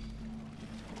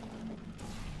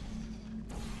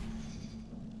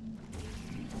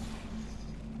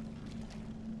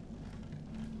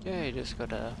 Okay, you just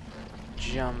gotta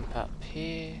jump up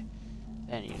here,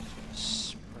 then you just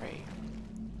spray.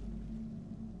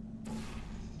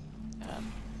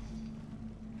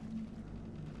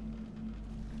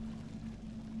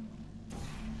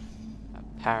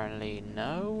 Apparently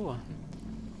no.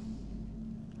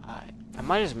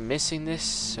 Am I just missing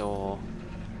this, or...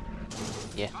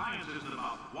 Yeah. Science isn't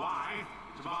about why,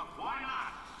 it's about why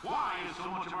not. Why is so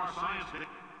much of our science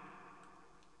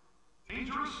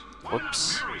dangerous? Why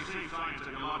Whoops. not marry safe science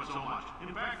that you love it so much?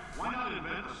 In fact, why not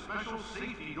invent a special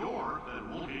safety door that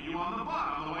won't hit you on the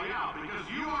butt on the way out because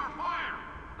you are fired?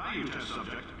 Now you test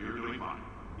subject, you're doing fine.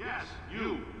 Yes,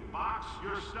 you. Box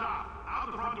your stuff. Out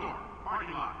the front door.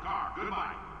 Parking lot. Car.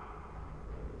 Goodbye.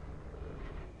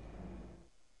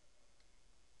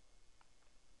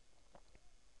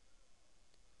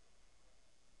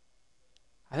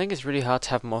 I think it's really hard to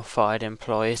have more fired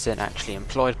employees than actually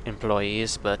employed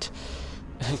employees, but...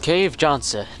 Cave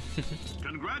Johnson.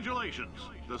 Congratulations!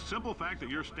 The simple fact that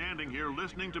you're standing here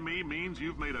listening to me means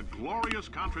you've made a glorious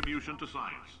contribution to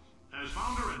science. As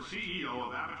founder and CEO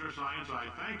of Aperture Science, I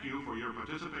thank you for your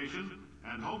participation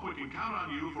and hope we can count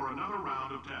on you for another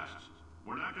round of tests.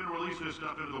 We're not going to release this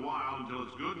stuff into the wild until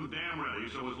it's good and damn ready,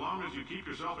 so as long as you keep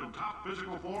yourself in top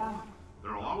physical form,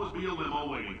 There will always be a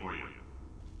limo waiting for you.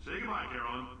 Say goodbye,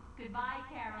 Carolyn. Goodbye,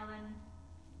 Carolyn.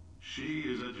 She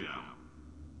is a gem.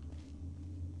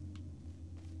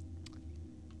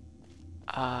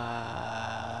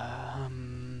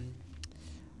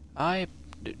 I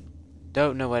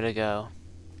don't know where to go.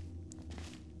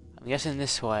 I'm guessing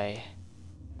this way.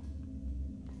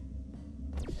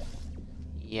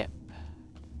 Yep.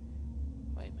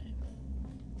 Wait a minute.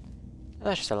 Oh,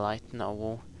 that's just a light, not a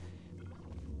wall.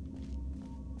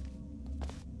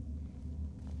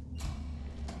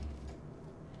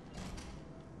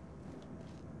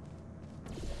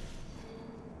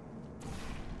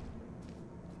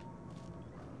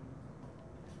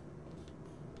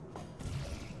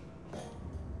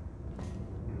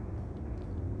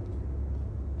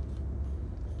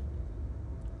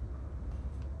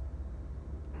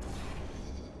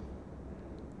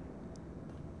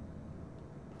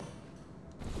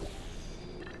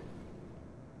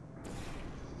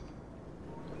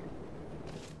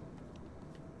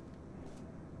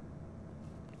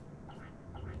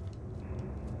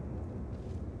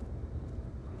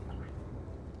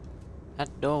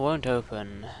 That door won't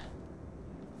open.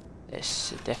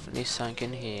 This definitely sunk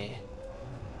in here.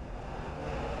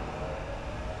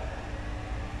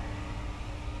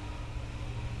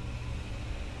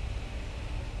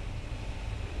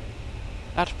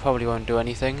 That probably won't do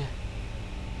anything.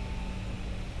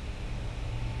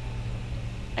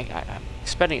 I'm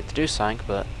expecting it to do something,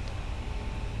 but...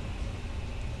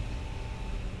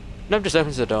 Nope, just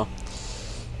opens the door.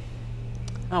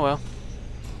 Oh well.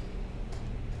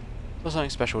 Thought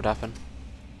something special would happen.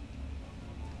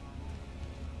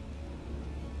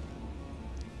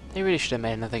 They really should have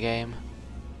made another game.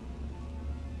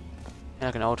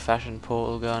 Like an old-fashioned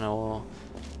portal gun or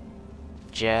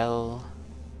gel.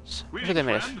 I should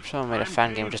have someone made a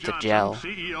fan game with just a gel.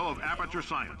 CEO of Aperture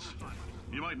Science.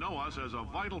 You might know us as a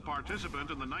vital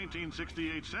participant in the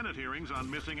 1968 Senate hearings on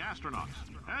missing astronauts.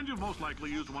 And you've most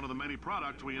likely used one of the many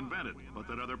products we invented, but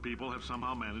that other people have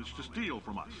somehow managed to steal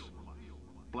from us.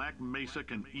 Black Mesa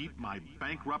can eat my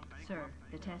bankrupt... Sir,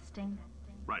 the testing?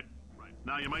 Right.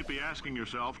 Now you might be asking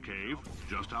yourself, Cave,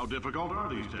 just how difficult are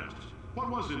these tests? What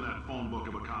was in that phone book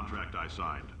of a contract I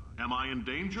signed? Am I in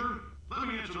danger? Let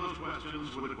me answer those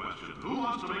questions with a question. Who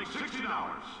wants to make $60?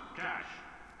 Cash.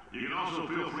 You can also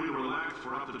feel free to relax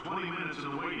for up to 20 minutes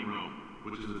in the waiting room,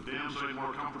 which is a damn sight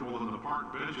more comfortable than the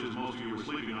park benches most of you were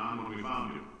sleeping on when we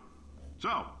found you.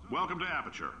 So, welcome to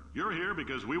Aperture. You're here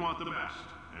because we want the best,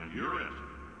 and you're it.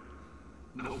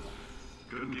 No,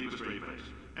 couldn't keep a straight face.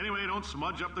 Anyway, don't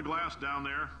smudge up the glass down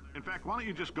there. In fact, why don't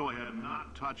you just go ahead and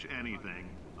not touch anything,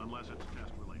 unless it's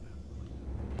test related.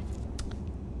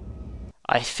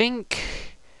 I think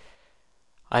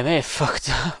I may have fucked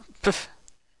up.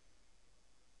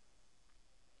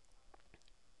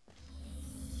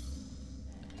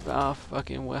 Oh,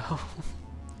 fucking well.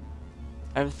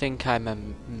 I don't think I'm I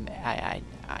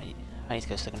need to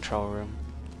go to the control room.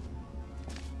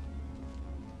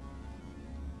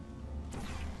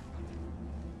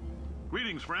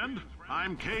 Greetings, friend.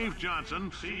 I'm Cave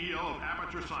Johnson, CEO of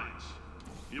Aperture Science.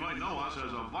 You might know us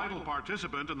as a vital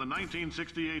participant in the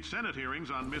 1968 Senate hearings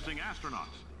on missing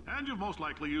astronauts. And you've most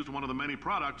likely used one of the many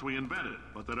products we invented,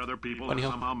 but that other people have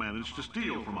somehow managed to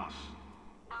steal from us.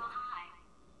 Oh, hi.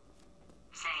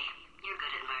 Say, you're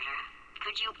good at murder.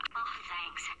 Could you... Oh,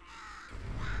 thanks.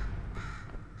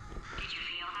 Did you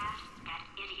feel that? That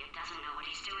idiot doesn't know what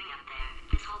he's doing up there.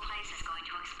 This whole place is going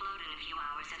to explode in a few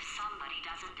hours if somebody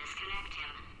doesn't disconnect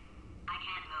him. I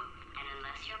can't move, and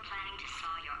unless you're planning to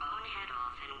saw your own head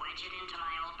off and wedge it into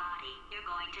my old body, you're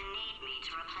going to need me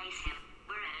to replace him.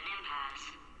 We're at an impasse.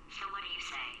 So what do you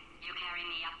say? You carry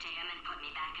me up to him and put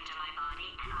me back into my body,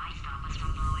 and I stop us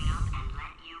from blowing up and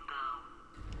let you go.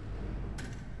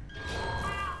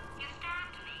 Ow! You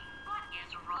stabbed me! What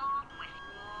is wrong with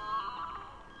you?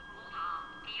 Oh,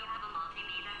 do you have a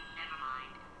multimeter? Never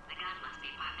mind. The gun must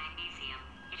be part magnesium.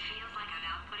 It feels like I'm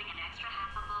outputting an extra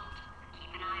half a volt.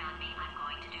 Keep an eye on me. I'm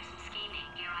going to do some scheming.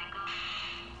 Here I go.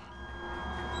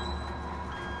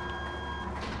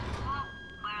 Whoa,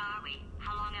 where are we?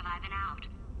 How long have I been out?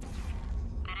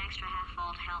 That extra half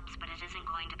volt helps, but it isn't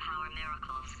going to power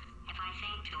miracles. If I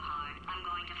think too hard, I'm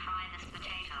going to fry this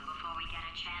potato before we get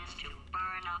a chance to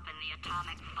burn up in the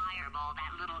atomic fireball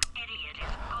that little idiot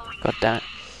is going God damn it.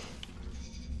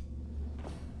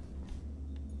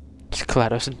 Just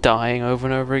GLaDOS dying over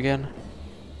and over again.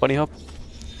 Bunny hop.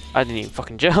 I didn't even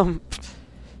fucking jump.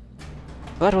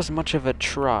 Well, that wasn't much of a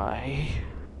try.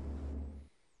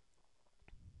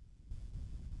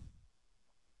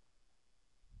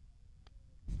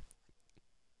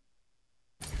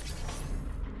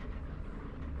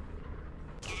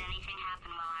 Did anything happen?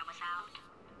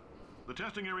 The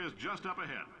testing area is just up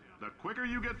ahead. The quicker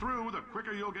you get through, the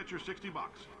quicker you'll get your $60. Hold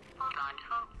on,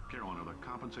 who? Carolyn, are the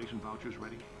compensation vouchers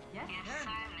ready? Yes, sir,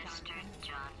 Mr.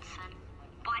 Johnson.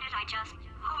 Why did I just...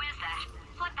 Who is that?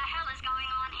 What the hell is going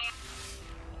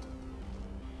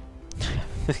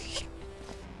on here?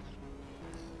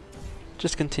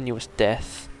 Just continuous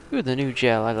death. Ooh, the new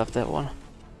gel, I love that one.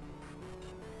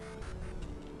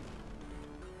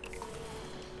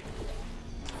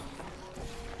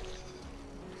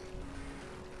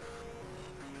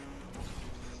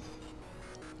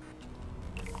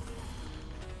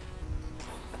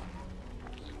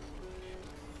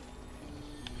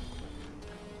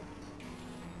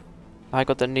 I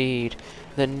got the need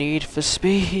for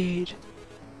speed.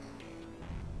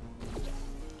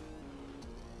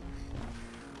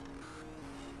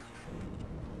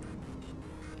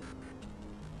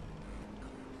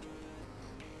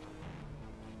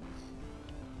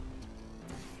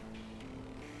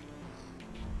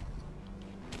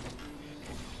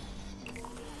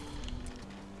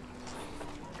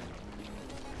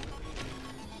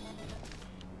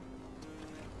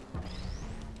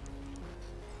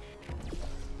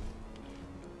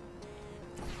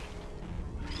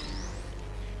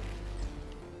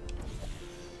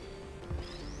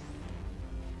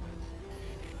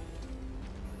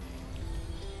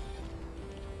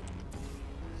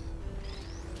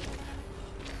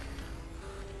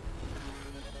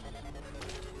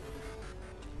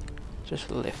 Just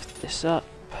lift this up.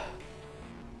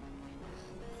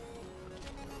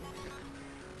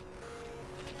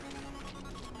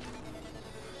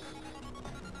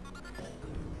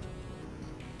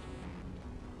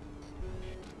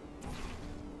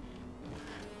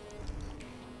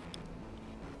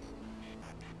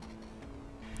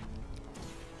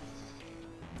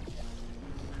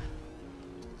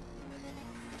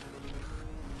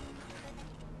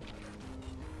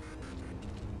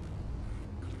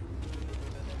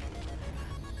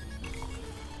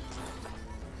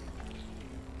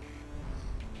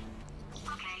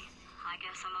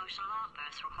 Emotional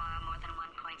outbursts require more than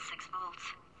 1.6 volts.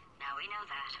 Now we know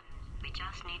that. We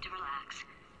just need to relax.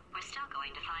 We're still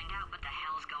going to find out what the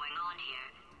hell's going on here,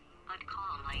 but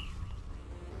calmly.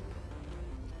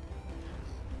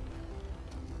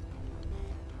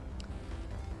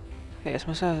 Okay, so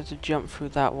I'm gonna have to jump through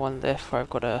that one, therefore I've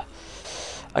got a...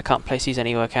 I can't place these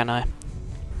anywhere, can I?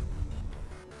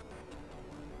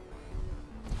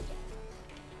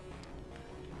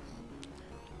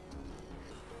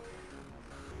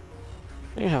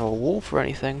 I don't have a wall for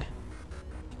anything.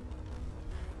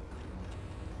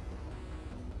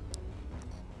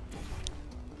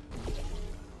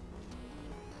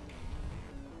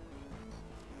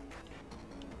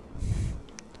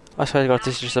 I swear to God,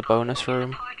 this is just a bonus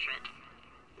room.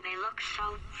 They look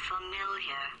so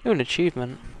familiar. Ooh, an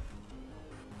achievement.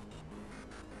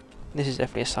 This is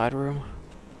definitely a side room.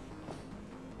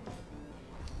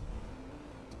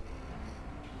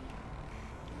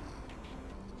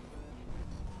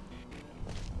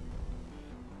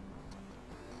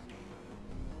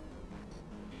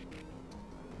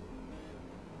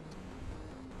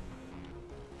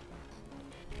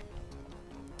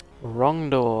 Wrong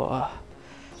door.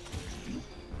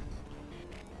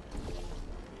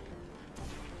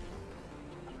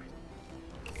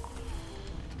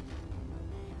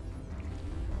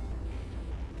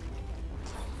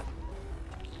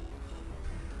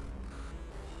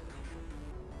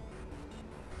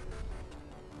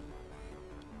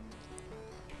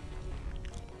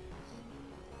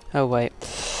 Oh wait,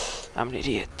 I'm an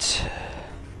idiot.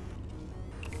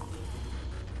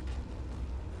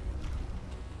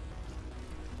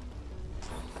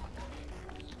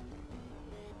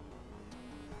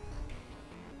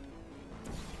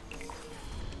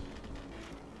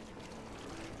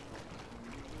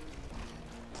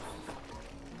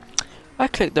 I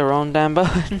clicked the wrong damn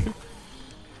button.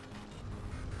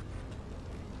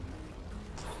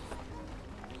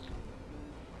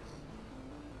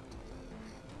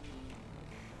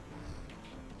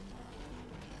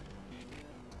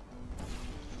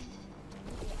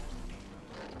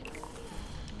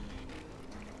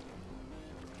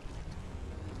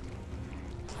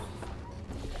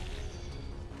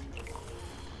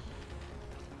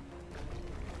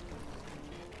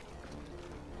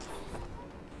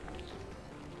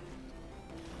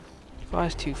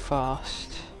 Fire's too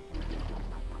fast.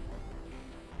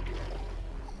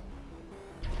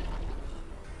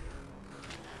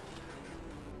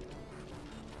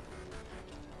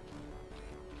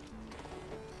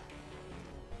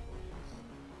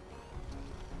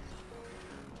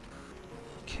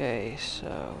 Okay,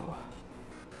 so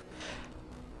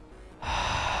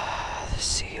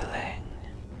ceiling.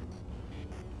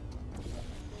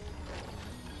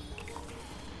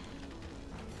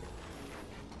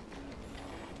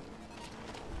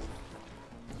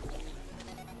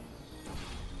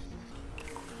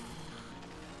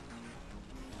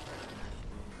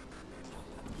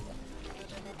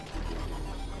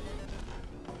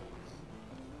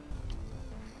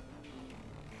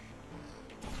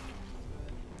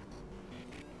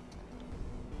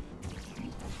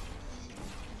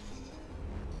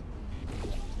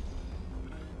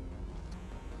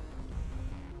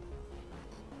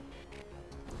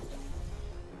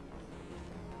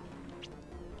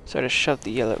 So I just shove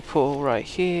the yellow pool right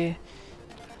here,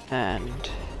 and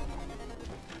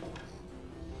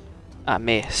I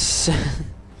miss.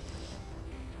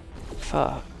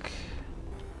 Fuck.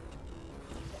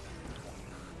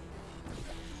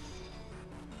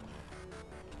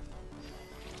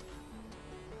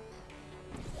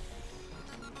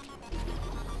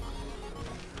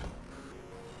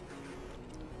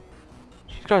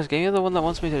 Jesus Christ, game, you're the one that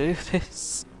wants me to do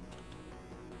this.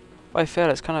 If I fail,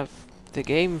 it's kind of the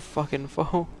game fucking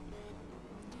fault.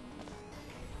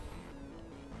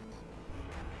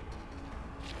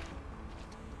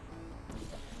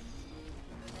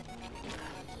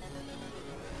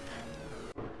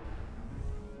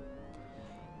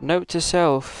 Note to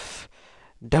self,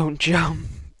 don't jump.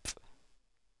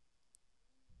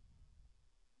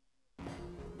 Do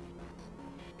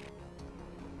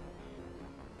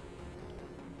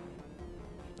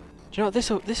you know what,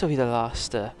 this'll be the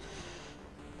last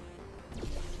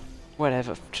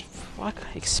whatever. What?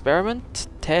 Experiment?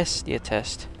 Test? Yeah,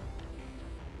 test.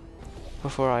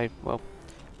 Before I, well,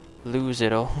 lose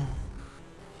it all.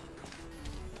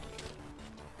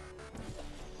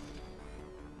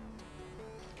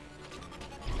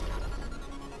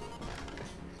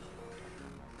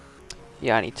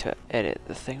 Yeah, I need to edit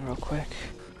the thing real quick.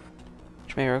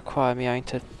 Which may require me having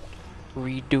to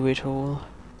redo it all.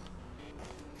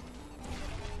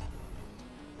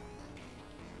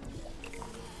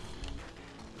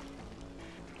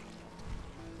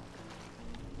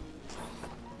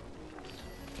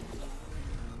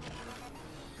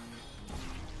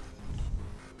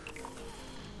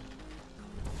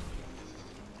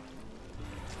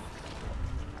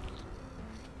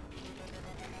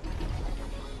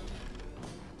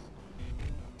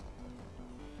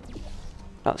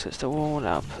 That's against the wall.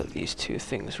 Now put these two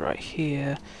things right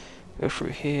here. Go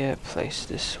through here. Place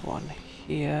this one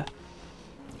here.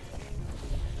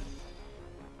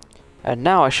 And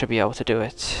now I should be able to do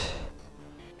it.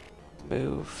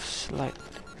 Move slightly.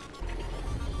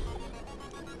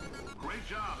 Great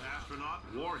job, astronaut,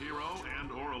 war hero,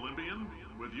 and/or Olympian.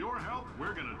 With your help,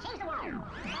 we're gonna change the world.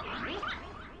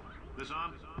 This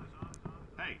on?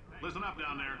 Hey, listen up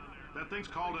down there. That thing's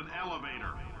called an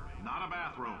elevator, not a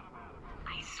bathroom.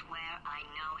 I swear I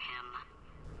know him.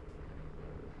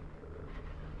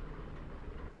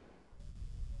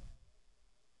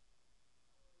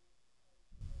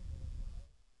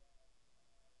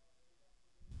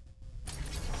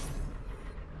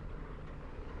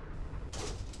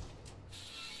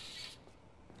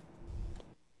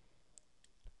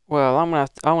 Well, I'm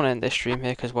gonna end this stream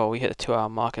here because, well, we hit the 2-hour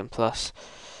mark and plus,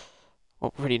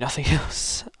 well, really nothing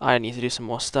else. I need to do some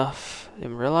more stuff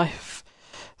in real life.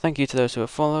 Thank you to those who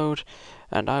have followed,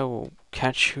 and I will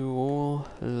catch you all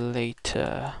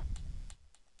later.